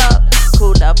 cool up,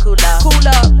 cool up, cool up, cool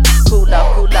up, cool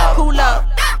up, cool up, cool up.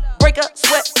 Break up,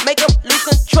 sweat, make them lose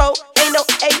control. Ain't no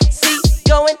AC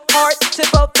going hard.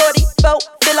 Tip up 44,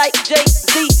 feel like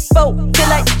Jay-Z. 4, feel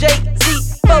like Jay-Z.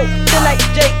 4, feel like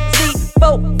Jay-Z.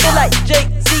 4, feel like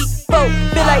Jay-Z. 4,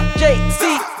 feel like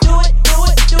Jay-Z. Do it, do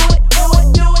it, do it, do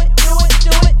it, do it, do it,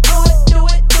 do it, do it,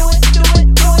 do it, do it, do it,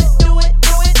 do it, do it,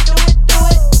 do it, do it, do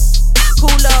it.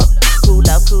 Cool up, cool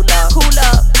up, cool up, cool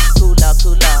up, cool up,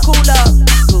 cool up, cool up,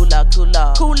 cool up, cool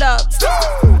up, cool up.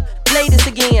 Play this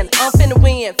again, I'm finna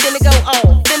win, finna go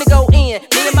on, finna go in.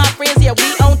 Me and my friends, yeah, we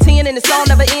on 10 and the song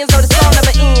never ends, no, the song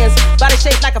never ends. Body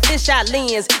shaped like a fisheye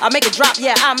lens, I make it drop,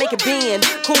 yeah, I make it bend.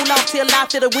 Cool off till I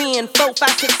feel the wind, 4, 5,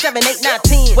 6, 7, 8, 9,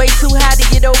 10. Way too high to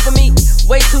get over me,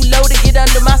 way too low to get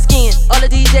under my skin. All the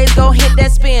DJs gon' hit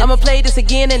that spin, I'ma play this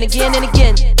again and again and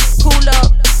again. Cool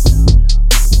up,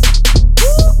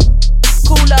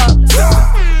 cool up, cool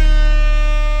up.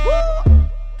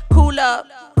 Cool up,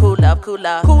 cool up,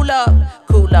 cool up,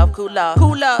 cool up, cool up,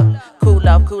 cool up, cool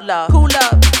up, cool up, cool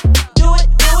up. Do it,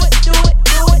 do it, do it,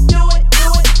 do it, do it,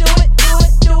 do it, do it, do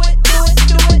it, do it, do it,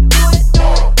 do it, do it, do it,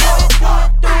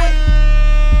 do it,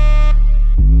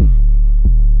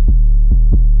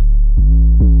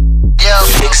 Yeah,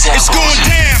 it's going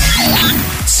down.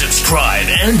 Subscribe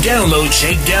and download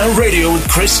Shakedown Radio with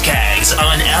Chris Caggs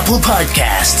on Apple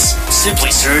Podcasts.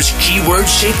 Simply search keyword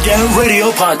Shakedown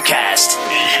Radio Podcast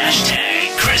and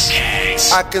hashtag Chris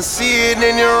Caggs. I can see it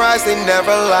in your eyes, they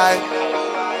never lie.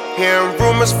 Hearing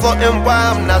rumors floating, why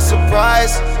I'm not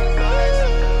surprised.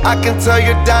 I can tell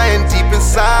you're dying deep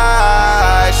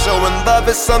inside. Showing love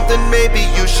is something maybe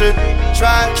you should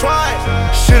try.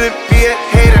 Shouldn't be a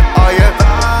hater, are you?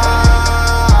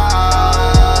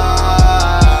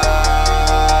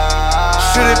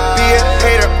 Shouldn't be a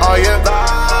hater, are you?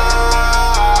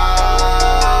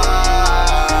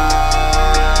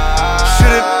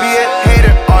 Shouldn't be a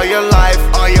hater all your life,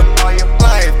 all your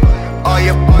life, all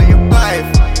your life,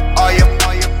 all your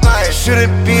life.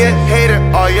 Shouldn't be a hater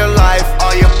all your life,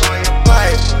 all your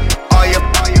life, all your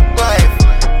life,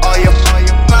 all your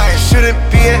life. Shouldn't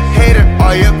be a hater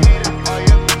all your.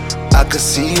 I could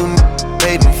see you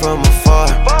hating from afar.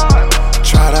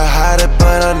 Try to hide it,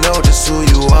 but I know just who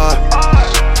you are.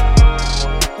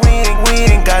 We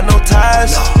ain't got no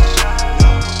ties.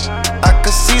 I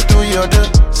can see through your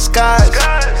disguise.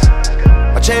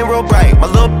 My chain real bright, my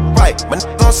little right, my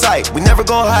on sight. We never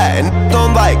gon' hide and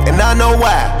don't like, and I know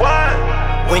why.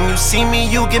 When you see me,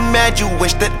 you get mad. You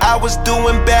wish that I was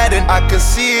doing bad, and I can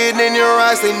see it in your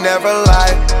eyes. They never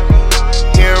lie.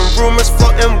 Hearing rumors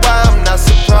floating, why I'm not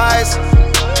surprised.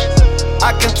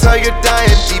 I can tell you're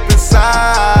dying deep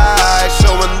inside.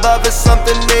 Showing love is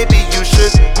something maybe you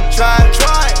should try.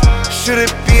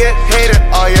 Shouldn't be a hater,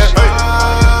 are you?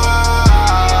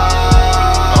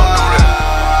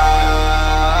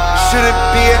 Shouldn't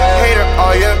be a hater,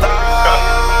 are you? That's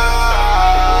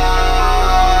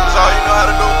all you know how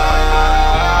to do.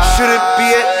 Shouldn't be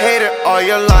a hater all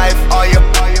your life, all your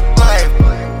life,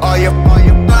 all your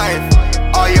life,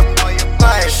 all your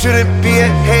life. Shouldn't be a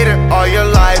hater all your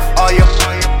life, all your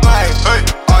life,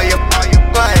 all your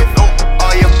life,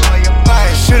 all your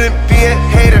life. Shouldn't be a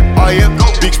hater all your.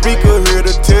 Big speaker here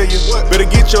to tell you, better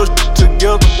get your shit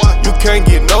together. You can't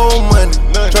get no money,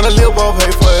 tryna live off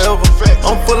hate forever.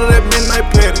 I'm full of that midnight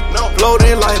petty,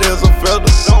 floating light as a feather.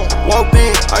 Walked in,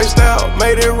 iced out,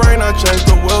 made it rain, I changed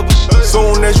the weather.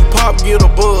 Soon as you pop, get a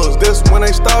buzz, that's when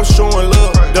they stop showing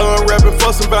love. Done rapping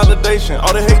for some validation,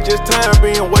 all the hate just time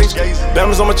being wasted.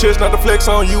 Diamonds on my chest, not to flex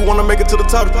on you, wanna make it to the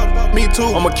top. Me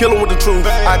too, I'm a killer with the truth.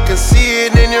 I can see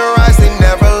it in your eyes, they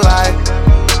never lie.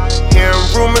 Hearing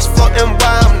rumors floating,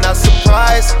 why I'm not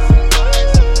surprised.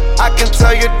 I can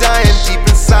tell you're dying deep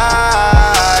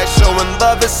inside. Showing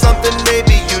love is something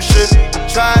maybe you should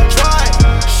try.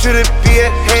 Shouldn't be a